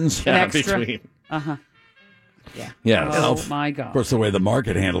auditions. Yeah, extra. between. Uh-huh. Yeah. Yes. Oh, my God. Of course, the way the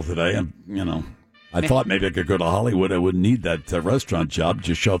market handled today, I thought maybe I could go to Hollywood. I wouldn't need that restaurant job.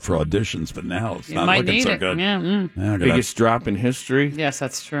 Just show up for auditions. But now it's not looking so good. Yeah. Biggest drop in history. Yes,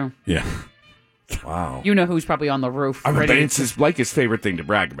 that's true. Yeah. Wow. You know who's probably on the roof. But it's his favorite thing to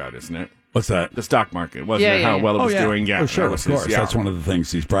brag about, isn't it? What's that? The stock market, wasn't it? How well it was doing. Yeah. Oh, sure, of course. That's one of the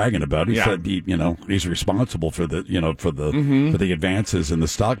things he's bragging about. He said, he's responsible for the, for the advances in the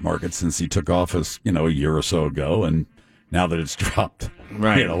stock market since he took office, a year or so ago, and now that it's dropped,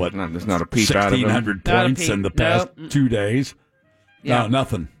 right? There's not a peep out of him. 1,600 points in the past 2 days. Yeah. No,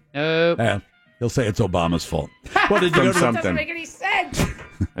 nothing. Nope. Yeah. He'll say it's Obama's fault. What did you go to something? Doesn't make any sense.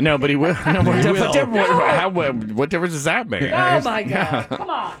 No, but he will. No, what difference does that make? Oh my God! Come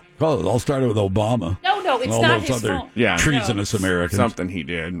on. Well, it all started with Obama. No, it's all not those his other fault. treasonous Americans. Something he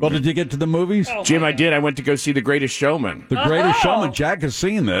did. Well, did you get to the movies? Oh, Jim, I did. I went to go see The Greatest Showman. The Greatest Showman. Jack has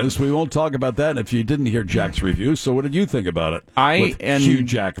seen this. We won't talk about that if you didn't hear Jack's review. So what did you think about it? Hugh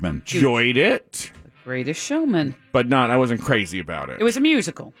Jackman. Enjoyed it. Greatest Showman. But I wasn't crazy about it. It was a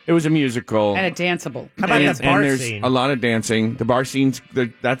musical. It was a musical. And a danceable. How about the bar there's scene? a lot of dancing. The bar scenes,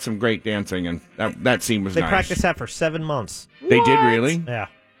 that's some great dancing, and that scene was They nice. practiced that for 7 months. They did, really? Yeah.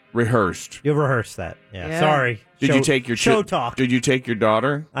 Rehearsed. You rehearsed that. Yeah. Sorry. Did you take your show talk? Did you take your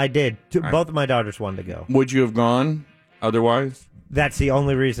daughter? I did. Both of my daughters wanted to go. Would you have gone otherwise? That's the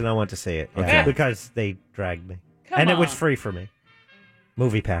only reason I went to see it. Yeah, Okay. because they dragged me. Come It was on. free for me.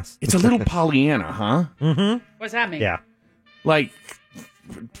 Movie pass. It's a little Pollyanna, huh? Mm-hmm. What's that mean? Yeah. Like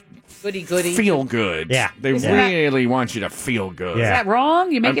Goody. feel good. Yeah. They really want you to feel good. Is that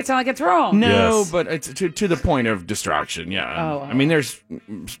wrong? You make it sound like it's wrong. No, Yes. but it's to the point of distraction. Yeah. Oh. I mean, there's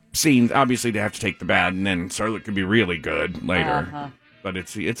scenes. Obviously, they have to take the bad, and then Charlotte could be really good later. Uh-huh. But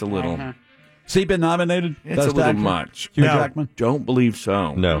it's a little. Uh-huh. Has he been nominated? It's Best a little actor? much. Hugh No. Jackman? Don't believe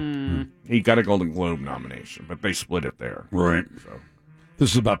so. No. He got a Golden Globe nomination, but they split it there. Right. So.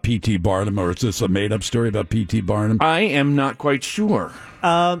 This is about P.T. Barnum, or is this a made-up story about P.T. Barnum? I am not quite sure.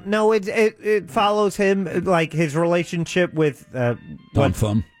 No, it follows him, like his relationship with Tom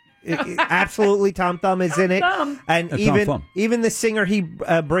Thumb. Absolutely, Tom Thumb is in it, and Tom Thumb. even the singer he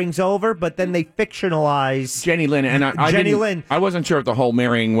brings over, but then they fictionalize Jenny Lynn, and I Jenny didn't- Lynn. I wasn't sure if the whole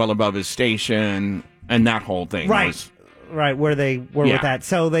marrying well above his station and that whole thing Right. was Right, where they were with that.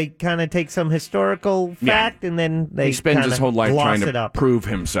 So they kind of take some historical fact and then they he spends his kinda whole life gloss trying it to up. prove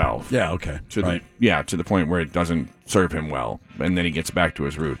himself. Yeah, okay. To Right. to the point where it doesn't serve him well, and then he gets back to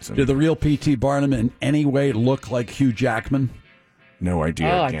his roots. And Did the real P.T. Barnum in any way look like Hugh Jackman? No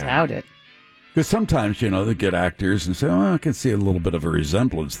idea. Oh, I doubt it. Because sometimes, they get actors and say, I can see a little bit of a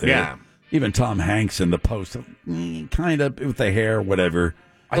resemblance there. Yeah. Even Tom Hanks in the post, kind of with the hair, whatever.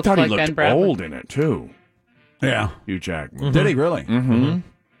 I thought he looked old in it, too. Yeah. Hugh Jackman. Did he really? Mm-hmm.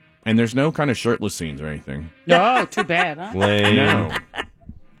 And there's no kind of shirtless scenes or anything. No, too bad, huh? Lame. No.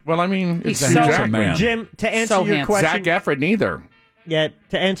 Well, I mean, He's it's so Hugh Jackman. man. Jim, to answer So your handsome. question, Zac Efron neither. yeah,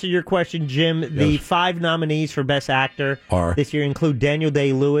 to answer your question, Jim, the 5 nominees for Best Actor Are? this year include Daniel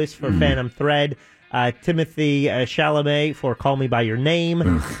Day-Lewis for Phantom Thread, Timothy Chalamet for Call Me by Your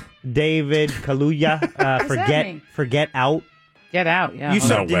Name, David Kaluuya for that mean? Get Out. Get out, yeah. You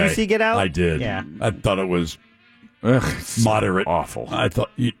saw, No did way. you see Get Out? I did. Yeah. I thought it was Ugh, moderate. awful. I thought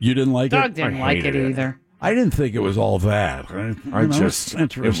you didn't like Doug it? didn't I like it hated it. either. I didn't think it was all that. I It's just-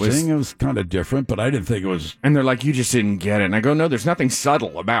 interesting. It was kind of different, but I didn't think it was. And they're like, you just didn't get it. And I go, no, there's nothing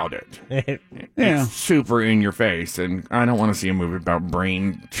subtle about it. Yeah. It's super in your face. And I don't want to see a movie about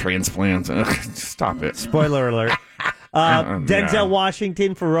brain transplants. Ugh, stop it. Spoiler alert. Denzel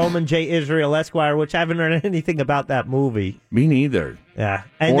Washington for Roman J. Israel Esquire, which I haven't heard anything about that movie. Me neither. Yeah.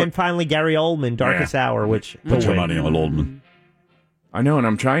 And then finally Gary Oldman, Darkest Hour, which Put your money on Oldman. I know, and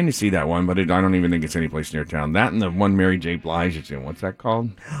I'm trying to see that one, but I don't even think it's any place near town. That and the one Mary J. Blige is in. What's that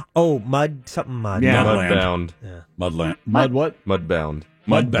called? Oh, Mud, something Mud. Yeah. Mudbound. Mudland. Mud what? Mudbound.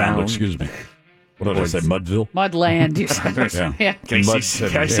 Mudbound, excuse me. What did I say? Mudville? Mudland. You said. Yeah.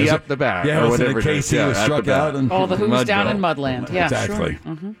 Casey up the back. Yeah, or wasn't whatever it it is. Casey Yeah, who at struck the back. out? And, All the who's down in Mudville. Mudland. Yeah, exactly.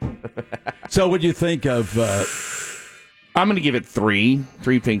 Sure. Mm-hmm. So what'd you think of... I'm going to give it three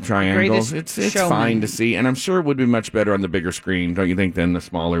pink triangles. Greatest It's Showman. fine to see, and I'm sure it would be much better on the bigger screen, don't you think, than the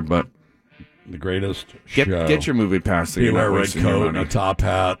smaller, but... The greatest Get show. your movie pass. So You you're wear not a red wasting your coat and money. a top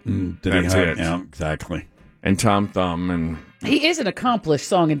hat. And did he That's have, it. Yeah, exactly. And Tom Thumb and... He is an accomplished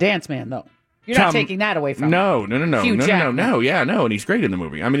song and dance man, though. You're not Tom- taking that away from him. No. Hugh Jackman. And he's great in the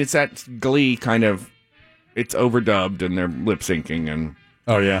movie. I mean, it's that Glee kind of... It's overdubbed, and they're lip-syncing, and...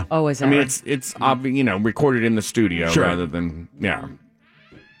 Oh, yeah. Oh, is that I mean, right? it's recorded in the studio Sure. rather than... Yeah.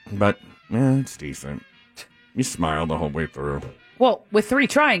 But, it's decent. You smile the whole way through. Well, with 3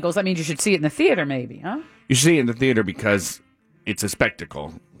 triangles, that means you should see it in the theater, maybe, huh? You see it in the theater because it's a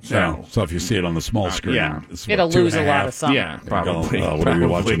spectacle. So, Yeah. So if you see it on the small screen, yeah. it's what, It'll 2.5? lose a lot of something. Yeah, probably. What are we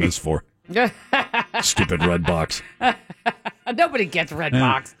watching Probably. this for? Stupid red box. Nobody gets red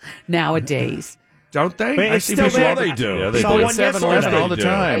box nowadays. Don't they? But I it's see still people there. all They do. Yeah, they Saw do. one yesterday. 7-Eleven all the They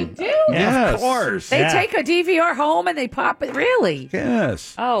time. They do? Yes. Of course. They Yeah. take a DVR home and they pop it. Really?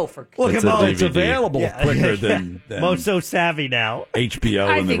 Yes. Oh, for Look It's at a all. It's DVD. available quicker than Most so savvy now. HBO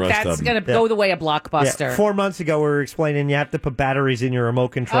I and the think rest that's of going them. to go the way of Blockbuster. 4 months ago, we were explaining you have to put batteries in your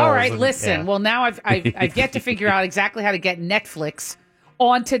remote controls. All right, and- listen. yeah. Well, now I've yet to figure out exactly how to get Netflix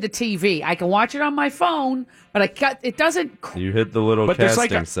onto the TV. I can watch it on my phone, but it doesn't. You hit the little But there's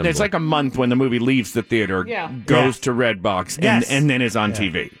casting symbol. there's like a month when the movie leaves the theater, Yeah. goes to Redbox, Yes. and then is on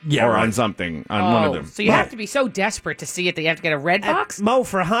TV. Yeah, or right. on something, on one of them. So you have to be so desperate to see it that you have to get a red box. Mo,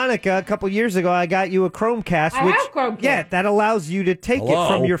 for Hanukkah a couple years ago, I got you a Chromecast. I which, have Chromecast. Yeah, that allows you to take Hello? it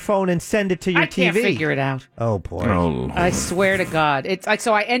from your phone and send it to your I can't TV. figure it out. Oh boy. Oh. I swear to God, it's like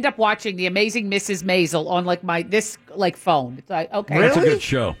so. I end up watching The Amazing Mrs. Maisel on like this phone. It's like okay, That's a good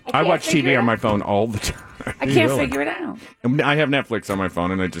show. I watch figure TV it on my out. phone all the time. I can't figure it out. I have Netflix on my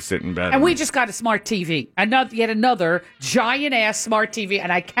phone, and I just sit in bed. And we just got a smart TV, yet another giant ass smart TV,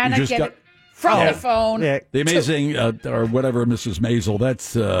 and I cannot just get got- it from Oh. the phone. Yeah. The Amazing, or whatever, Mrs. Maisel,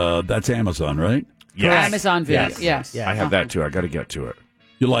 that's Amazon, right? Yes. Amazon Video. Yes. Yes. Yeah. I have that too. I got to get to it.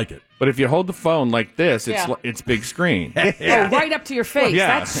 You like it? But if you hold the phone like this, Yeah. it's big screen. Oh, right up to your face.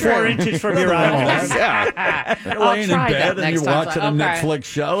 Yeah. That's true. 4 inches from your eyeball. Yeah. You're I'll laying in try that bed and next you're time. watching a Okay. Netflix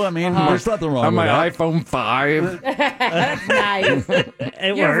show. I mean, there's nothing wrong On with my that. iPhone 5, Nice.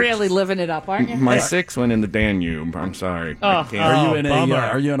 It You're works. really living it up, aren't you? my 6 went in the Danube. I'm sorry. I Oh. can't. Are you in bummer.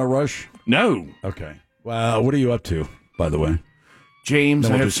 Are you in a rush? No. Okay. Well, what are you up to, by the way? James,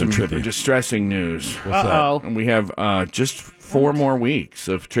 Then I we'll have do some some trivia. distressing news. What's Uh-oh. And we have just 4 more weeks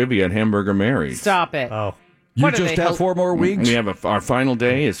of trivia at Hamburger Mary's. Stop it. Oh. You What are just they, have 4 more weeks? We have our final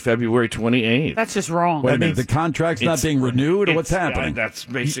day is February 28th. That's just wrong. Wait a minute, the contract's not being renewed, or what's happening? That's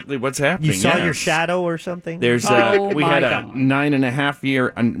basically what's happening. You saw yes. your shadow or something? There's Oh, we my had a God. 9.5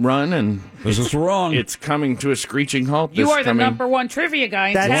 year run, and This is wrong. it's coming to a screeching halt. You this are the coming, number one trivia guy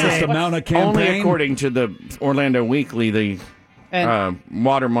in That's town. Just it. the Mount a only campaign. according to the Orlando Weekly, the And-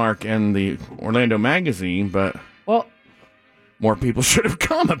 Watermark, and the Orlando Magazine. But Well, more people should have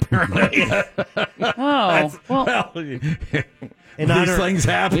come, apparently. Oh, well. These things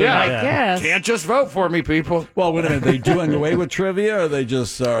happen. Yeah, I guess. Can't just vote for me, people. Well, wait a minute. Are they doing away with trivia, or are they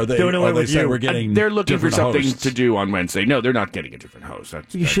just Doing away with say you. we're getting They're looking for different something hosts? to do on Wednesday. No, they're not getting a different host.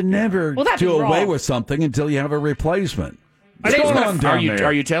 You should never Well, that'd do be away wrong. with something until you have a replacement. What's going on down are you there?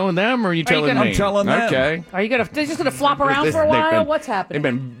 Are you telling them, or are you telling me? I'm telling them. Okay. Are you they're just gonna flop around This- for a they've while? been- What's happening?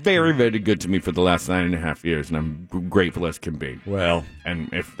 They've been very, very good to me for the last 9.5 years, and I'm grateful as can be. Well, and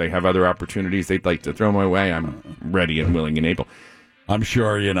if they have other opportunities they'd like to throw my way, I'm ready and willing and able. I'm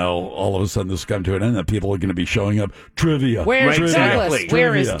sure, all of a sudden this come to an end that people are going to be showing up. Trivia. Where's trivia, Douglas? Exactly.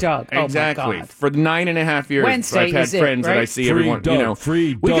 Where is trivia. Doug? Oh, Exactly. my God. For 9.5 years, Wednesday I've had is it, friends that I right? see Free everyone. Doug,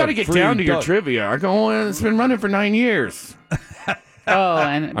 free We Doug, got to get free down to your Doug. trivia. I go, well, it's been running for 9 years. Oh,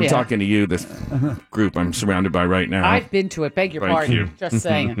 and I'm yeah. talking to you, this group I'm surrounded by right now. I've been to it. Beg your Thank pardon. you. Just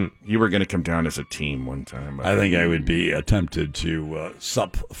saying. You were going to come down as a team one time. but- I think I would be tempted to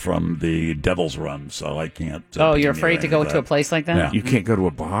sup from the Devil's Run, so I can't. Oh, you're begin afraid to any go of into a that. place like that? Yeah. You can't go to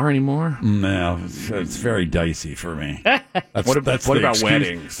a bar anymore? No, it's very dicey for me. That's, What that's about the excuse-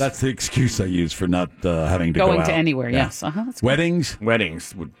 weddings? That's the excuse I use for not having to Going go out. to anywhere, Yeah. yes. Uh-huh, that's good. Weddings?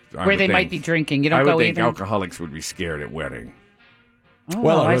 Weddings. I Where would they think- might be drinking. You don't I would go think either? alcoholics would be scared at wedding. Oh,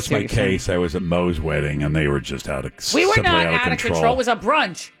 Well, I that's see my what you're saying. case. I was at Mo's wedding, and they were just We were simply not out of control. It was a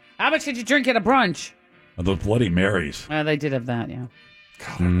brunch. How much did you drink at a brunch? The Bloody Marys. They did have that, yeah.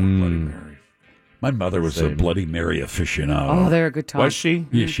 Bloody Mary. My mother was a Bloody Mary aficionado. Oh, they're a good time. Was she?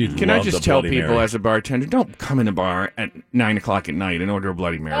 Yeah, she Can I loved just the tell Bloody people Mary. as a bartender, don't come in a bar at 9 o'clock at night and order a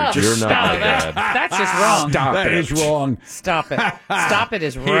Bloody Mary. Oh, just you're stop not it. my dad. That's just wrong. Stop That it. is wrong. Stop it. Stop it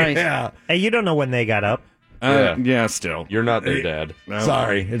is right. Yeah. Hey, you don't know when they got up. Yeah, still. You're not their dad. No.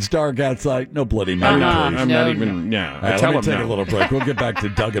 Sorry, it's dark outside. No Bloody Mary, I'm not, please. I'm No, not even, yeah. All right, tell let me them take no. a little break. We'll get back to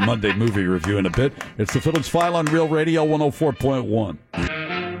Doug and Monday Movie Review in a bit. It's the Phillips File on Real Radio 104.1.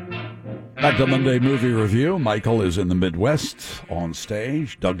 Back to Monday Movie Review. Michael is in the Midwest on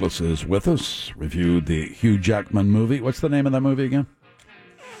stage. Douglas is with us. Reviewed the Hugh Jackman movie. What's the name of that movie again?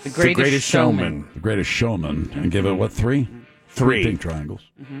 The Greatest Showman. The Greatest Showman. And give it, what, 3? 3. Pink triangles.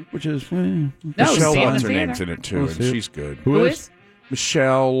 Which is... No, Michelle, see it in what's the her theater. name's in it, too, Oh, and see it. she's good. Who is?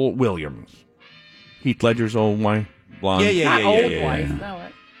 Michelle Williams. Heath Ledger's old wife, blonde. Not old wife. No,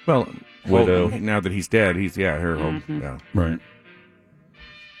 it- Well, Widow. now that he's dead, he's, her old, yeah. Right.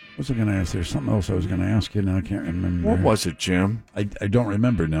 What was I going to ask? There's something else I was going to ask you. Now I can't remember. What was it, Jim? I don't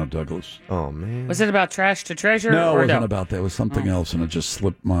remember now, Douglas. Oh, man. Was it about trash to treasure? No, or it wasn't about that. It was something else, and it just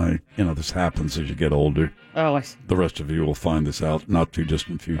slipped my... this happens as you get older. Oh, I see. The rest of you will find this out not too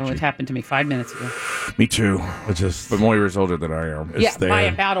distant future. Oh, it happened to me 5 minutes ago. Me too. It just... But Moira's older than I am. It's Yeah, by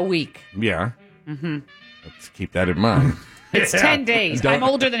there. about a week. Yeah. Mm-hmm. Let's keep that in mind. It's 10 days. I'm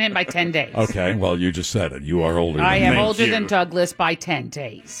older than him by 10 days. Okay, well, you just said it. You are older I than am me. older than Douglas by 10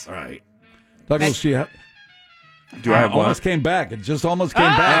 days. All right. Douglas, Do I have one? almost came back. It just almost came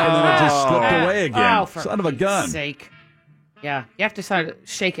back, and then it just slipped away again. Oh, for Son of a gun. Pete's sake. Yeah, you have to sort of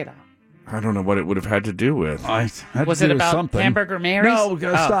shake it out. I don't know what it would have had to do with. I had Was to it do with about something. Hamburger Mary's? No,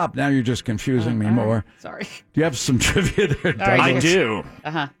 stop. Now you're just confusing me more. Sorry. Do you have some trivia there, Douglas? I do.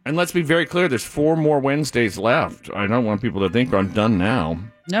 Uh-huh. And let's be very clear, there's 4 more Wednesdays left. I don't want people to think I'm done now.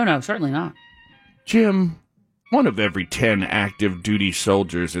 No, certainly not. Jim, one of every 10 active duty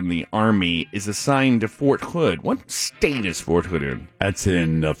soldiers in the Army is assigned to Fort Hood. What state is Fort Hood in? That's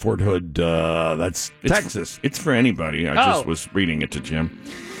in Fort Hood. That's Texas. It's for anybody. I just was reading it to Jim.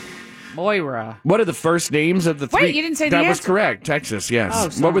 Moira. What are the first names of the 3? Wait, you didn't say the That was answer. correct. Texas, yes.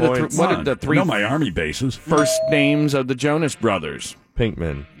 Oh, what were the Points. what are the 3 I know my Army bases. first names of the Jonas brothers?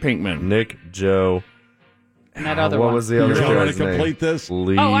 Pinkman. Nick, Joe. And that other what one. was the other You're going guy's to name? complete this?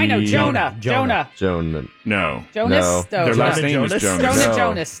 Lee. Oh, I know. Jonah. Jonah. No. Jonas? No. Their last name is Jonas. No.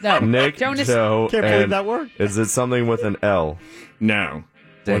 Jonas. No. Nick, Jonas. Joe, Can't believe and that word. Is it something with an L? No.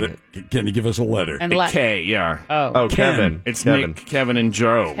 Dang What- it. Can you give us a letter? And K, yeah. Oh, Ken. Kevin. It's Kevin. Nick, Kevin, and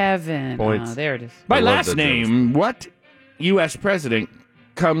Joe. Kevin. Points. Oh, there it is. My I love last the name, what U.S. president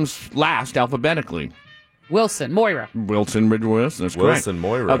comes last alphabetically? Wilson. Moira. Wilson Wilson, that's correct. Wilson,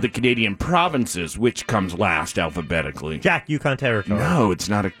 Moira. Of the Canadian provinces, which comes last alphabetically? Jack, Yukon Territory. No, it's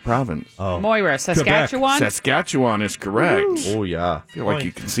not a province. Oh. Moira. Saskatchewan. Saskatchewan is correct. Oh, yeah. I feel like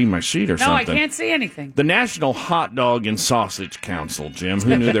you can see my sheet or No, something. I can't see anything. The National Hot Dog and Sausage Council, Jim,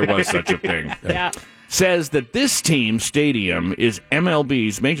 who knew there was such a thing, Yeah. says that this team's stadium is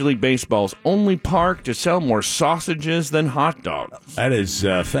MLB's, Major League Baseball's, only park to sell more sausages than hot dogs. That is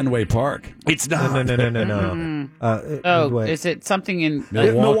Fenway Park. It's not. No. Oh, wait. is it something in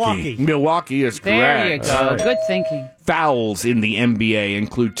Milwaukee. Milwaukee is There you correct. go. Right. Good thinking. Fouls in the NBA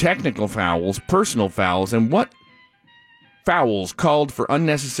include technical fouls, personal fouls, and what fouls called for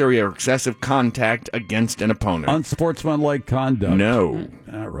unnecessary or excessive contact against an opponent? Unsportsmanlike conduct. No.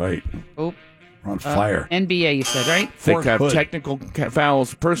 All right. Oh. We're on fire. NBA, you said, right? They have technical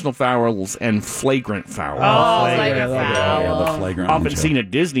fouls, personal fouls, and flagrant fouls. Flagrant foul. Yeah, the flagrant Often ones, yeah. seen at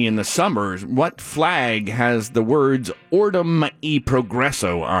Disney in the summers, what flag has the words Ordem e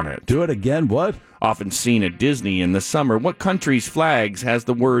Progresso on it? Do it again, what? Often seen at Disney in the summer, what country's flags has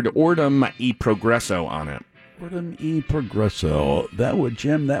the word Ordem e Progresso on it? Ordem e Progresso. That would,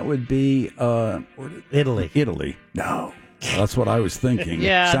 Jim, that would be Italy. Italy. No. That's what I was thinking.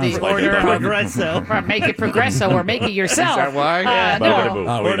 Yeah, Sounds the like order it. Progresso. Or make it Progresso or make it yourself. Is that why? No.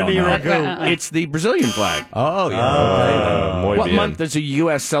 Oh, we don't know. It's the Brazilian flag. Oh, yeah. What month does the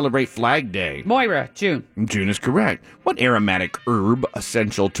U.S. celebrate Flag Day? Moira, June. June is correct. What aromatic herb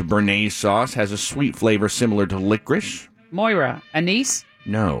essential to béarnaise sauce has a sweet flavor similar to licorice? Moira, anise?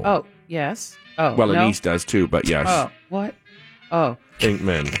 No. Oh, yes. Oh, Well, no? anise does too, but yes. Oh, what? Oh.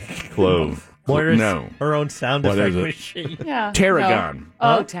 Pinkman. Clove. Moira's No. her own sound What effect is it? machine. Yeah. Tarragon.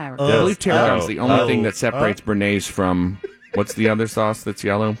 No. Oh, tarragon. I believe tarragon's the only Oh. thing that separates béarnaise from, what's the other sauce that's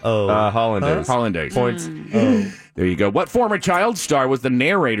yellow? Hollandaise. Hollandaise. Points. There you go. What former child star was the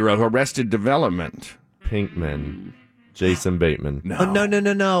narrator of Arrested Development? Pinkman. Jason Bateman. No. Oh,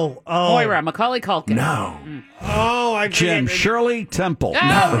 no. Oh. Moira, Macaulay Culkin. No. Oh, I Jim forget. Shirley Temple.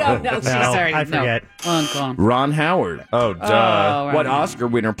 No, she's sorry. I forget. No. Gone. Ron Howard. Oh, duh. Oh, What right. Oscar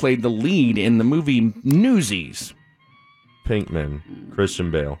winner played the lead in the movie Newsies? Pinkman.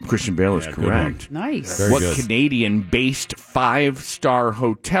 Christian Bale. Christian Bale is Yeah, good correct. Nice. Very What good. Canadian-based five-star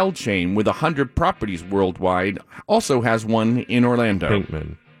hotel chain with 100 properties worldwide also has one in Orlando?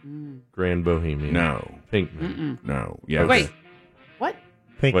 Pinkman. Grand Bohemian. No. Pinkman. No. Yeah. Wait. What?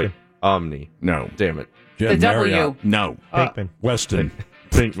 Pinkman. Wait. Omni. No. Damn it. Jim The W. Marriott. No. Pinkman. Weston.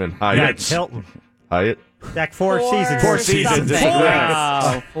 Pinkman. Hyatt. Hilton. Hyatt. Jack, four seasons. Four seasons.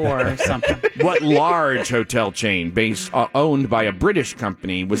 Oh, four something. What large hotel chain owned by a British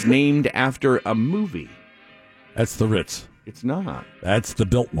company was named after a movie? That's the Ritz. It's not. That's the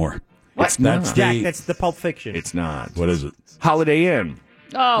Biltmore. What? It's not. Jack, Jack, that's the Pulp Fiction. It's not. What is it? Holiday Inn.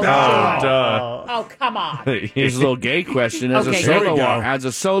 Oh, duh. oh, come on. Here's a little gay question. As, Okay, there we go. as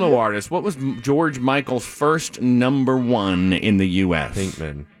a solo artist, what was George Michael's first #1 in the U.S.?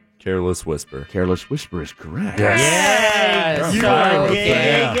 Pinkman. Careless Whisper. Careless Whisper is correct. Yes. You So are good.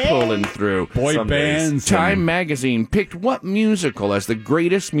 gay. Pulling through. Boy Some days. bands. Time magazine picked what musical as the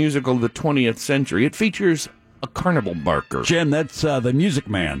greatest musical of the 20th century? It features a carnival barker. Jim, that's the Music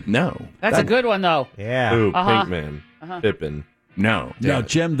Man. No. That's a good one, though. Yeah. Ooh, Uh-huh. Pinkman. Pippin. No. No,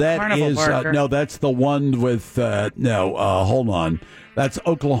 Jim, that Carnival is Barker. no, that's the one with hold on. That's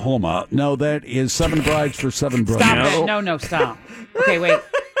Oklahoma. No, that is Seven Brides for Seven Brothers. Stop it. No, stop. Okay, wait.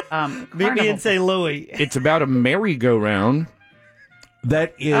 Meet me Carnival. in St. Louis. It's about a merry-go-round.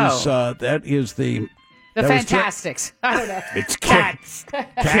 That is the The that was Fantastics. I don't know. It's Cats.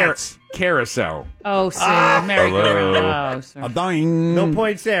 Carousel. Oh, see, merry-go-round. Oh, sorry. ding. No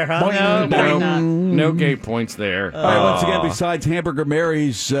points there, huh? No, No, not. no gay points there. All right, once again, besides Hamburger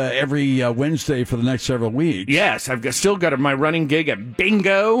Mary's every Wednesday for the next several weeks. Yes, still got my running gig at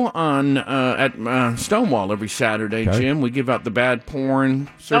Bingo on at Stonewall every Saturday, Okay. Jim. We give out the bad porn,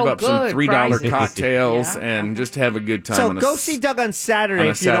 serve up some good. $3 Prizes. cocktails, Yeah. and just have a good time. So on go see Doug on Saturday on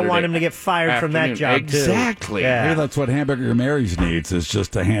a if you don't want Saturday him to get fired from that afternoon. job, too. Exactly. Yeah. Maybe that's what Hamburger Mary's needs is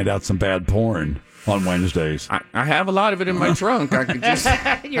just to hand out some bad porn on Wednesdays. I have a lot of it in my trunk. I could just,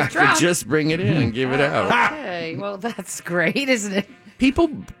 Your I could trunk. just bring it in and give it out. Okay, well, that's great, isn't it? People,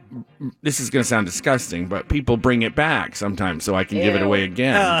 this is going to sound disgusting, but people bring it back sometimes so I can give it away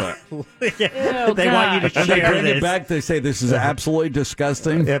again. But Yeah. They want you to And they share bring this. it back. They say this is absolutely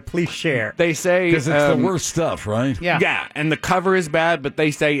disgusting. Yeah, please share. they say Because it's the worst stuff, right? Yeah. Yeah, and the cover is bad, but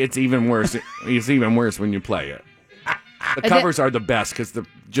they say it's even worse. It's even worse when you play it. The covers are the best because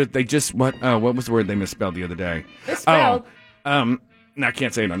they just what was the word they misspelled the other day? Misspelled? No, I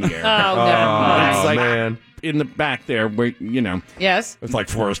can't say it on the air. Oh, never mind. It's like man. in the back there where Yes. It's like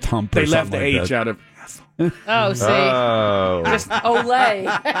Forrest Hump. they or left the something like H that. out of. Oh, see. Oh. Just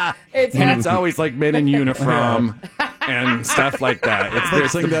Olay. It's And it's always like men in uniform and stuff like that. It's They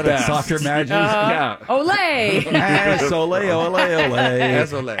it's sing the that best. at soccer matches. Yeah. Olay. Ass ole, ole, ole.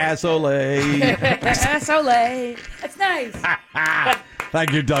 Ass ole. Ass ole. That's Olay. That's nice.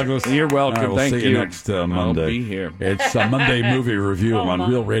 Thank you, Douglas. You're welcome. All right, we'll Thank see you. next I'll Monday. be here. It's a Monday movie review on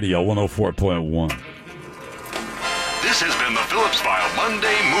Real Radio 104.1. This has been the Phillips File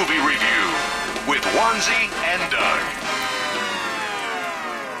Monday Movie Review with Wanzi and Doug.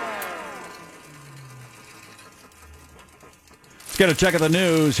 Let's get a check of the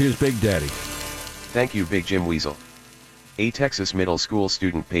news. Here's Big Daddy. Thank you, Big Jim Weasel. A Texas middle school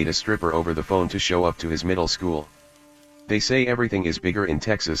student paid a stripper over the phone to show up to his middle school. They say everything is bigger in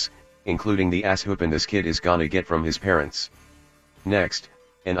Texas, including the ass whoopin' this kid is gonna get from his parents. Next,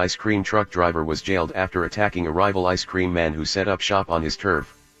 an ice cream truck driver was jailed after attacking a rival ice cream man who set up shop on his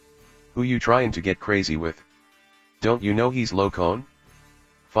turf. Who you trying to get crazy with? Don't you know he's low-cone?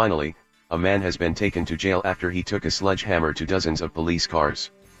 Finally, a man has been taken to jail after he took a sledgehammer to dozens of police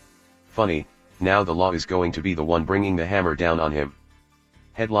cars. Funny, now the law is going to be the one bringing the hammer down on him.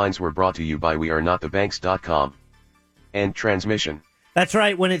 Headlines were brought to you by wearenotthebanks.com. End transmission. That's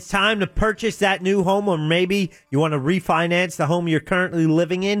right. When it's time to purchase that new home, or maybe you want to refinance the home you're currently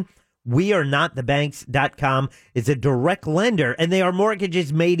living in, wearenotthebanks.com is a direct lender, and they are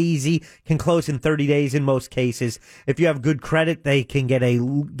mortgages made easy, can close in 30 days in most cases. If you have good credit, they can get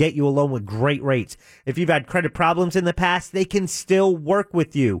you a loan with great rates. If you've had credit problems in the past, they can still work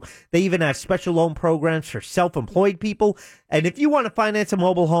with you. They even have special loan programs for self-employed people. And if you want to finance a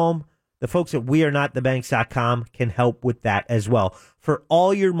mobile home, the folks at wearenotthebanks.com can help with that as well. For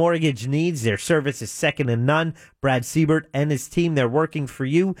all your mortgage needs, their service is second to none. Brad Siebert and his team, they're working for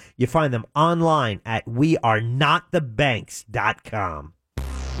you. You find them online at wearenotthebanks.com.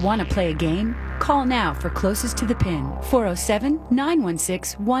 Want to play a game? Call now for closest to the pin.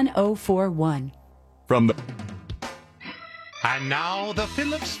 407-916-1041. From the... And now the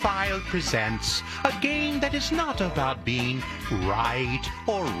Phillips File presents a game that is not about being right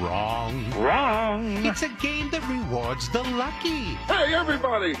or wrong. Wrong. It's a game that rewards the lucky. Hey,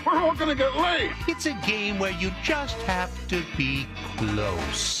 everybody, we're all going to get late. It's a game where you just have to be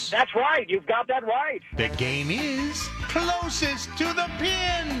close. That's right. You've got that right. The game is closest to the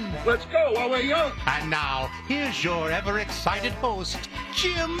pin. Let's go while we're young. And now, here's your ever-excited host,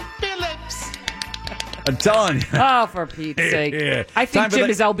 Jim Phillips. I'm telling you. Oh, for Pete's sake. Yeah. I think Time for Jim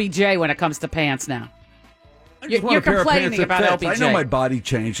the- is LBJ when it comes to pants now. I just want You're a pair of pants complaining that about fits. LBJ. I know my body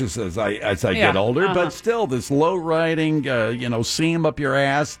changes as I Yeah, get older, uh-huh. but still, this low riding, seam up your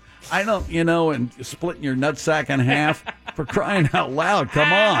ass. I don't, and splitting your nutsack in half. For crying out loud,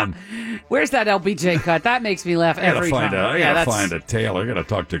 come on. Where's that LBJ cut? That makes me laugh every time. I gotta find a tailor. I gotta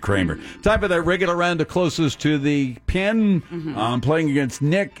talk to Kramer. Time for that regular round of closest to the pin. Mm-hmm. I'm playing against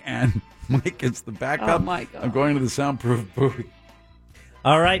Nick, and Mike gets the backup. Oh, my God. I'm going to the soundproof booth.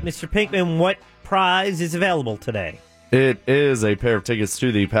 All right, Mr. Pinkman, what prize is available today? It is a pair of tickets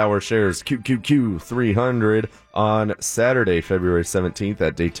to the Power Shares QQQ 300 on Saturday, February 17th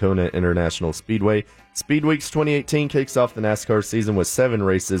at Daytona International Speedway. Speed Weeks 2018 kicks off the NASCAR season with 7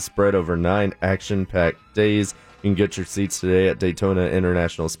 races spread over 9 action-packed days. You can get your seats today at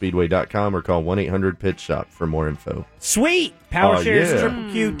DaytonaInternationalSpeedway.com or call 1-800-PIT-SHOP for more info. Sweet! Power Shares yeah.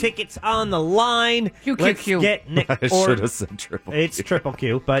 Triple Q tickets on the line. QQQ. Let's get Nick. I should have said Triple Q. It's Triple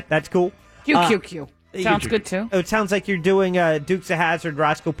Q, but that's cool. QQQ. Sounds good, too. Oh, it sounds like you're doing Dukes of Hazzard,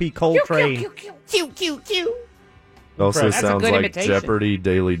 Roscoe P. Coltrane. Q. Also That's a sounds good like imitation. Jeopardy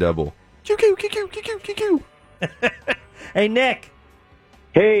Daily Double. Q. Hey, Nick.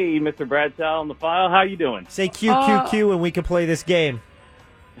 Hey, Mr. Bradshaw on the file. How you doing? Say QQQ and we can play this game.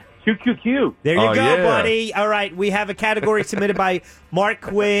 QQQ. There you Oh, go, yeah. buddy. All right, we have a category submitted by Mark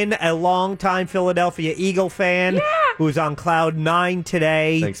Quinn, a longtime Philadelphia Eagle fan who's on cloud 9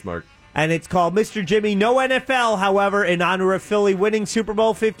 today. Thanks, Mark. And it's called Mr. Jimmy. No NFL, however, in honor of Philly winning Super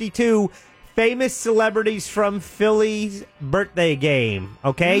Bowl 52. Famous celebrities from Philly's birthday game,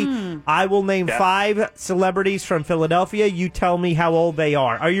 okay? I will name 5 celebrities from Philadelphia. You tell me how old they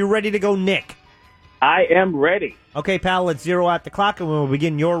are. Are you ready to go, Nick? I am ready. Okay, pal, let's zero out the clock and we'll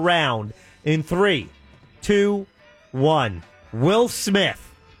begin your round in 3, 2, 1. Will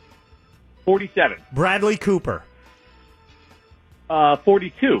Smith. 47. Bradley Cooper.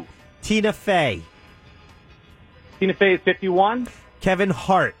 42. Tina Fey. Tina Fey is 51. Kevin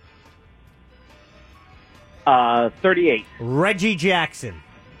Hart. 38. Reggie Jackson.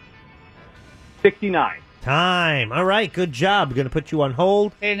 69. Time. All right, good job. Going to put you on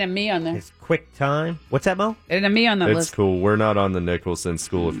hold. It didn't have me on there. It's quick time. What's that, Mo? It didn't have me on the It's list. cool. We're not on the Nicholson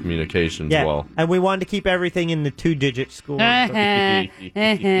School of Communications Yeah, wall. and we wanted to keep everything in the 2-digit school.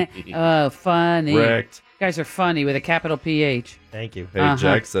 Oh, funny. Wrecked. You guys are funny with a capital PH. Thank you. Hey,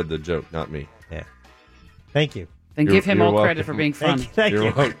 Jack said the joke, not me. Yeah. Thank you. Then give him You're all credit welcome. for being funny. Thank you.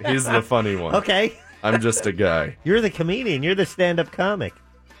 You're welcome. He's the funny one. Okay. I'm just a guy. You're the comedian. You're the stand-up comic.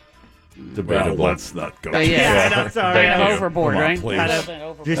 Debatable. Well, let's not go. Yeah, I'm sorry. Kind of overboard, Come on, right? please. Kind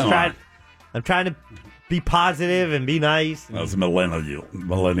of Just Come trying. on. I'm trying to be positive and be nice. As a millennial,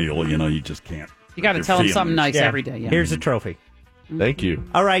 you just can't. You got to Your tell him something feelings. nice every day. Yeah. Here's a trophy. Thank you.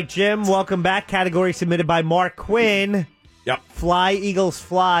 All right, Jim. Welcome back. Category submitted by Mark Quinn. Yep. Fly, Eagles,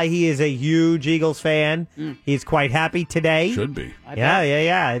 fly. He is a huge Eagles fan. He's quite happy today. Should be.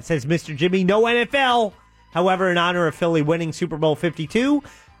 Yeah. It says, Mr. Jimmy, no NFL. However, in honor of Philly winning Super Bowl 52,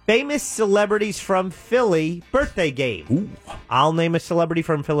 famous celebrities from Philly birthday game. Ooh. I'll name a celebrity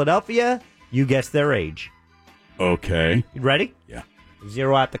from Philadelphia. You guess their age. Okay. You ready? Yeah.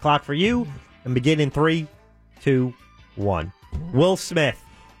 Zero out the clock for you. And begin in 3, 2, 1. Will Smith.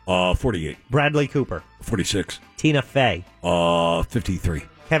 48. Bradley Cooper. 46. Tina Fey. 53.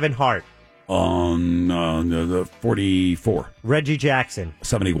 Kevin Hart. 44. Reggie Jackson.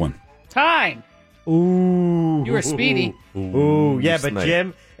 71. Time. Ooh. You were speedy. Ooh, yeah, but Snake.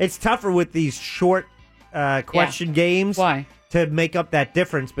 Jim, it's tougher with these short question games. Why? To make up that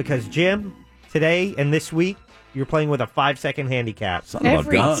difference because, Jim, today and this week, you're playing with a 5-second handicap.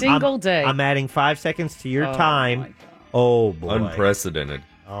 Every single day. I'm adding 5 seconds to your Oh, my time. God. Oh, boy. Unprecedented.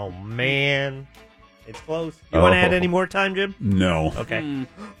 Oh, man. It's close. You want to add any more time, Jim? No. Okay.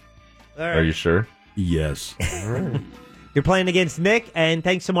 All right. Are you sure? Yes. You're playing against Nick, and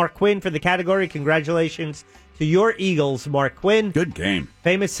thanks to Mark Quinn for the category. Congratulations to your Eagles, Mark Quinn. Good game.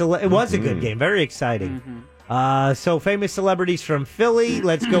 It was a good game. Very exciting. So famous celebrities from Philly.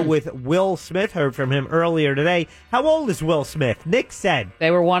 Let's go with Will Smith. Heard from him earlier today. How old is Will Smith? Nick said.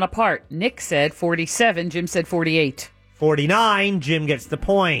 They were 1 apart. Nick said 47. Jim said 48. 49. Jim gets the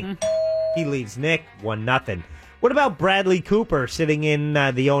point. He leads Nick 1-0. What about Bradley Cooper sitting in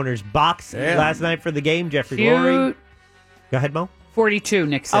the owner's box last night for the game? Jeffrey Lurie. Go ahead, Mo. 42,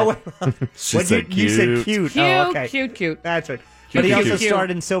 Nick said. Oh, you said cute. Cute, Oh, okay. cute. That's right. Cute, But he also cute.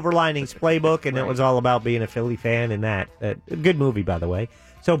 starred in Silver Linings Playbook, and it was all about being a Philly fan and that. Good movie, by the way.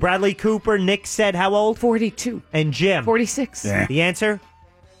 So Bradley Cooper, Nick said how old? 42. And Jim? 46. Yeah. The answer?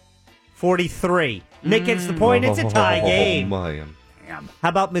 43. Nick gets the point. It's a tie game. Oh, man. How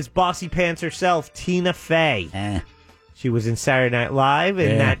about Miss Bossy Pants herself, Tina Fey? She was in Saturday Night Live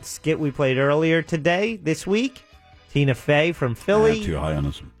in that skit we played earlier this week. Tina Fey from Philly. Not too high on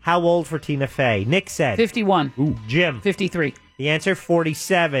this one. How old for Tina Fey? Nick said 51. Ooh. Jim? 53. The answer,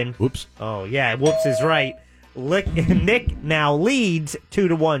 47. Whoops. Oh, yeah. Whoops is right. Nick now leads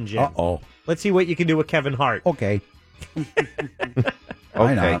 2-1, Jim. Uh-oh. Let's see what you can do with Kevin Hart. Okay. Okay.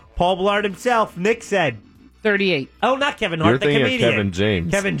 not? Paul Blart himself, Nick said 38. Oh, not Kevin Hart, You're the thinking of comedian. Kevin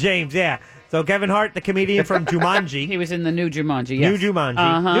James. Kevin James, yeah. So Kevin Hart, the comedian from Jumanji. He was in the new Jumanji, yes. New Jumanji.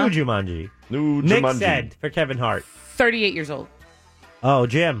 Uh-huh. New Jumanji. New Nick Jumanji. said for Kevin Hart. 38 years old. Oh,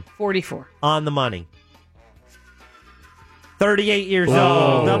 Jim. 44. On the money. 38 years Oh.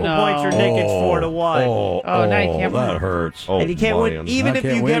 old. Double points for Nick. It's 4-1. Oh, now you can't win. That hurts. Oh, And you can't win. man. Even I if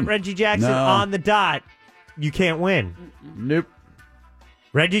can't you win. get Reggie Jackson No. on the dot, you can't win. Nope.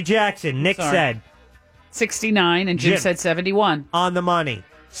 Reggie Jackson, Nick Sorry. said 69, and Jim said 71. on the money.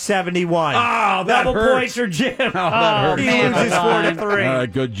 71. Oh, that Double hurts. points for Jim. Oh, that hurts. He man, loses come 4-3. All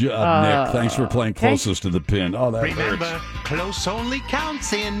right, good job, Nick. Thanks for playing closest to the pin. Oh, that Remember, hurts. close only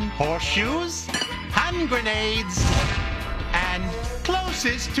counts in horseshoes, hand grenades, and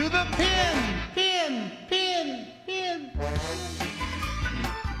closest to the pin. Pin, pin, pin.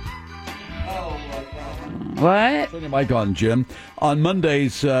 What? Turn your mic on, Jim. On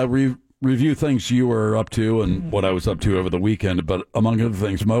Mondays, review things you were up to and what I was up to over the weekend. But among other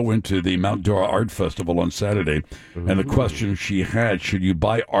things, Mo went to the Mount Dora Art Festival on Saturday. And the question she had, should you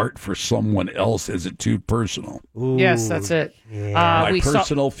buy art for someone else? Is it too personal? Yes, that's it. My we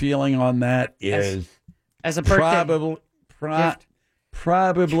personal feeling on that is as a birthday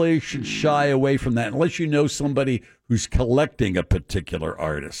probably should shy away from that unless you know somebody who's collecting a particular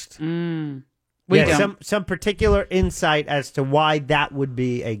artist. We don't. some particular insight as to why that would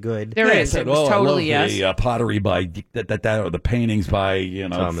be a good. There is. It was totally I love yes. the pottery by that or the paintings by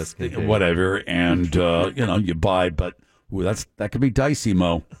Thomas K. whatever, and you buy, but that could be dicey,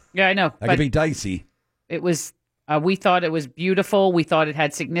 Mo. Yeah, I know. That could be dicey. It was. We thought it was beautiful. We thought it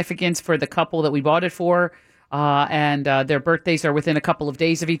had significance for the couple that we bought it for, and their birthdays are within a couple of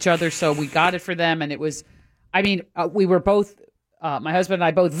days of each other. So we got it for them, and it was. I mean, we were both. My husband and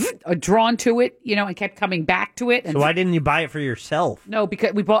I both drawn to it, and kept coming back to it. And So why didn't you buy it for yourself? No,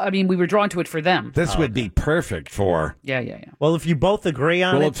 because we bought. I mean, we were drawn to it for them. This would be perfect for. Yeah. Well, if you both agree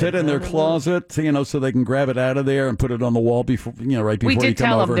on Will it, it fit in their closet, so they can grab it out of there and put it on the wall before, right before We you did come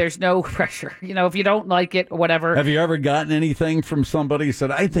tell over? them there's no pressure. If you don't like it or whatever. Have you ever gotten anything from somebody who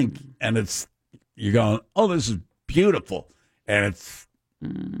said, I think, and you're going, oh, this is beautiful, and it's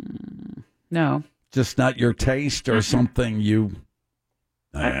no, just not your taste or something you...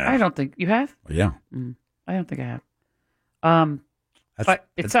 I don't think you have. Yeah. I don't think I have. But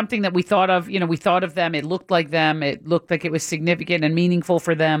it's something that we thought of. We thought of them. It looked like them. It looked like it was significant and meaningful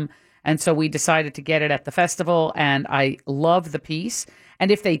for them. And so we decided to get it at the festival, and I love the piece.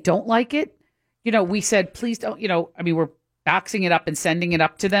 And if they don't like it, we said, please don't, we're boxing it up and sending it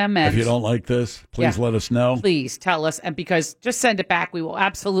up to them. And if you don't like this, please let us know. Please tell us. And because just send it back. We will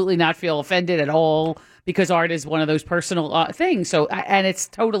absolutely not feel offended at all, because art is one of those personal things. So, and it's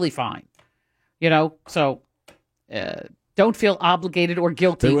totally fine, so don't feel obligated or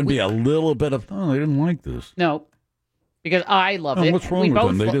guilty. There would be a little bit of, they didn't like this. No, because I love it. What's wrong with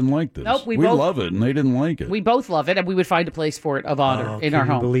them? They didn't like this. Nope, we both love it, and they didn't like it. We both love it, and we would find a place for it of honor in our Can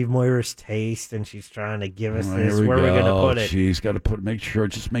you home. believe Moira's taste, and she's trying to give us Oh, this. here we Where are we going to go. put it? She's got to make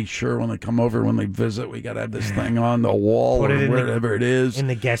sure when they come over, when they visit, we got to have this thing on the wall Put or it in wherever it is. in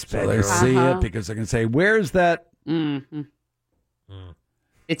the guest so bedroom. they see it, because they can say, where's that? Mm-hmm.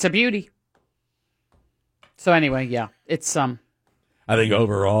 It's a beauty. So anyway, yeah, it's I think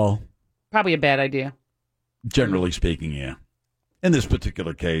overall, probably a bad idea. generally speaking, yeah. In this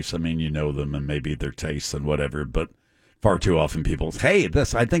particular case, I mean, you know them and maybe their tastes and whatever, but far too often people say, hey,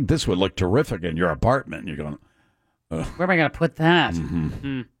 I think this would look terrific in your apartment. And you're going, ugh. Where am I going to put that?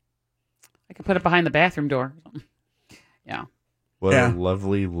 Mm-hmm. I could put it behind the bathroom door. Yeah. What a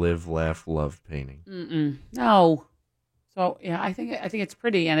lovely live, laugh, love painting. Mm-mm. No. So yeah, I think it's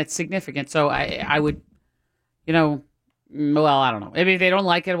pretty and it's significant. So I would, well, I don't know. Maybe if they don't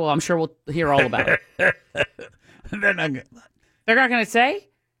like it, well, I'm sure we'll hear all about it. They're not going to say?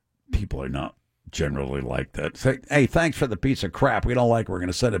 People are not generally like that. Say, hey, thanks for the piece of crap. We don't like it. We're going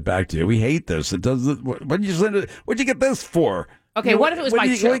to send it back to you. We hate this. It doesn't. What did you send it? What'd you get this for? Okay, what if it was my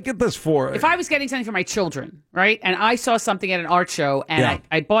children? What did you get this for? If I was getting something for my children, right, and I saw something at an art show, and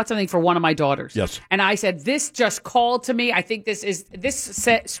I bought something for one of my daughters, yes, and I said, "This just called to me. I think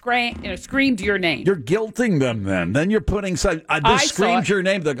screamed your name." You're guilting them. Then you're putting some. This screams your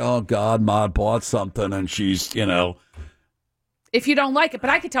name. They go, oh God, Ma bought something, and she's, If you don't like it, but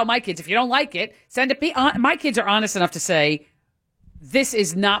I could tell my kids, if you don't like it, send it. My kids are honest enough to say, this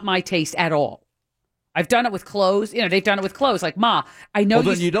is not my taste at all. I've done it with clothes. They've done it with clothes. Like, Ma, I know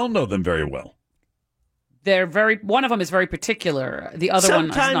then you don't know them very well. One of them is very particular. The other one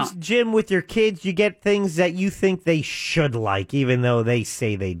is not. Sometimes, Jim, with your kids, you get things that you think they should like, even though they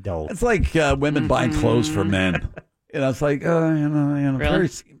say they don't. It's like women buying clothes for men. It's like, Really? very.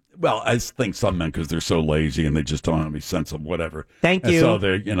 Well, I think some men, because they're so lazy and they just don't have any sense of whatever. Thank and you.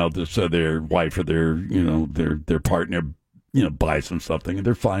 So so their wife or their partner, buys them something and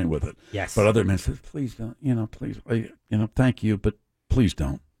they're fine with it. Yes. But other men say, please don't, please, thank you, but please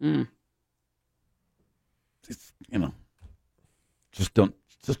don't. Mm. It's, just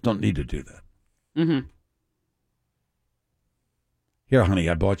don't need to do that. Mm-hmm. Here, honey,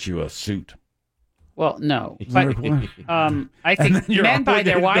 I bought you a suit. Well, no. But, I think men buy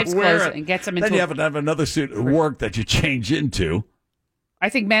their wives clothes and gets them into. Then you have to have another suit at work that you change into. I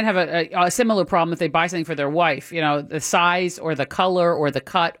think men have a similar problem if they buy something for their wife. The size or the color or the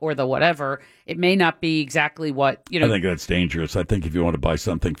cut or the whatever. It may not be exactly what, I think that's dangerous. I think if you want to buy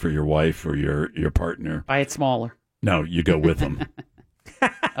something for your wife or your partner. Buy it smaller. No, you go with them.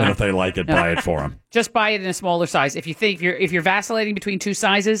 And if they like it, buy it for them. Just buy it in a smaller size. If you're vacillating between two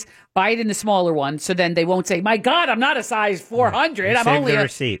sizes, buy it in the smaller one. So then they won't say, "My God, I'm not a size 400. I'm only a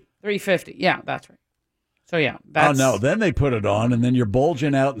receipt. 350." Yeah, that's right. So yeah, no. Then they put it on, and then you're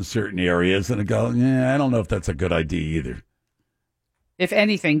bulging out in certain areas, and it goes. Yeah, I don't know if that's a good idea either. If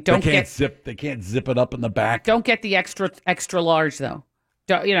anything, They can't zip it up in the back. Don't get the extra large though.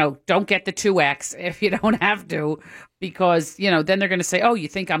 Don't get the 2X if you don't have to, because then they're going to say, "Oh, you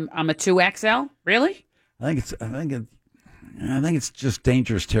think I'm a 2XL? Really?" I think it's just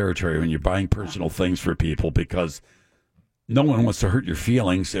dangerous territory when you're buying personal things for people, because no one wants to hurt your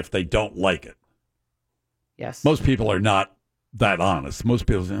feelings if they don't like it. Yes. Most people are not that honest. Most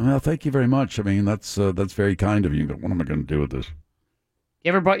people say, "Well, thank you very much. I mean, that's very kind of you." But what am I going to do with this? You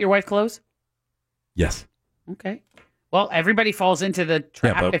ever bought your wife clothes? Yes. Okay. Well, everybody falls into the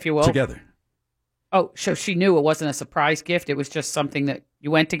trap, if you will. Together. Oh, so she knew it wasn't a surprise gift. It was just something that you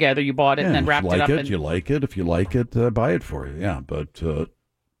went together, you bought it, and then wrapped it up. You like it. If you like it, buy it for you. Yeah, but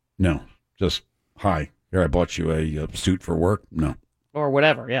no, just hi. Here, I bought you a suit for work. No. Or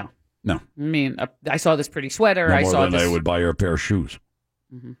whatever. Yeah. No. I mean, I saw this pretty sweater. No I more saw than this. I would buy her a pair of shoes.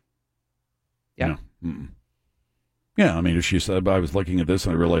 Mm-hmm. Yeah. No. Yeah, I mean, if she said, I was looking at this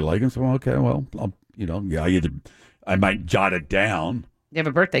and I really like it, so okay, well, I might jot it down. You have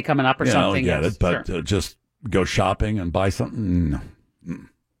a birthday coming up or something. Get yes, it, but sure. Just go shopping and buy something. No.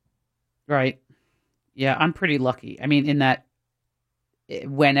 Right. Yeah, I'm pretty lucky. I mean, in that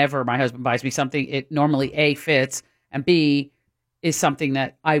whenever my husband buys me something, it normally A, fits, and B, is something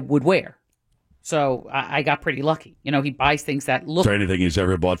that I would wear. So I got pretty lucky. He buys things that look. Is there anything he's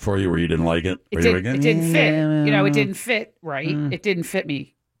ever bought for you where you didn't like it? It didn't fit. It didn't fit right. It didn't fit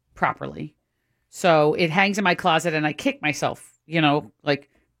me properly. So it hangs in my closet, and I kick myself. Like,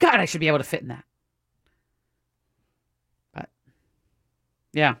 God, I should be able to fit in that. But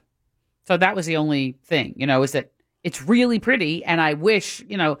yeah, so that was the only thing. Is that it's really pretty, and I wish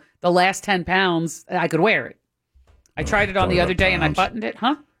the last 10 pounds I could wear it. I tried it on the other day, and I buttoned it.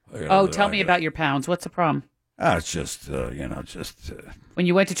 Huh? Oh, tell me about your pounds. What's the problem? It's just, When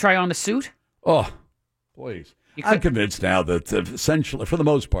you went to try on a suit? Oh, please. I'm convinced now that essentially, for the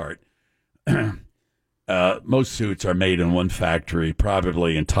most part, most suits are made in one factory,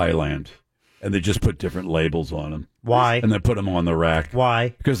 probably in Thailand, and they just put different labels on them. Why? And they put them on the rack.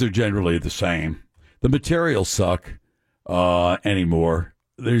 Why? Because they're generally the same. The materials suck anymore.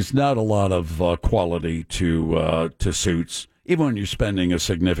 There's not a lot of quality to suits, even when you're spending a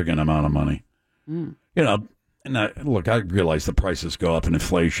significant amount of money. And look, I realize the prices go up and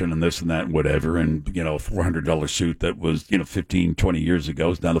inflation and this and that and whatever. And, a $400 suit that was, 15, 20 years ago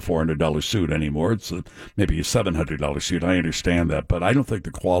is not a $400 suit anymore. It's maybe a $700 suit. I understand that. But I don't think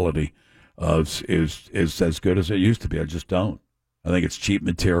the quality is as good as it used to be. I just don't. I think it's cheap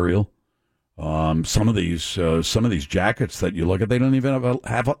material. Some of these jackets that you look at, they don't even have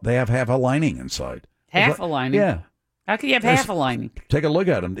half a lining inside. Half a lining? Yeah. How can you have half a lining? Take a look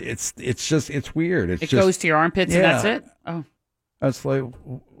at them. It's weird. It goes to your armpits and that's it? Oh. That's like,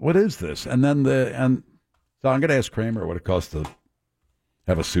 what is this? And then so I'm going to ask Kramer what it costs to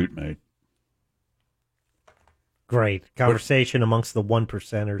have a suit made. Great. Conversation amongst the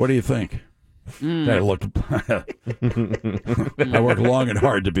 1%ers. What do you think? I work long and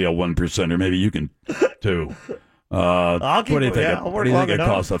hard to be a 1%er. Maybe you can too. What do you think? What do you think it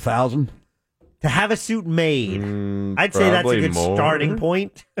costs? $1,000 to have a suit made? I'd say that's a good starting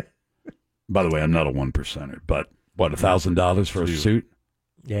point. By the way, I'm not a 1%er, but what, $1,000 for a suit?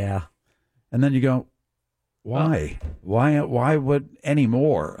 Yeah. And then you go, why? Why would any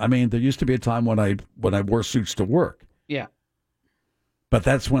more? I mean, there used to be a time when I wore suits to work. Yeah. But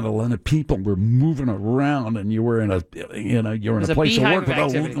that's when a lot of people were moving around, and you were in a place of work.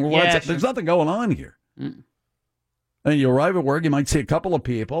 There's nothing going on here. Mm. And you arrive at work, you might see a couple of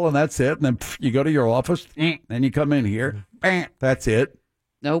people, and that's it. And then you go to your office, and you come in here, that's it.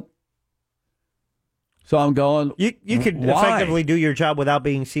 Nope. So I'm going. You could effectively do your job without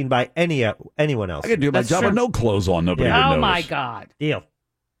being seen by anyone else. I could do my job with no clothes on. Nobody would notice. Oh my God! Deal.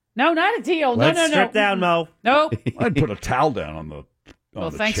 No, not a deal. Let's no. Strip down, Mo. Nope. I'd put a towel down on the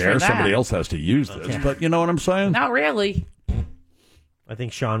thanks chair. for that. Somebody else has to use this, but you know what I'm saying? Not really. I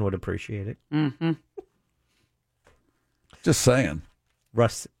think Sean would appreciate it. Mm-hmm. Just saying.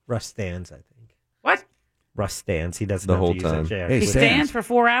 Russ stands, I think. What? Russ stands. He doesn't the have whole to use time. a chair. He stands for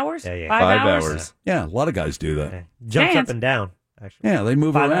 4 hours? Yeah. 5 hours? Yeah, a lot of guys do that. Yeah. Jumps up and down, actually. Yeah, they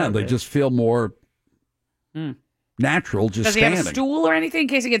move 5 around. hours, They just feel more natural just Does he standing. have a stool or anything in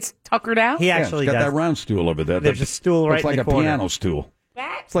case he gets tuckered out? He actually he's got does. that round stool over there. There's a stool right looks like in the a corner. piano stool.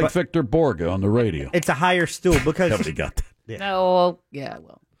 That? It's like Victor Borga on the radio. It's a higher stool because Nobody got that. Yeah. No, yeah,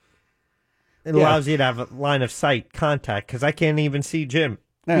 well. It allows you to have a line of sight contact because I can't even see Jim.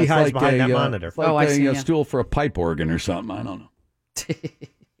 Yeah, he it's hides like behind that a, monitor. It's like I see, a stool for a pipe organ or something. I don't know. A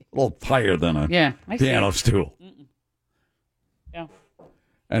little higher than a piano stool. Mm-mm. Yeah.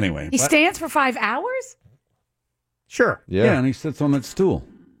 Anyway. He stands for 5 hours? Sure. Yeah, and he sits on that stool.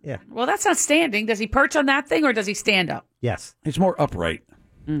 Yeah. Well, that's not standing. Does he perch on that thing or does he stand up? Yes. He's more upright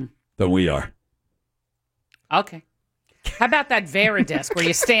than we are. Okay. How about that Vera desk where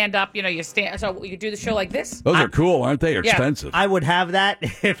you stand up, you stand, so you do the show like this? Those are cool, aren't they? Expensive. I would have that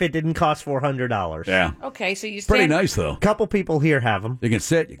if it didn't cost $400. Yeah. Okay, so you stand. Pretty nice, though. A couple people here have them. You can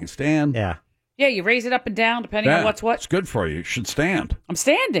sit, you can stand. Yeah. Yeah, you raise it up and down depending on what's what. It's good for you. You should stand. I'm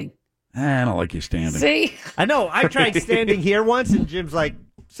standing. I don't like you standing. See? I know. I tried standing here once, and Jim's like,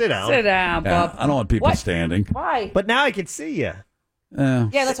 sit down. Sit down, bub. I don't want people standing. Why? But now I can see you. Yeah,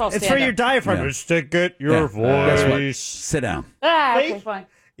 let's all stand It's for up. your diaphragm. Yeah. It's to get your voice. Guess what? Sit down. Okay, fine.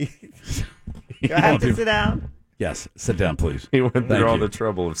 Do I have to sit down? Yes, sit down, please. He went Thank through all you. the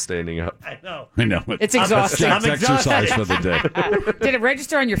trouble of standing up. I know. I know. It's exhausting. Jack's exercise for the day. Did it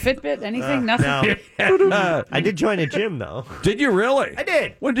register on your Fitbit? Anything? Nothing? No. I did join a gym, though. Did you really? I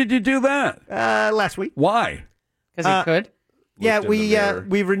did. When did you do that? Last week. Why? Because he could? Yeah, Looked in the mirror.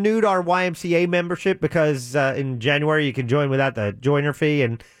 we renewed our YMCA membership because in January you can join without the joiner fee,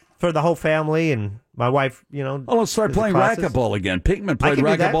 and for the whole family and my wife, Well, let's start there's playing classes. racquetball again. Pinkman played can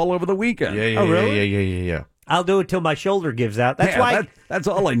do that. racquetball over the weekend. Yeah. Oh, really? Yeah. I'll do it till my shoulder gives out. That's why. That's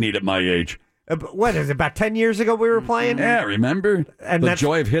all I need at my age. What is it, about 10 years ago we were playing? Yeah, remember? And the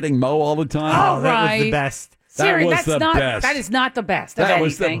joy of hitting Mo all the time? Oh, that was the best. Siri, was the best. That is not the best of That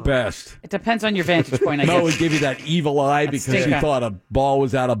was the anything. best. It depends on your vantage point, I Mo guess. would give you that evil eye because he stinker. thought a ball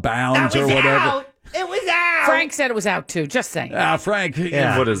was out of bounds or whatever. Out. It was out. Frank said it was out, too. Just saying. Frank.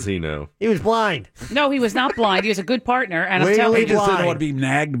 Yeah. What does he know? He was blind. No, he was not blind. He was a good partner. And I'm He telling you. just didn't want to be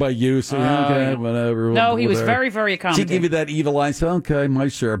nagged by you. So, okay, whatever. No, he was whatever. very, very She accommodating. give you that evil eye. So, okay, my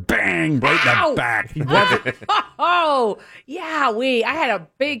share. Bang! Right in Ow! the back. Oh, yeah, I had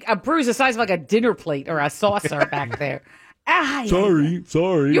a bruise the size of like a dinner plate or a saucer back there. Sorry.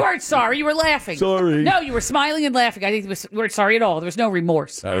 You weren't sorry. You were laughing. Sorry. No, you were smiling and laughing. I think you weren't sorry at all. There was no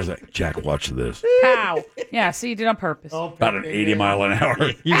remorse. I was like, Jack, watch this. Pow. Yeah, see, you did it on purpose. About an 80 mile an hour.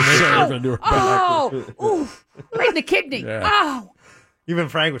 You Ow! serve into her back. Oh, oof, right in the kidney. Yeah. Oh, Even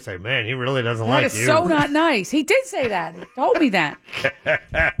Frank would say, man, he really doesn't that like is you. so not nice. He did say that. He told me that. Like,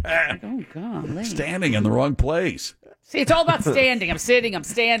 oh, God. Standing in the wrong place. See, it's all about standing. I'm sitting. I'm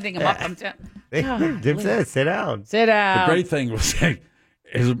standing. I'm up. I'm down. Jim said, sit down. Sit down. The great thing was,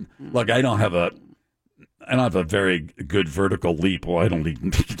 is, look, I don't have a very good vertical leap. Well, I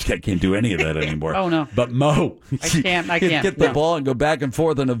can't do any of that anymore. Oh, no. But Mo, I can't. get the No. ball and go back and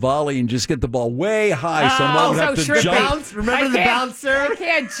forth in a volley and just get the ball way high so Mo would have to shrimp jump. bounce. Remember the bouncer? I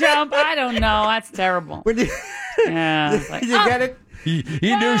can't jump. I don't know. That's terrible. Yeah. It's like, You get it? He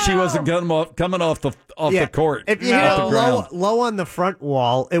knew she wasn't coming off the court. If you off hit the it ground. low on the front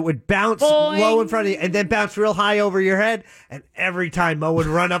wall, it would bounce Boing. low in front of you and then bounce real high over your head. And every time Mo would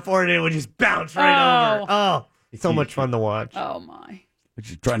run up for it, it would just bounce right over. Oh, so much fun to watch. Oh, my.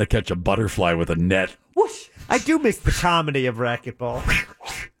 She's trying to catch a butterfly with a net. Whoosh. I do miss the comedy of racquetball.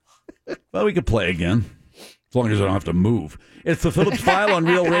 Well, we could play again, as long as I don't have to move. It's the Phillips File on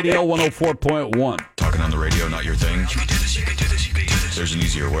Real Radio 104.1. Talking on the radio, not your thing? You can do this, you can do this, you can do this. There's an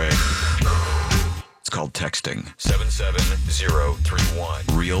easier way. It's called texting. 77031.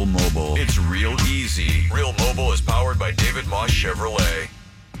 Real Mobile. It's real easy. Real Mobile is powered by David Moss Chevrolet.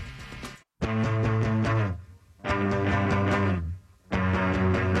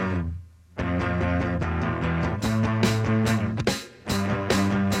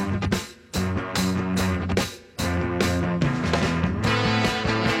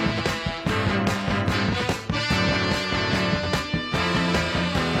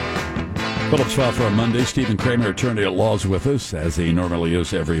 Phillips File for a Monday. Stephen Kramer, attorney at law, is with us, as he normally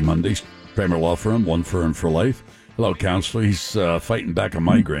is every Monday. Kramer Law Firm, one firm for life. Hello, counselor. He's fighting back a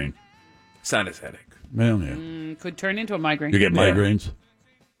migraine. Sinus headache. Well, yeah. Could turn into a migraine. You get migraines?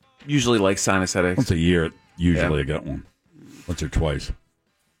 Usually like sinus headaches. Once a year, usually I got one. Once or twice.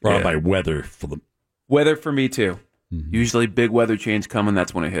 Brought up by weather for the... Weather for me, too. Usually big weather change coming,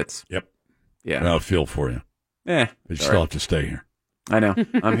 that's when it hits. Yep. Yeah. Well, I feel for you. Yeah. But you still have to stay here. I know.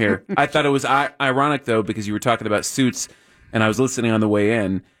 I'm here. I thought it was ironic, though, because you were talking about suits, and I was listening on the way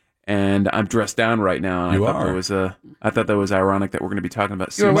in, and I'm dressed down right now. And You I thought are. I thought that was ironic that we're going to be talking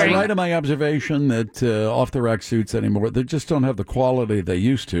about suits. Am I right in my observation that off-the-rack suits anymore, they just don't have the quality they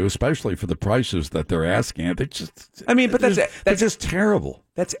used to, especially for the prices that they're asking. They just... I mean, but that's just terrible.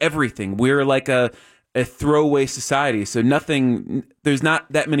 That's everything. We're like a throwaway society, so there's not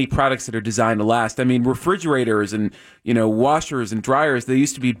that many products that are designed to last. I mean, refrigerators and washers and dryers, they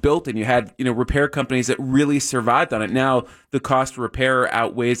used to be built, and you had repair companies that really survived on it. Now the cost of repair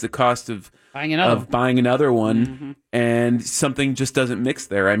outweighs the cost of buying another one, and something just doesn't mix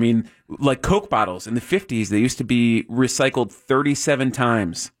there. I mean, like Coke bottles in the 50s, they used to be recycled 37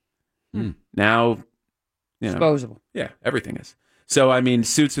 times. Now, disposable. Yeah, everything is. So, I mean,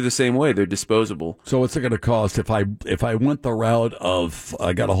 suits are the same way. They're disposable. So what's it going to cost if I went the route of,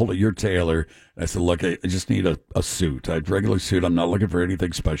 I got a hold of your tailor, and I said, look, I just need a suit, a regular suit. I'm not looking for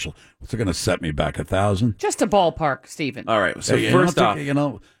anything special. What's it going to set me back, $1,000? Just a ballpark, Stephen. All right. So Hey, first off, you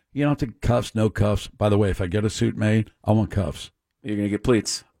don't have to cuffs, no cuffs. By the way, if I get a suit made, I want cuffs. You're going to get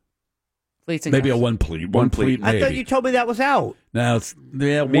pleats. Pleats and maybe cuffs. a one pleat. Maybe. I thought you told me that was out. Now it's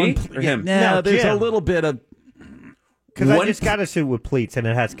Me one or him? No, there's Jim. a little bit of. Because I just got a suit with pleats and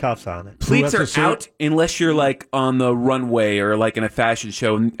it has cuffs on it. Pleats are out unless you're like on the runway or like in a fashion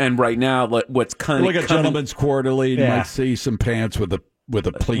show. And right now, what's kind Like a gentleman's quarterly, you might see some pants with a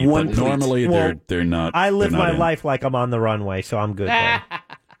pleat. One but pleat. normally Well, they're not. I live they're not my in. life like I'm on the runway, so I'm good there.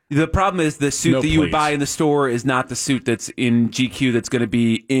 The problem is the suit No that you would pleats. buy in the store is not the suit that's in GQ that's going to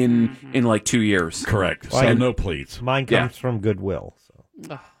be in like 2 years. Correct. Well, so I- no pleats. Mine comes from Goodwill.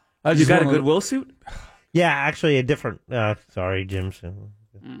 So. I You just got a wanna- Goodwill suit? Yeah, actually a different. Sorry, Jim.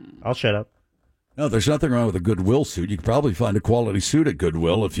 I'll shut up. No, there's nothing wrong with a Goodwill suit. You could probably find a quality suit at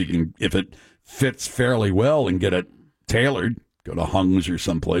Goodwill if it fits fairly well and get it tailored. Go to Hung's or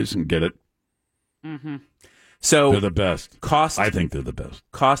someplace and get it Mm-hmm. So They're the best. Cost. I think they're the best.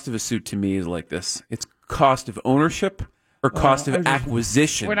 Cost of a suit to me is like this: it's cost of ownership or cost of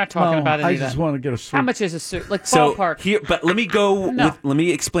acquisition. We're not talking about it I either. just want to get a suit. How much is a suit? Like So ballpark. here, but let me go. No. Let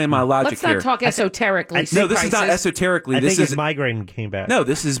me explain my logic Let's here. not talk esoterically. No, this is not esoterically. I This think is his migraine came back. no.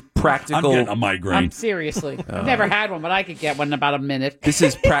 This is practical. I'm getting a migraine. I'm seriously. I've never had one, but I could get one in about a minute. This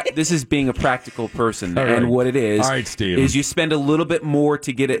is this is being a practical person, All right. and what it is. All right, Steven. Is you spend a little bit more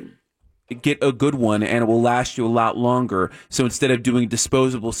to get a good one, and it will last you a lot longer. So instead of doing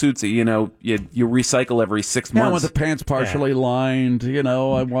disposable suits that you recycle every 6 Yeah, I months, want the pants partially lined.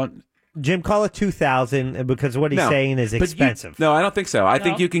 I want. Jim, call it 2,000 because what he's No. saying is But you- expensive. no, I don't think so. I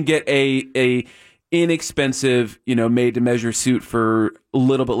think you can get a inexpensive, made to measure suit for a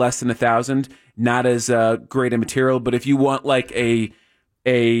little bit less than $1,000. Not as great a material, but if you want like a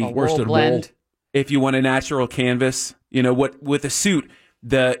worsted wool, if you want a natural canvas, with a suit,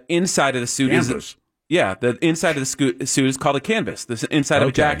 the inside of the suit is the inside of the suit is called a canvas. The inside of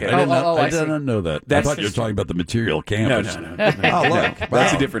a jacket. I didn't know that. I That's thought you were talking about the material canvas. No. Oh, look.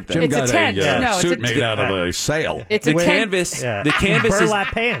 That's a different thing. Jim It's a got tent. a No, it's suit a made out of a sail. It's The a tent. canvas. Yeah. The canvas is Burlap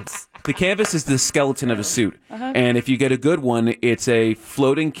pants. the canvas is the skeleton of a suit, Uh-huh. and if you get a good one, it's a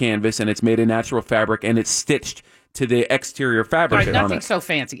floating canvas, and it's made of natural fabric, and it's stitched to the exterior fabric Right, on nothing it. so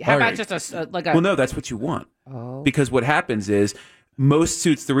fancy. How All about right. just like a? Well, no, that's what you want. Oh. Because what happens is most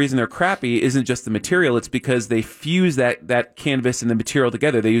suits, the reason they're crappy isn't just the material; it's because they fuse that canvas and the material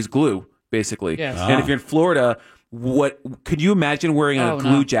together. They use glue, basically. Yes. And if you're in Florida, could you imagine wearing a Oh, glue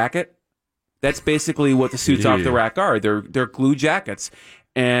no. jacket? That's basically what the suits off the rack are. They're glue jackets,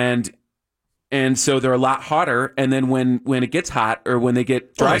 and so they're a lot hotter. And then when it gets hot or when they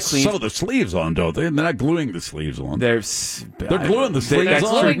get dry cleaned, sew the sleeves on, don't they? They're not gluing the sleeves on. they're gluing the sleeves that's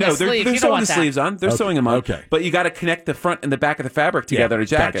on. true. Gluing the No, sleeves. they're You don't sewing want the that. sleeves on. They're Okay. sewing them on. Okay. But you got to connect the front and the back of the fabric together in a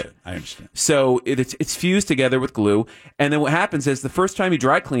jacket. Gotcha. I understand. So it's fused together with glue. And then what happens is the first time you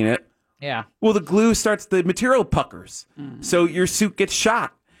dry clean it, Yeah. well, the material puckers. So your suit gets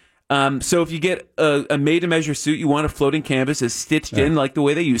shot. So if you get a made-to-measure suit, you want a floating canvas is stitched in like the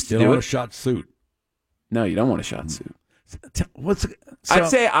way they used to You do don't it. want a shot suit. No, you don't want a shot suit.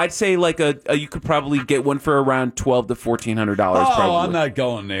 I'd say like you could probably get one for around $1,200 to $1,400. Oh, probably. I'm not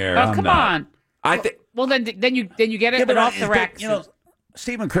going there. Oh, I'm come not. on. I think. Well, then you get it Yeah, but off the rack.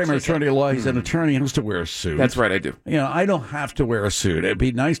 Stephen Kramer, attorney at law, he's an attorney. He has to wear a suit. That's right, I do. I don't have to wear a suit. It'd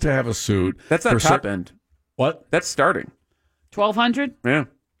be nice to have a suit. That's not for top end. What? That's starting. 1,200. Yeah.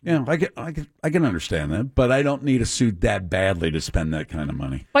 Yeah, I can understand that, but I don't need a suit that badly to spend that kind of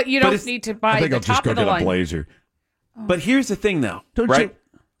money. But you don't need to buy I think the I'll just top go of the get a line. blazer. But here's the thing, though, Don't right? you-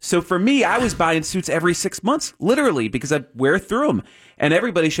 So for me, I was buying suits every 6 months, literally, because I wear through them. And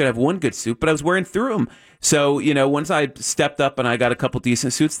everybody should have one good suit, but I was wearing through them. So, once I stepped up and I got a couple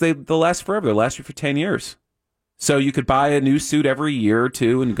decent suits, they'll last forever. They'll last you for 10 years. So you could buy a new suit every year or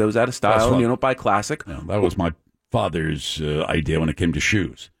two and it goes out of style, and you don't buy classic. No, that was my father's idea when it came to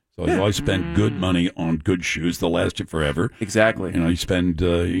shoes. So you always spend good money on good shoes. They'll last you forever. Exactly. You spend,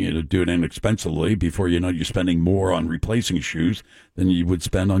 do it inexpensively before you're spending more on replacing shoes than you would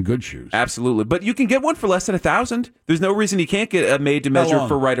spend on good shoes. Absolutely. But you can get one for less than $1,000. There's no reason you can't get a made to measure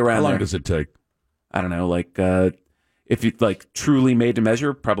for right around How long there. does it take? I don't know, if you truly made to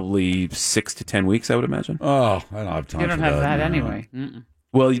measure, probably 6 to 10 weeks, I would imagine. Oh, I don't have time You don't for have that that no. anyway. Mm-mm.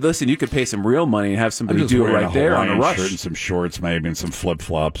 Well, listen, you could pay some real money and have I'm somebody just do it wearing right there on a Hawaiian rush. shirt and some shorts, maybe, and some flip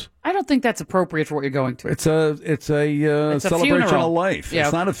flops. I don't think that's appropriate for what you're going to. It's a a celebration funeral. of life. Yeah.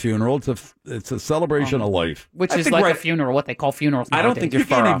 It's not a funeral. It's a celebration of life. Which I is think like right- a funeral, what they call funerals. I don't nowadays. think you're You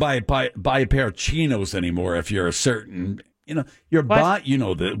far can't off. even buy a pair of chinos anymore if you're a certain. Your body.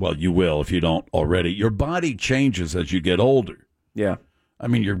 Well, you will if you don't already. Your body changes as you get older. Yeah. I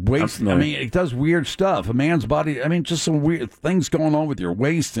mean, your waist. It does weird stuff. A man's body. Just some weird things going on with your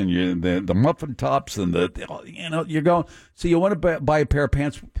waist and the muffin tops and you're going. So you want to buy a pair of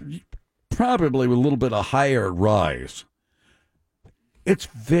pants, probably with a little bit of higher rise. It's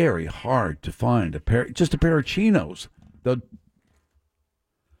very hard to find just a pair of chinos.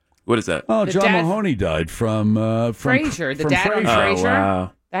 What is that? Oh, The John dad- Mahoney died from Frasier, the from dad on Frasier. Frasier.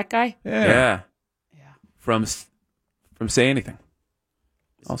 wow. That guy? Yeah. From Say Anything.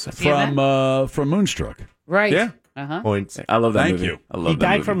 Also. From Moonstruck. Right. Yeah. Uh-huh. Points. I love that Thank movie. you. I love He that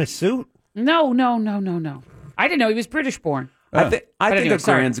died movie. from his suit? No. I didn't know he was British born. I think anyway, a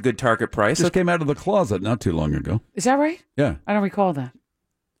sorry. grand's a good target price. Just came out of the closet not too long ago. Is that right? Yeah. I don't recall that.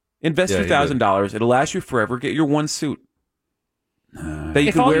 Invest Yeah, your he did. $1,000. It'll last you forever. Get your one suit that you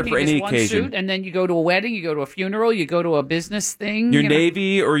If can all wear you for need any is one occasion. suit, and then you go to a wedding, you go to a funeral, you go to a business thing. Your you know.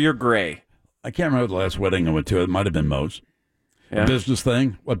 navy or your gray. I can't remember the last wedding I went to. It might have been Mo's. A business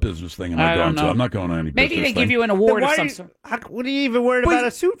thing? What business thing am I I don't going to? know. I'm not going to any Maybe business they give thing. you an award Then of why some do you- sort. What are you even worried about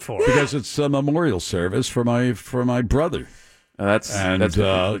a suit for? Because it's a memorial service for my brother. That's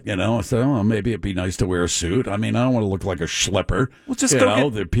you know, I said, oh, maybe it'd be nice to wear a suit. I mean, I don't want to look like a schlipper. Well, just you go know,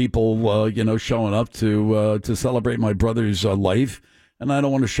 get- the people, showing up to celebrate my brother's life, and I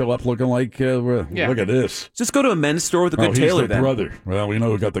don't want to show up looking like, look at this. Just go to a men's store with a good he's tailor. the Then brother. Well, we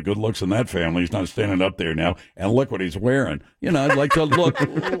know who got the good looks in that family. He's not standing up there now. And look what he's wearing. You know, I'd like to look.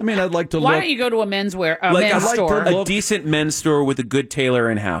 I'd like to Why look. don't you go to a men's like store? a decent men's store with a good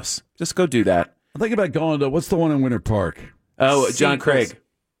tailor in house. Just go do that. I'm thinking about going to what's the one in Winter Park? Oh, John Seagulls. Craig.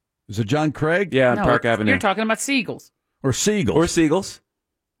 Is it John Craig? Yeah, on No, Park Avenue. You're talking about Seagulls. Or Seagulls. Or Seagulls.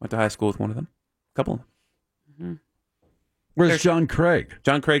 Went to high school with one of them. A couple of them. Where's John Craig?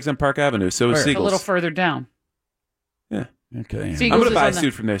 John Craig's on Park Avenue. So is Where? It's a Seagulls. little further down. Yeah. Okay. Seagulls I'm going is to buy a on the-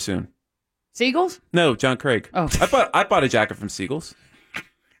 suit from there soon. Seagulls? No, John Craig. Oh. I bought a jacket from Seagulls.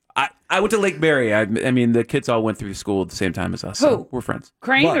 I went to Lake Mary. I mean, the kids all went through school at the same time as us. So Who? we're friends.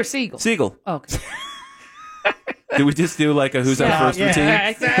 Crane What? or Seagull? Seagull. Oh, okay. Did we just do like a who's on first routine? Yeah,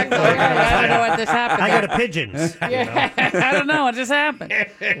 exactly. I don't know what just happened. I got a pigeons. Yeah, I don't know what just happened.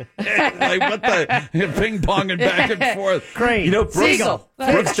 Like what the ping ponging back and forth. Crane. You know, Brooks, Seagull.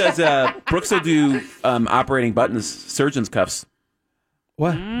 Brooks does. Brooks will do operating buttons, surgeon's cuffs.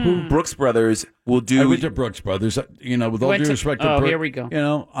 What? Who? Brooks Brothers will do. I went to Brooks Brothers. You know, with all Went due to- respect oh, to Brooks, here we go. You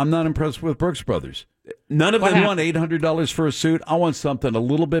know, I'm not impressed with Brooks Brothers. None of I them want $800 for a suit. I want something a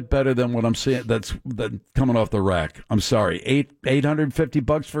little bit better than what I'm seeing. That's coming off the rack. I'm sorry,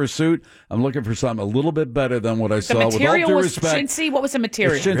 $850 for a suit. I'm looking for something a little bit better than what I The saw. With all material due was respect, chintzy. What was the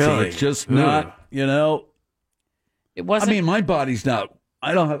material? it's chintzy. Really? It's just not. You know, It I wasn't. mean, my body's not.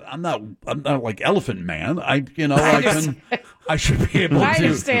 I don't have. I'm not like Elephant Man. I should be able to. I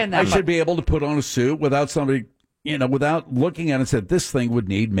understand that, I but- should be able to put on a suit without somebody. You know, without looking at it and said, this thing would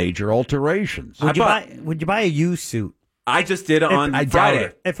need major alterations. Would you buy a used suit? I just did on I doubt Friday.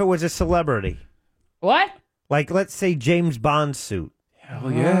 it. If it was a celebrity? What? Like, let's say James Bond suit.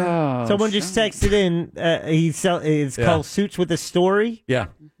 Hell yeah. Someone just texted in. It's called Suits with a Story. Yeah.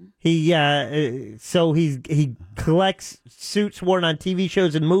 He collects suits worn on TV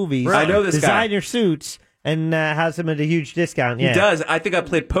shows and movies. I know this guy. designer suits and has them at a huge discount. Yeah, He does. I think I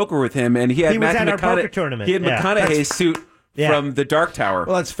played poker with him, and he had He was Matthew at our poker tournament. He had Yeah. McConaughey's suit from the Dark Tower.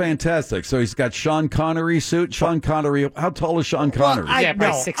 Well, that's fantastic. So he's got Sean Connery suit. Sean Connery. How tall is Sean Connery?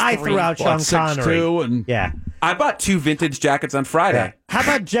 I threw out Sean Connery. 6'2", and yeah. I bought 2 vintage jackets on Friday. How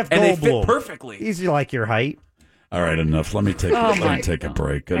about Jeff Goldblum? And they fit perfectly. He's like your height. All right, enough. Let me take a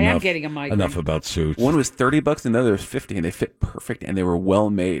break. I am Enough, getting a migraine. enough about suits. One was $30 and the other was $50, and they fit perfect, and they were well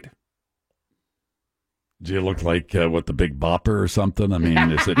made. Do you look like what, the Big Bopper or something? I mean,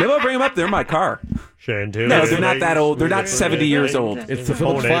 is it? Maybe I'll bring them up. They're in my car. Chantilly. No, they're not that old. They're not 70 years old. It's the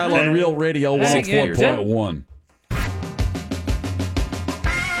Phillips File on Real Radio 104.1.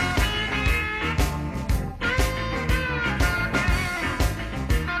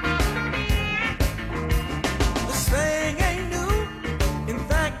 This thing ain't new. In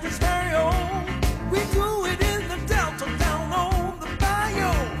fact, it's very old. We do it in the Delta, down on the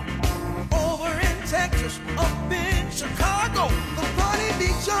bayou. Over in Texas, up in Chicago. The party be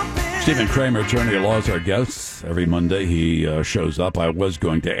jumping. Stephen Kramer, attorney at law, is our guest. Every Monday he shows up. I was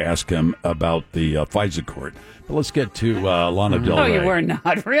going to ask him about the FISA court. But let's get to Lana Del Oh, Rey. you were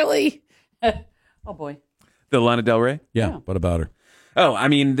not really. Oh boy. The Lana Del Rey? Yeah, what about her? Oh, I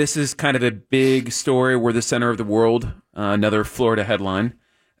mean, this is kind of a big story. We're the center of the world. Another Florida headline.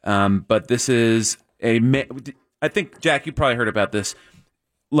 But this is I think, Jack, you probably heard about this.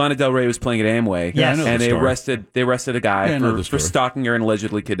 Lana Del Rey was playing at Amway. Yeah, I know and the they story. arrested a guy Yeah, I know the for story. stalking her and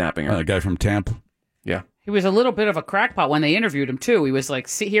allegedly kidnapping her. A guy from Tampa. Yeah. He was a little bit of a crackpot when they interviewed him too. He was like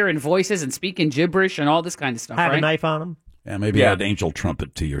hearing voices and speaking gibberish and all this kind of stuff. Have right? a knife on him. Yeah, maybe he had angel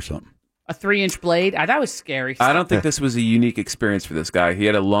trumpet tea or something. A 3-inch blade. That was scary. I don't think this was a unique experience for this guy. He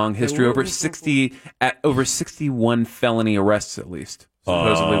had a long history, over 61 felony arrests at least.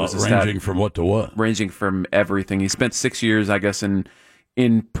 Supposedly was a ranging from what to what? Ranging from everything. He spent 6 years, I guess, in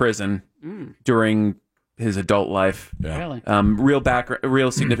prison during his adult life. Yeah. Really?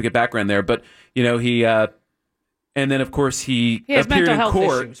 Real significant background there. But he, and then of course he He has appeared mental in health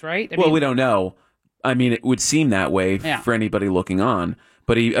court. issues, right? I Well, mean- we don't know. I mean, it would seem that way Yeah. for anybody looking on.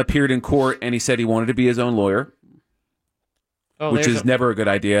 But he appeared in court and he said he wanted to be his own lawyer, Oh, which there's is never a good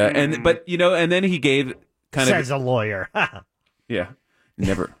idea. And and then he gave kind Says of a lawyer. yeah,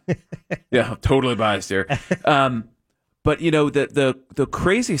 never, yeah, totally biased here. But the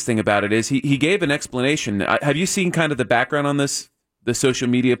craziest thing about it is he gave an explanation. Have you seen kind of the background on this the social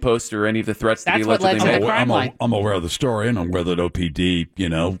media posts or any of the threats that he That's what led allegedly to made. the crime line. I'm aware of the story, and I'm aware that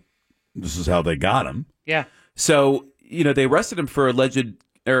OPD, this is how they got him. Yeah. So, they arrested him for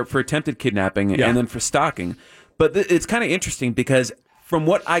for attempted kidnapping and then for stalking. But it's kind of interesting because from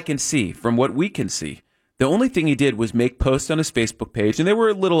what I can see, from what we can see, the only thing he did was make posts on his Facebook page, and they were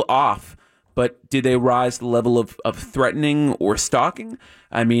a little off. But did they rise to the level of threatening or stalking?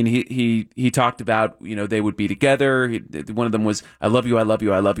 I mean, he talked about, they would be together. One of them was, I love you, I love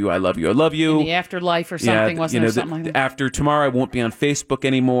you, I love you, I love you, I love you. In the afterlife or something, wasn't there something like that? After tomorrow, I won't be on Facebook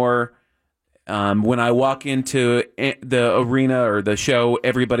anymore. When I walk into the arena or the show,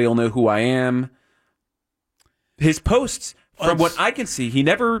 everybody will know who I am. His posts, from what I can see, he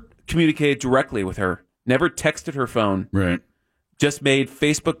never communicated directly with her, never texted her phone. Right. Just made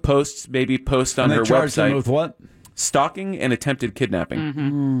Facebook posts, maybe post on And they her charged him website. with what? Stalking and attempted kidnapping.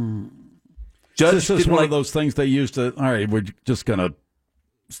 Mm-hmm. Judge This is didn't one like- of those things they used to, all right, we're just going to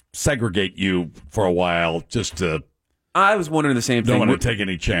segregate you for a while just to... I was wondering the same thing. Don't want to take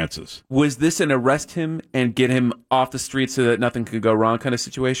any chances. Was this an arrest him and get him off the street so that nothing could go wrong kind of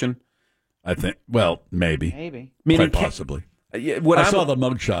situation? I think, well, maybe. Maybe. Quite possibly. I saw the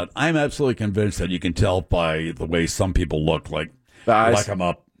mugshot. I'm absolutely convinced that you can tell by the way some people look like lock them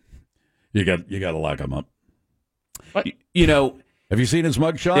up. You got to lock them up. What? Have you seen his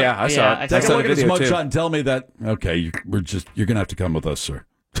mugshot? Yeah, I saw it. Take I a saw look the at his video, mugshot too. and tell me that, okay, you're going to have to come with us, sir.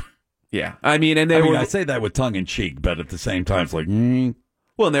 Yeah. I mean, I say that with tongue in cheek, but at the same time, it's like,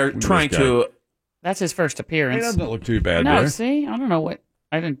 well, and they're trying to. That's his first appearance. He doesn't look too bad No, there. see, I don't know what.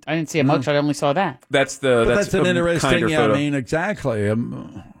 I didn't see a mugshot. I only saw that. That's That's an interesting. kinder Yeah, photo. I mean, exactly.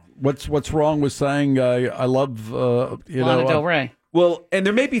 What's wrong with saying I love Lana Del Rey? Well, and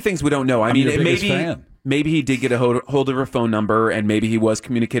there may be things we don't know. I mean, your biggest fan. maybe he did get a hold of her phone number, and maybe he was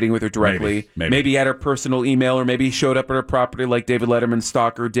communicating with her directly. Maybe. He had her personal email, or maybe he showed up at her property like David Letterman's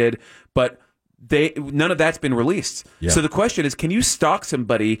stalker did. But none of that's been released. Yeah. So the question is, can you stalk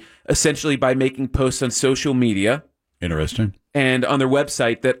somebody essentially by making posts on social media? Interesting. And on their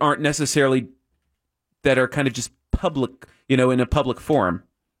website that aren't necessarily, that are kind of just public, in a public forum.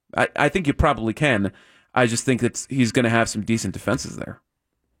 I think you probably can. I just think that he's going to have some decent defenses there.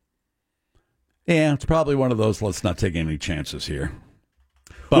 Yeah, it's probably one of those, let's not take any chances here.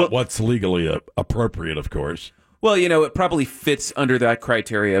 But what's legally appropriate, of course. Well, it probably fits under that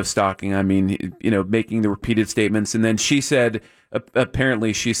criteria of stalking. I mean, making the repeated statements. And then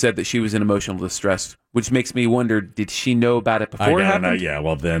apparently she said that she was in emotional distress, which makes me wonder, did she know about it before it happened? Yeah,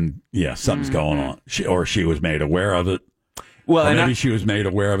 well then, something's going on. She was made aware of it. Well, or and maybe she was made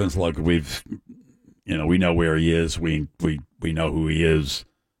aware of it. It's like, we know where he is. We know who he is.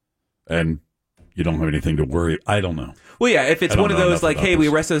 And you don't have anything to worry. I don't know. Well, yeah, if it's one of those like, hey, this. we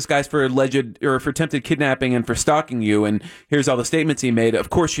arrested this guy for for attempted kidnapping and for stalking you, and here's all the statements he made, of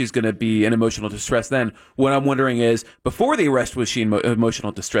course she's going to be in emotional distress then. What I'm wondering is, before the arrest, was she in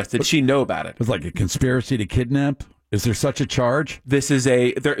emotional distress? Did she know about it? It's like a conspiracy to kidnap? Is there such a charge? This is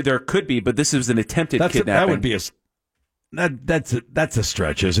there could be, but this is an attempted kidnapping. That would be that's a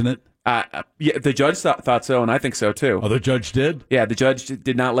stretch, isn't it? Yeah, the judge thought so, and I think so too. Oh, the judge did? Yeah, the judge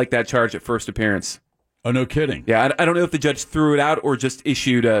did not like that charge at first appearance. Oh, no kidding. Yeah, I don't know if the judge threw it out or just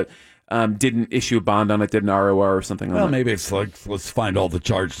issued didn't issue a bond on it, did an ROR or something. Well, on maybe it's like, let's find all the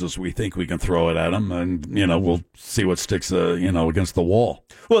charges we think we can throw it at him, and we'll see what sticks against the wall.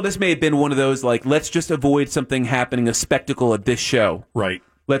 Well, this may have been one of those like, let's just avoid something happening, a spectacle at this show. Right.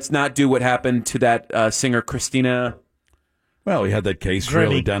 Let's not do what happened to that singer Christina. Well, we had that case Grimmy.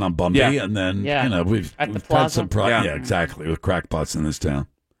 really down on Bumby, and then we've at the had plaza. some yeah, exactly, with crackpots in this town.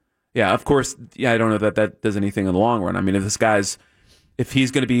 Yeah, of course. Yeah, I don't know that does anything in the long run. I mean, if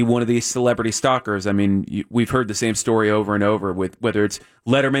he's going to be one of these celebrity stalkers, I mean, we've heard the same story over and over with whether it's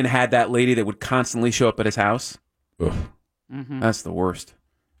Letterman had that lady that would constantly show up at his house. Ugh. Mm-hmm. That's the worst.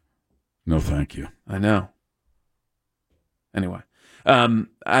 No, thank you. I know. Anyway,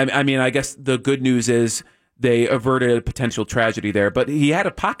 I mean, I guess the good news is they averted a potential tragedy there, but he had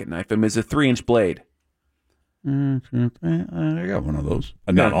a pocket knife. It was a 3-inch blade. I got one of those.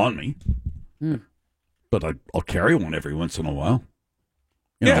 Not on me, but I'll carry one every once in a while.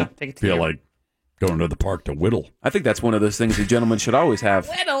 Take it to feel your- like going to the park to whittle. I think that's one of those things a gentleman should always have.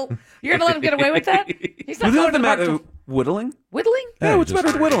 Whittle. You're gonna let him get away with that? He's not What's going the to matter the with whittling? Whittling? Yeah, what's the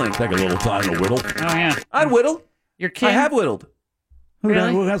matter with whittling? Take a little time to whittle. Oh yeah. I'd whittle. Your kid. I have whittled.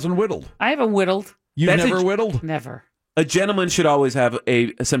 Really? Who hasn't whittled? I haven't whittled. You've That's never whittled? Never. A gentleman should always have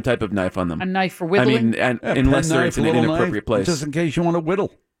some type of knife on them. A knife for whittling. I mean, unless they're in an inappropriate place. Just in case you want to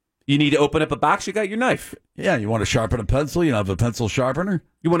whittle. You need to open up a box, you got your knife. Yeah, you want to sharpen a pencil, you have a pencil sharpener.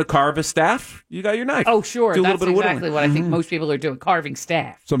 You want to carve a staff, you got your knife. Oh, sure. Do a little That's bit of exactly whittling. what I think most people are doing, carving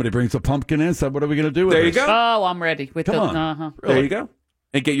staff. Somebody brings a pumpkin in, so what are we going to do with There this? you go. Oh, I'm ready. Come on. Uh-huh. There you go.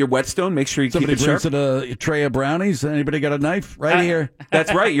 And get your whetstone. Make sure you Somebody keep it sharp. brings in a tray of brownies. Anybody got a knife? Right here.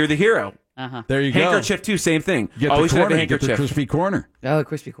 That's right. You're the hero. Uh-huh. There you go. Handkerchief, too. Same thing. Get Always the should have a corner. Get the handkerchief. crispy corner. Oh,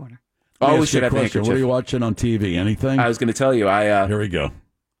 crispy corner. Always Ask you should a have a question. handkerchief. What are you watching on TV? Anything? I was going to tell you. Here we go.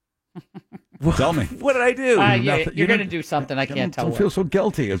 Tell me. What did I do? You're going to do something. I can't tell Don't what. feel so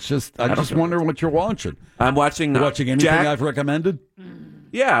guilty. It's just I just wonder what you're watching. I'm watching. You watching anything Jack? I've recommended?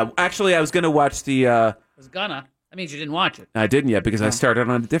 Yeah. Actually, I was going to watch the. I was gonna. That means you didn't watch it. I didn't yet because I started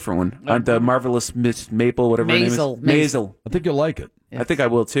on a different one. On the Marvelous Miss Maple, whatever her name is. Maisel. I think you'll like it. I think I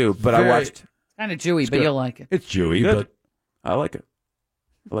will too. But I watched. Kind of Jewy, but good. you'll like it. It's Jewy, Good. but I like it.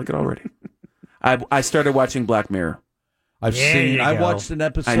 I like it already. I started watching Black Mirror. I've There seen. you I go. watched an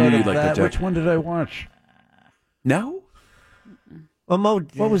episode I knew of you'd like that. that, Jack. Which one did I watch? No. Well, Mo,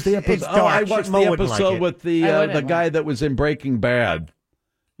 What was the episode? It's Oh, I dark. watched Mo the wouldn't like episode it. with the I wouldn't guy that was in Breaking Bad.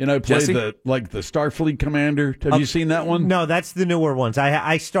 You know, played Jesse? the Starfleet commander. Have you seen that one? No, that's the newer ones.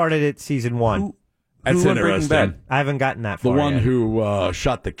 I started at season 1. That's Who in Breaking interesting. Bad? I haven't gotten that The far one yet. who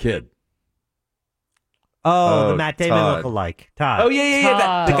shot the kid. Oh, the Oh, Matt Damon Todd. lookalike. Todd. Oh yeah.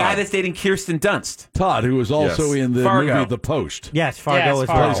 Todd. The guy that's dating Kirsten Dunst. Todd, who was also Yes. in the Fargo. movie The Post. Yes, Fargo Yes, as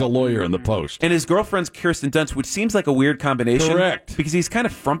Fargo. Plays a well. lawyer in The Post. And his girlfriend's Kirsten Dunst, which seems like a weird combination. Correct. Because he's kind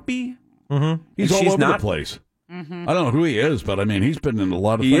of frumpy. Mm-hmm. He's And all she's over not? the place. Mm-hmm. I don't know who he is, but I mean, he's been in a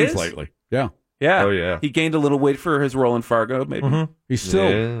lot of He things is? lately. Yeah. Yeah. Oh, yeah. He gained a little weight for his role in Fargo, maybe. Mm-hmm. He's still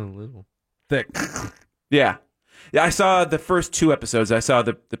Yeah, a little. thick. Yeah. Yeah, I saw the first 2 episodes. I saw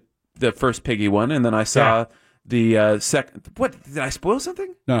the first Piggy one, and then I saw the second. What? Did I spoil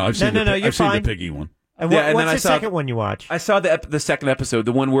something? No, I've seen, No, I've you're seen the fine. piggy one. And Yeah, and what's then I the saw- second one you watch? I saw the second episode,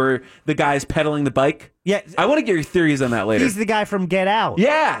 the one where the guy's pedaling the bike. Yeah, I want to get your theories on that later. he's the guy from Get Out.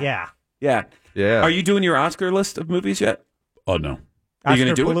 Yeah. Yeah. Yeah. Yeah. Are you doing your Oscar list of movies yet? Oh, no. Are you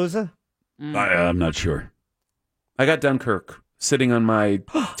gonna Oscar do it? Palooza? I'm not sure. I got Dunkirk sitting on my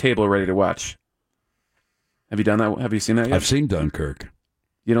table ready to watch. Have you done that? Have you seen that yet? I've seen Dunkirk.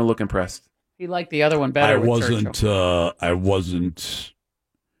 You don't look impressed. He liked the other one better. I with Churchill. wasn't.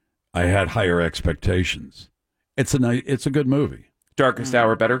 I had higher expectations. It's a good movie. Darkest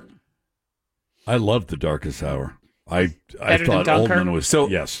Hour better? I loved The Darkest Hour. I Better than thought Dunkirk? Oldman was So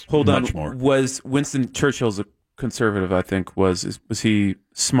yes. hold on. much more. Was Winston Churchill's a conservative? I think was he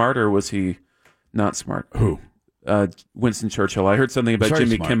smart or was he not smart? Who? Winston Churchill. I heard something about Very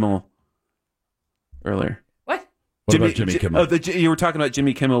Jimmy smart. Kimmel earlier. What? What about Jimmy Kimmel? You were talking about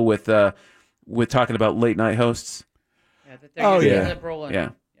Jimmy Kimmel with talking about late night hosts. Yeah, that they're gonna be yeah. liberal and, Yeah.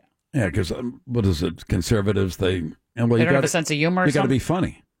 Yeah, because what is it? Conservatives they They don't have a sense of humor. Or You got to something? be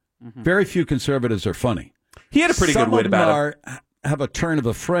funny. Very few conservatives are funny. He had a pretty Some good wit of them about it. have a turn of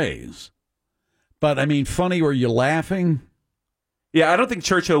a phrase, but I mean, funny where you're laughing. Yeah, I don't think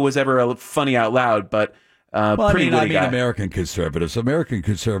Churchill was ever funny out loud, but Well, I pretty mean, witty guy. American conservatives. American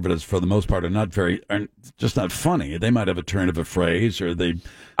conservatives, for the most part, are just not funny. They might have a turn of a phrase, or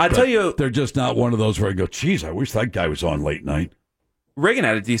I'll tell you, they're just not one of those where I go, "Geez, I wish that guy was on late night." Reagan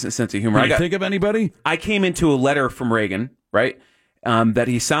had a decent sense of humor. Can you think of anybody? I came into a letter from Reagan, right, that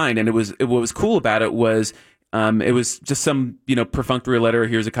he signed, and what was cool about it was just some perfunctory letter.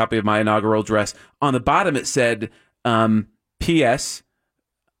 Here's a copy of my inaugural address. On the bottom, it said, "P.S.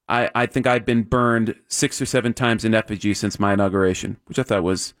 I think I've been burned 6 or 7 times in effigy since my inauguration," which I thought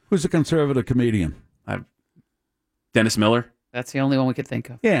was Who's a conservative comedian? Dennis Miller. That's the only one we could think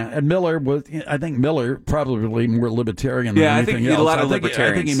of. Yeah, and Miller was. I think Miller probably more libertarian than Yeah, I anything think he had else. a lot of I think he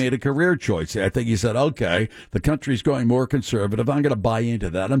libertarians. made a career choice. I think he said, "Okay, the country's going more conservative. I'm going to buy into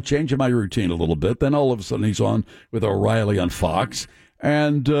that. I'm changing my routine a little bit." Then all of a sudden, he's on with O'Reilly on Fox,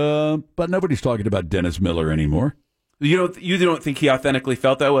 and but nobody's talking about Dennis Miller anymore. You don't think he authentically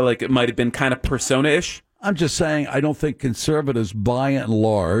felt that way? Like it might have been kind of persona-ish? I'm just saying I don't think conservatives, by and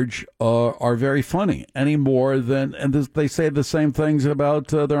large, are very funny any more than, and they say the same things about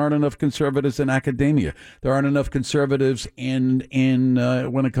there aren't enough conservatives in academia. There aren't enough conservatives in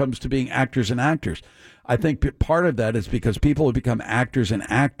when it comes to being actors and actors. I think part of that is because people have become actors and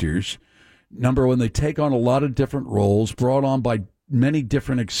actors. Number one, they take on a lot of different roles brought on by many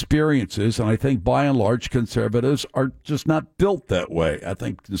different experiences, and I think by and large conservatives are just not built that way. I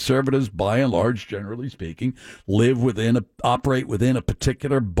think conservatives, by and large, generally speaking, operate within a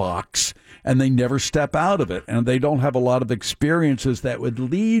particular box, and they never step out of it, and they don't have a lot of experiences that would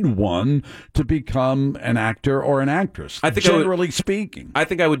lead one to become an actor or an actress, generally speaking. I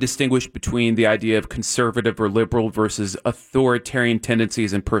think I would distinguish between the idea of conservative or liberal versus authoritarian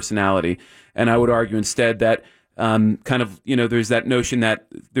tendencies and personality, and I would argue instead that there's that notion that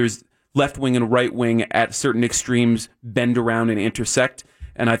there's left wing and right wing at certain extremes bend around and intersect.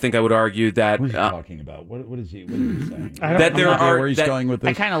 And I think I would argue that. What are you talking about? What is he saying? That there are. Where he's going with this?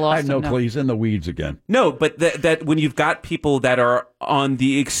 I kind of lost. I have no clue. He's in the weeds again. No, but that when you've got people that are on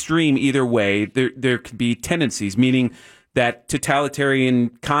the extreme either way, there could be tendencies, meaning that totalitarian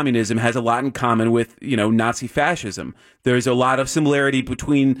communism has a lot in common with, Nazi fascism. There's a lot of similarity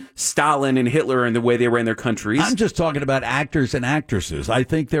between Stalin and Hitler and the way they ran their countries. I'm just talking about actors and actresses. I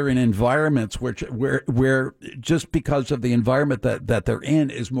think they're in environments where just because of the environment that they're in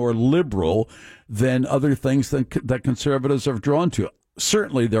is more liberal than other things that conservatives are drawn to.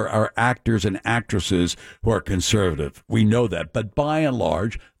 Certainly there are actors and actresses who are conservative. We know that. But by and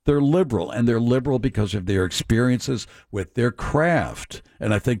large, they're liberal, and they're liberal because of their experiences with their craft.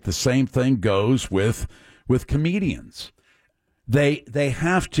 And I think the same thing goes with comedians. They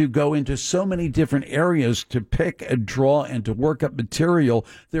have to go into so many different areas to pick and draw and to work up material.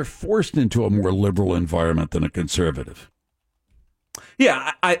 They're forced into a more liberal environment than a conservative.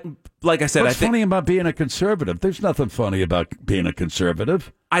 Yeah, like I said, What's funny about being a conservative? There's nothing funny about being a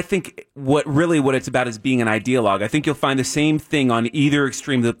conservative. I think what it's about is being an ideologue. I think you'll find the same thing on either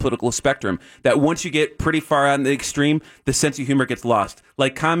extreme of the political spectrum, that once you get pretty far out in the extreme, the sense of humor gets lost.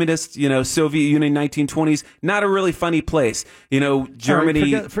 Like communists, Soviet Union, 1920s, not a really funny place.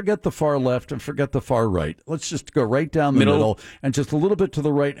 Germany. Right, forget the far left and forget the far right. Let's just go right down the middle and just a little bit to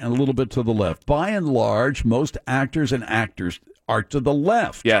the right and a little bit to the left. By and large, most actors and actors are to the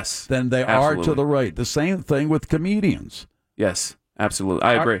left. Yes. Than they are to the right. The same thing with comedians. Yes. Absolutely,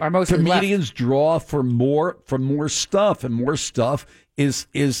 I agree. Are most comedians draw for more stuff, and more stuff is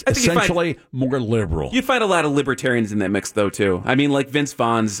essentially more liberal. You find a lot of libertarians in that mix, though, too. I mean, like Vince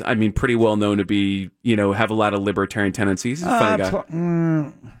Vaughn's. Pretty well known to be, have a lot of libertarian tendencies. He's a funny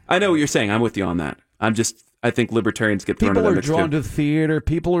guy. I know what you're saying. I'm with you on that. I think libertarians get thrown in that mix, too. People are drawn to theater.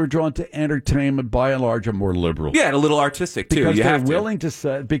 People are drawn to entertainment. By and large, are more liberal. Yeah, and a little artistic too. Because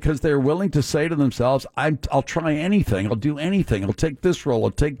they're willing to say to themselves, "I'll try anything. I'll do anything. I'll take this role. I'll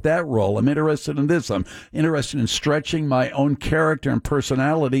take that role. I'm interested in this. I'm interested in stretching my own character and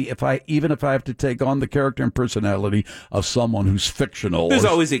personality. Even if I have to take on the character and personality of someone who's fictional." There's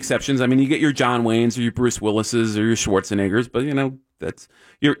always the exceptions. You get your John Waynes or your Bruce Willises or your Schwarzeneggers, but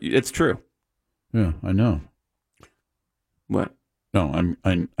it's true. Yeah, I know. What? No,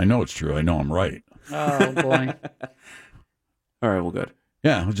 I know it's true. I know I'm right. Oh boy. All right, well, good.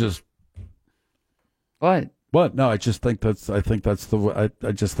 Yeah, what? What? No, I just think it's a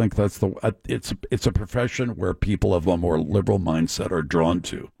profession where people of a more liberal mindset are drawn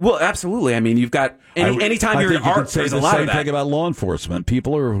to. Well, absolutely. You've got anytime you're in art, there's a lot of that. Same thing about law enforcement.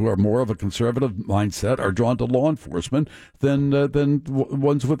 People who are more of a conservative mindset are drawn to law enforcement than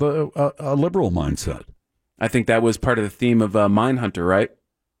ones with a liberal mindset. I think that was part of the theme of Mindhunter, right?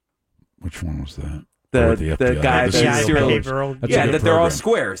 Which one was that? The guy, that they're all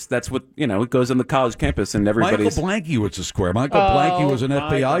squares. That's what it goes on the college campus, and everybody's. Michael Blanky was a square. Blanky was an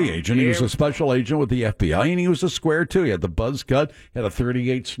FBI agent. He was a special agent with the FBI, and he was a square too. He had the buzz cut. He had a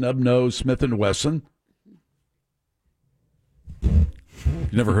 .38 snub nose Smith & Wesson. You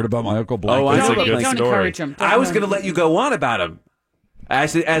never heard about my Uncle Blanky? Oh, I know. Don't encourage him. I was going to let you go on about him.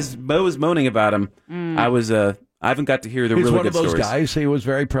 As Mo was moaning about him, I haven't got to hear the really good stories. He's one of those guys. He was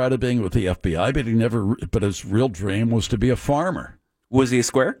very proud of being with the FBI, but his real dream was to be a farmer. Was he a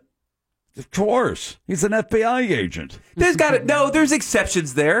square? Of course. He's an FBI agent. There's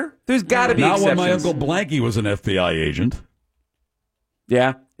exceptions there. There's got to be exceptions. Not when my Uncle Blanky was an FBI agent.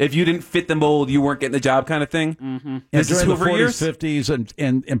 Yeah. If you didn't fit the mold, you weren't getting the job kind of thing. Mm-hmm. And during the 40s, 50s,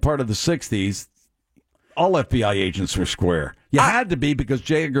 and part of the 60s, all FBI agents were square. You had to be because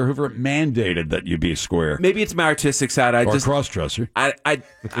J. Edgar Hoover mandated that you be square. Maybe it's my artistic side. Or cross-dresser. I don't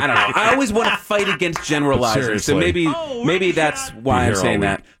know. I always want to fight against generalizers. So maybe that's why I'm saying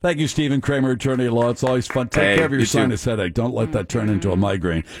that. Thank you, Stephen Kramer, attorney at law. It's always fun. Take care of your sinus headache. Don't let that turn into a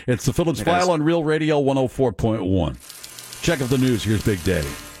migraine. It's the Phillips File on Real Radio 104.1. Check out the news. Here's Big Daddy.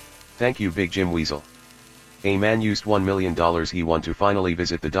 Thank you, Big Jim Weasel. A man used $1 million he won to finally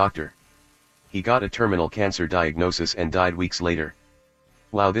visit the doctor. He got a terminal cancer diagnosis and died weeks later.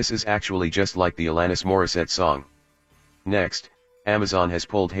 Wow, this is actually just like the Alanis Morissette song. Next, Amazon has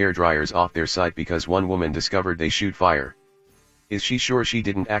pulled hair dryers off their site because one woman discovered they shoot fire. Is she sure she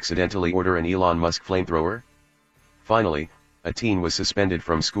didn't accidentally order an Elon Musk flamethrower? Finally, a teen was suspended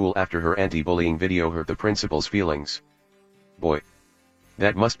from school after her anti-bullying video hurt the principal's feelings. Boy.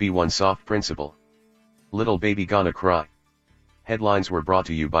 That must be one soft principal. Little baby gonna cry. Headlines were brought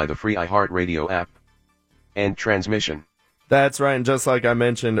to you by the free iHeartRadio app. End transmission. That's right, and just like I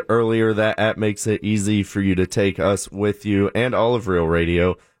mentioned earlier, that app makes it easy for you to take us with you and all of Real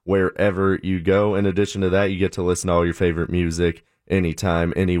Radio wherever you go. In addition to that, you get to listen to all your favorite music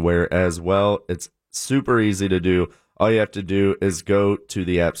anytime, anywhere as well. It's super easy to do. All you have to do is go to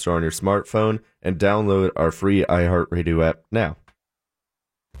the App Store on your smartphone and download our free iHeartRadio app now.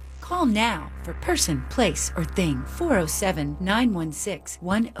 Call now for person, place, or thing.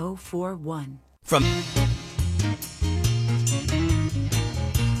 407-916-1041.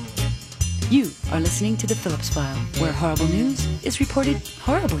 You are listening to The Phillips File, where horrible news is reported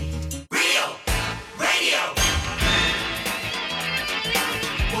horribly. Real Radio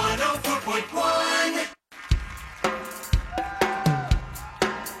 104.1.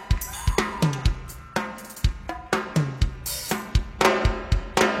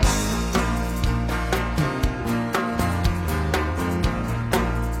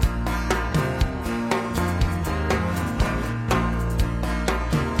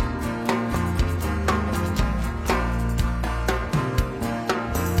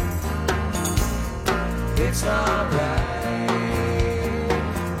 It's alright.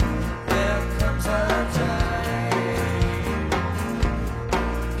 There comes a time.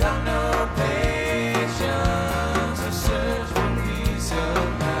 Got no patience to search for peace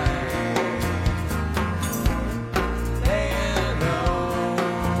of mind. Laying low,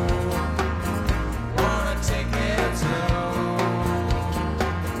 wanna take it slow.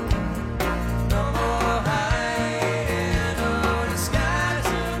 No more hiding, no disguise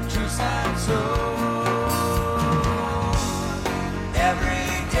of true side soul.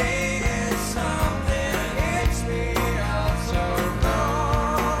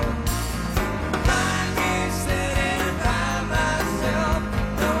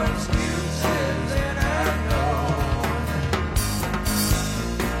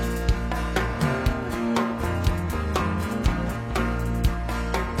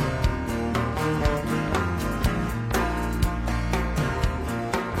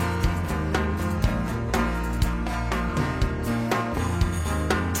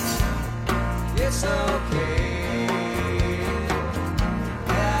 It's okay.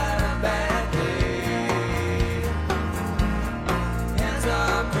 Had a bad day. Hands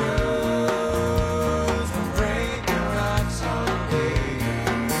are bruised. We'll break the rock someday.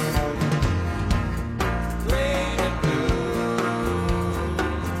 Rain and blue.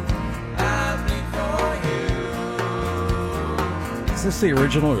 I bleed for you. Is this the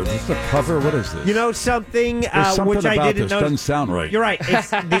original or is this the cover? What is this? You know something, There's something which I about didn't this know. doesn't sound right. You're right. It's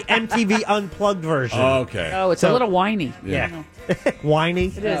the MTV Unplugged version. Oh, okay. Oh, it's a little whiny. Yeah. Whiny?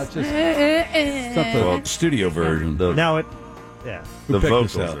 It is. It's not the studio version. No, it. Yeah. The Who picked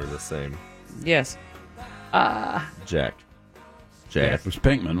vocals this out? are the same. Yes. Jack. Yeah, it was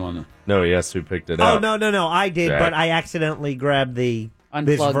Pinkman, wasn't it? No, yes, who picked it Oh, out? no. I did, Jack. but I accidentally grabbed this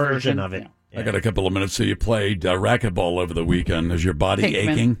Unplugged version of it. I got a couple of minutes. So you played racquetball over the weekend. Is your body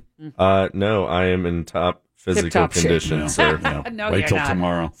Pinkman. aching? No, I am in top physical Tip-top shape. condition, Yeah. sir. Yeah. No, Wait you're till not.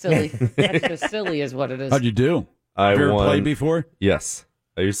 tomorrow. Silly. That's just silly is what it is. How'd you do? I Have you ever won. played before? Yes.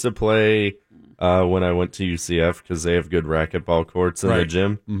 I used to play when I went to UCF because they have good racquetball courts in the Right.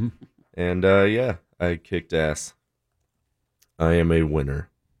 gym. Mm-hmm. And yeah, I kicked ass. I am a winner.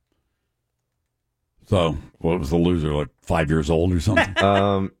 So, what was the loser? Like 5 years old or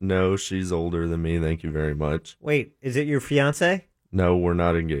something? No, she's older than me. Thank you very much. Wait, is it your fiance? No, we're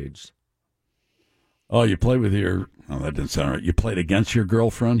not engaged. Oh, you played with your... Oh, that didn't sound right. You played against your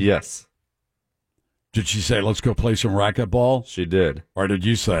girlfriend? Yes. Did she say, let's go play some racquetball? She did. Or did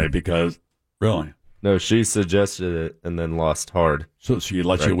you say, because... Really? No, she suggested it and then lost hard. So she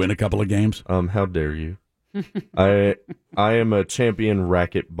let you win a couple of games? How dare you? I am a champion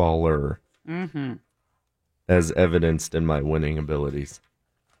racquetballer, as evidenced in my winning abilities.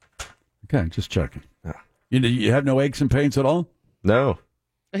 Okay, just checking. You have no aches and pains at all? No.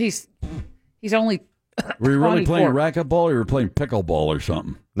 He's only. Were you really 24. playing racquetball or you were playing pickleball or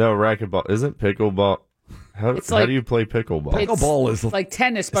something? No, racquetball. Isn't pickleball... How like- do you play pickleball? Pickleball is... like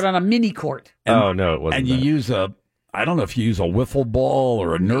tennis, but on a mini court. Oh, no, it wasn't And you that. use a... I don't know if you use a wiffle ball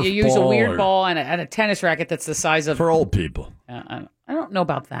or a Nerf ball. You use a weird or- ball and a tennis racket that's the size of. For old people. I don't know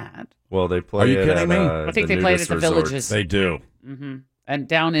about that. Well, they play Are you it kidding at, me? I think they play it at the nudist resorts. villages. They do. Mm-hmm. And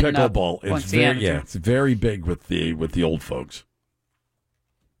down in Pickleball is Poinciana, very, too. it's very big with the old folks.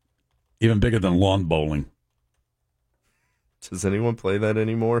 Even bigger than lawn bowling. Does anyone play that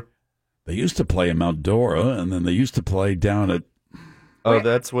anymore? They used to play in Mount Dora, and then they used to play down at... Oh,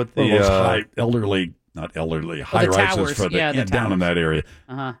 that's what the... those high rises towers. for the down in that area.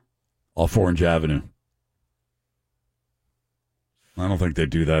 Uh-huh. Off Orange Avenue. I don't think they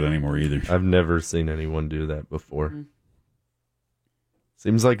do that anymore either. I've never seen anyone do that before.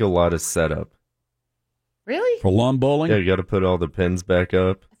 Seems like a lot of setup. Really? For lawn bowling? Yeah, you got to put all the pins back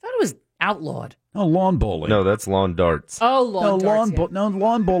up. I thought it was outlawed. No, lawn bowling. No, that's lawn darts. Oh, lawn darts.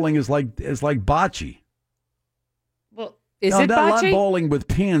 Lawn bowling is like bocce. Well, is no, it not bocce? lawn bowling with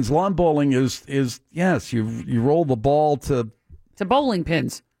pins. Lawn bowling is yes, you roll the ball to bowling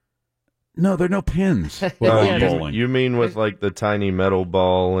pins. No, there are no pins. Well, you mean with like the tiny metal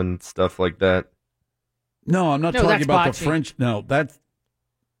ball and stuff like that? No, I'm not talking about the French. No, that's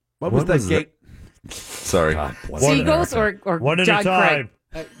what was that game? Sorry, Seagulls or one at John a time.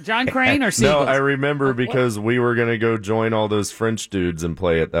 Crane? John Crane or Seagulls? No, I remember because we were going to go join all those French dudes and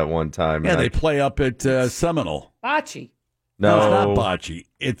play at that one time. Yeah, they play up at Seminole. Bocce. No, it's not bocce.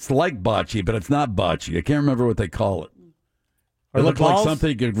 It's like bocce, but it's not bocce. I can't remember what they call it. It looks like something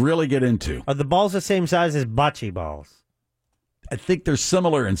you could really get into. Are the balls the same size as bocce balls? I think they're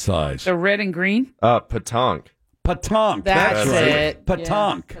similar in size. The red and green? Pétanque. Pétanque. That's right. it.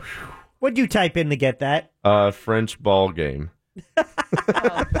 Pétanque. Yeah. What'd you type in to get that? French ball game.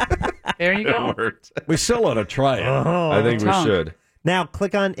 There you go. It worked. We still ought to try it. I think we should. Now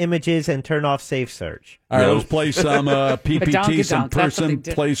click on images and turn off safe search. All right, let's play some PPT, some Badonk-a-donk. That's what they person,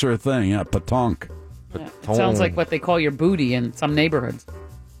 did. place, or thing. Yeah, pétanque. Yeah. It sounds like what they call your booty in some neighborhoods.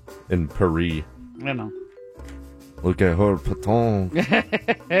 In Paris. I don't know. Look at her pétanque.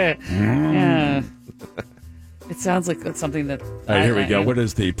 Yeah. It sounds like that's something that... All right, here we go. What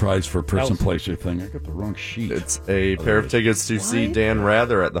is the prize for person, place, or thing? I got the wrong sheet. It's a pair of tickets to see Dan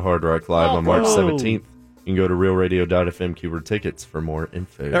Rather at the Hard Rock Live on March 17th. You can go to realradio.fm keyword tickets for more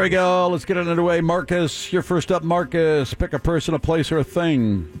info. There we go. Let's get it underway. Marcus, you're first up. Marcus, pick a person, a place, or a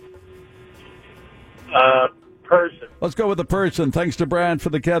thing. Person. Let's go with the person. Thanks to Brad for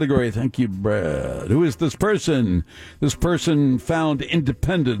the category. Thank you, Brad. Who is this person? This person found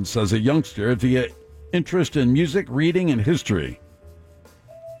independence as a youngster via interest in music, reading, and history.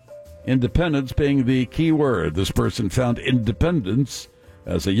 Independence being the key word. This person found independence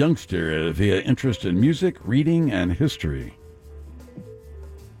as a youngster via interest in music, reading, and history.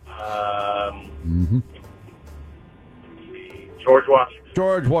 George Washington.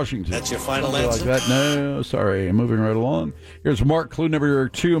 George Washington. That's your final Something answer? Like that. No, sorry. Moving right along. Here's Mark, clue number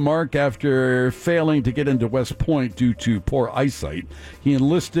 2. Mark, after failing to get into West Point due to poor eyesight, he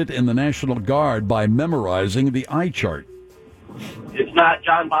enlisted in the National Guard by memorizing the eye chart. It's not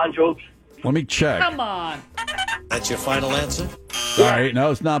John Bon Jovi. Let me check. Come on. That's your final answer? All right, no,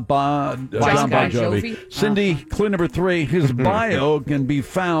 it's not John Bon Jovi. Cindy, clue number 3. His bio can be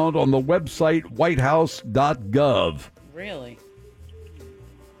found on the website whitehouse.gov. Really?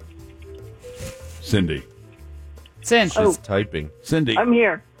 Cindy. Cindy. She's typing. Cindy. I'm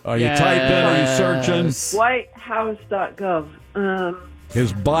here. Are you typing? Are you searching? Whitehouse.gov.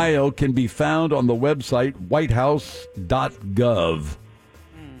 His bio can be found on the website whitehouse.gov.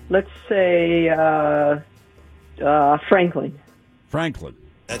 Let's say Franklin. Franklin.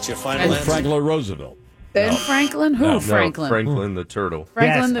 That's your final answer? Franklin Roosevelt. Ben Franklin? Who? No. Franklin? Franklin the turtle.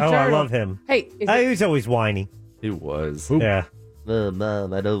 Franklin the I turtle. love him. Hey, is He was always whiny. He was. Yeah.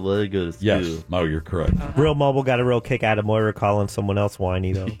 Mom, I don't want to go to school. Yes. No, you're correct. Real Mobile got a real kick out of Moira calling someone else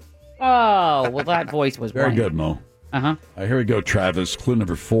whiny, though. Oh, well, that voice was Very whiny. good, Mo. Uh-huh. Here we go, Travis. Clue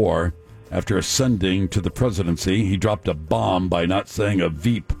number 4. After ascending to the presidency, he dropped a bomb by not saying a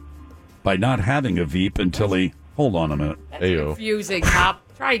Veep. By not having a Veep until he... Hold on a minute. Confusing, Hop.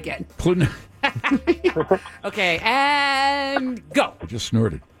 Try again. Clue... Okay, and go. I just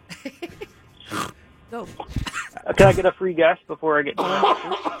snorted. Go. Can I get a free guess before I get to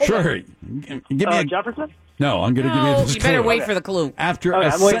it? Sure. Give me Jefferson? No, I'm going to give you this You better clue. wait for the clue. After, Okay,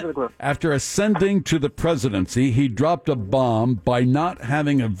 I'm waiting for the clue. after ascending to the presidency, he dropped a bomb by not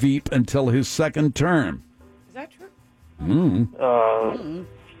having a Veep until his second term. Is that true?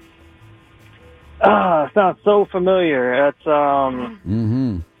 Sounds so familiar. It's What?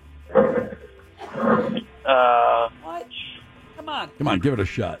 Come on. Come on, give it a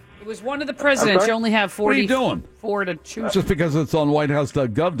shot. It was one of the presidents. You only have 40. What are you doing? 4 to choose. Just because it's on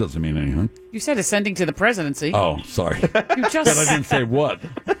whitehouse.gov doesn't mean anything. You said ascending to the presidency. Oh, sorry. You But I just didn't say what.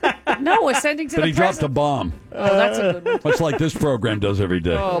 no ascending to But the he dropped a president. bomb. Oh, that's a good one. Much like this program does every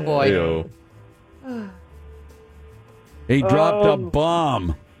day. Oh boy. He dropped a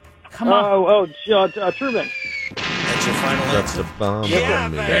bomb. Come on. Truman. That's your final That's the bomb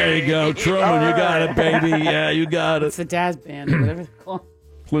on me. There you go, Truman. You got it, baby. Yeah, you got it. It's the Daz Band or whatever they're called.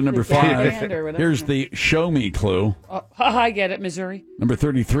 Clue number The Daz 5. Band or whatever. Here's the show me clue. I get it, Missouri. Number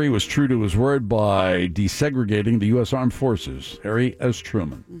 33 was true to his word by desegregating the U.S. Armed Forces. Harry S.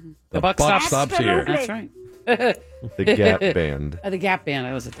 Truman. The buck stops here. That's right. The Gap Band. The Gap Band.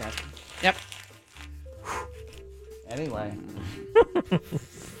 That was a Daz Band. Yep. Anyway.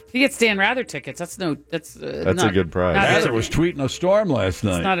 He gets Dan Rather tickets. That's not, a good prize. Rather was tweeting a storm last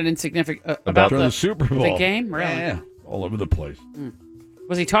night. It's not an insignificant about the Super Bowl. The game, really? Yeah, all over the place.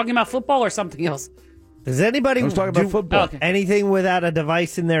 Was he talking about football or something else? Does anybody I was talking about football. anything without a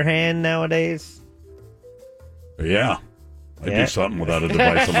device in their hand nowadays? Yeah. I do something without a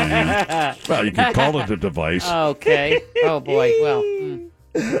device in my hand. Well, you could call it a device. Okay. Oh boy. Well.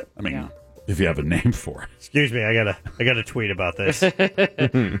 I mean, if you have a name for it. Excuse me, I gotta tweet about this.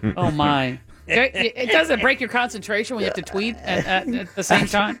 Oh my! It doesn't break your concentration when you have to tweet at the same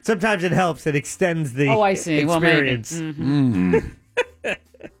time. Sometimes it helps. It extends the I see. experience. Well, maybe.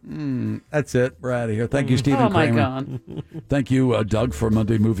 That's it. We're out of here. Thank you, Stephen Oh my Kramer. God! Thank you, Doug, for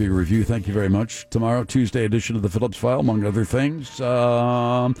Monday Movie Review. Thank you very much. Tomorrow, Tuesday edition of the Phillips File, among other things.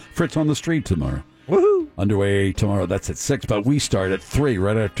 Fritz on the Street tomorrow. Woohoo! Underway tomorrow. That's at 6, but we start at 3,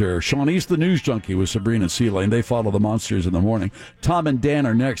 right after Shawnee's the News Junkie with Sabrina Seelane. They follow the monsters in the morning. Tom and Dan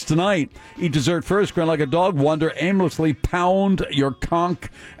are next. Tonight, eat dessert first, grin like a dog, wander aimlessly, pound your conch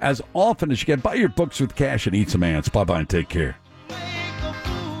as often as you can. Buy your books with cash and eat some ants. Bye-bye and take care.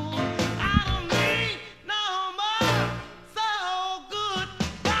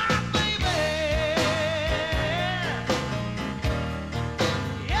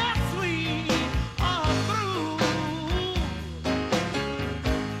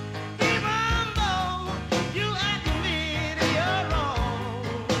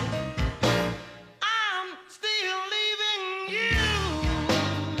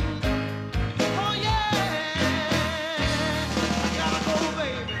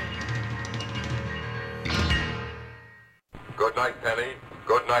 Good night, Penny.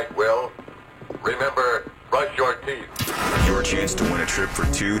 Good night, Will. Remember, brush your teeth. Your chance to win a trip for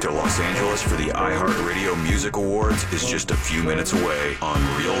 2 to Los Angeles for the iHeartRadio Music Awards is just a few minutes away on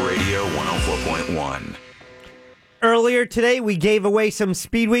Real Radio 104.1. Earlier today, we gave away some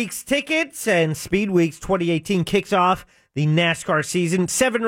Speed Weeks tickets, and Speed Weeks 2018 kicks off the NASCAR season. 7